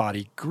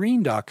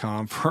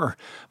mindbodygreen.com for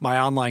my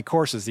online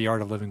courses, The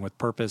Art of Living with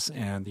Purpose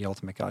and The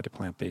Ultimate Guide to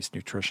Plant-Based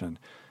Nutrition.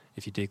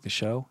 If you dig the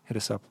show, hit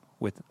us up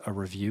with a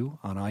review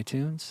on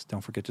iTunes.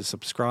 Don't forget to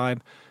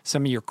subscribe.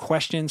 Send me your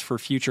questions for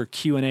future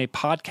Q&A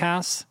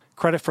podcasts.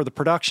 Credit for the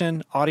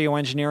production, audio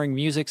engineering,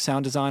 music,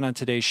 sound design on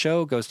today's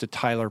show goes to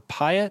Tyler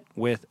Pyatt,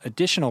 with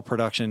additional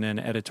production and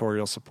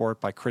editorial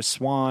support by Chris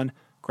Swan.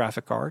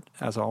 Graphic art,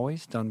 as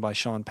always, done by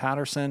Sean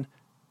Patterson.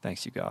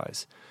 Thanks, you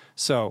guys.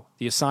 So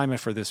the assignment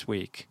for this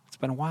week. It's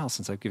been a while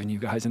since I've given you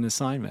guys an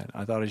assignment.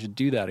 I thought I should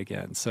do that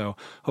again. So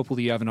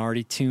hopefully you haven't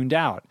already tuned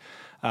out.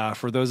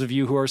 For those of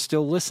you who are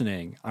still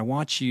listening, I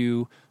want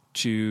you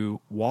to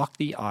walk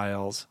the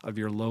aisles of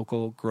your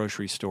local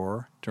grocery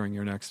store during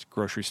your next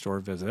grocery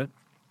store visit.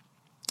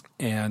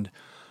 And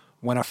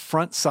when a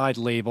front side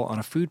label on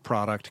a food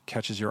product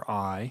catches your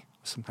eye,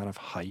 some kind of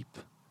hype,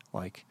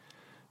 like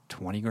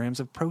 20 grams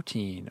of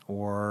protein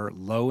or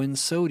low in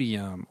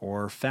sodium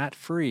or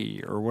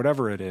fat-free or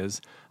whatever it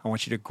is, I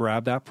want you to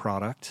grab that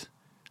product.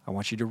 I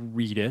want you to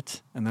read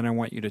it. And then I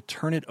want you to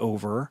turn it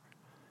over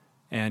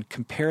and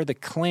compare the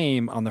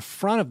claim on the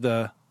front of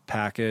the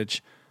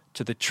package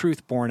to the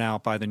truth borne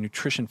out by the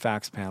nutrition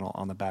facts panel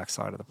on the back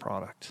side of the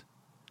product.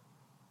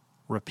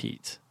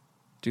 Repeat.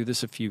 Do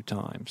this a few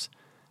times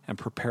and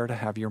prepare to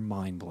have your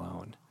mind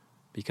blown,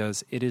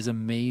 because it is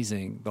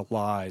amazing the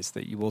lies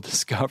that you will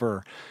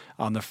discover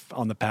on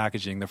the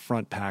packaging, the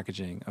front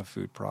packaging of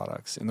food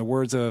products. In the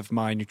words of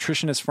my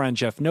nutritionist friend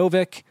Jeff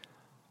Novick,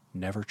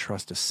 never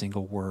trust a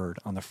single word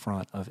on the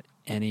front of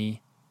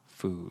any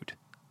food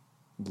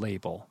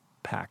label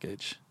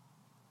package.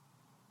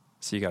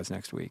 See you guys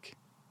next week.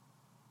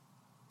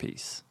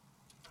 Peace.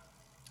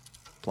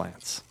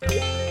 plants.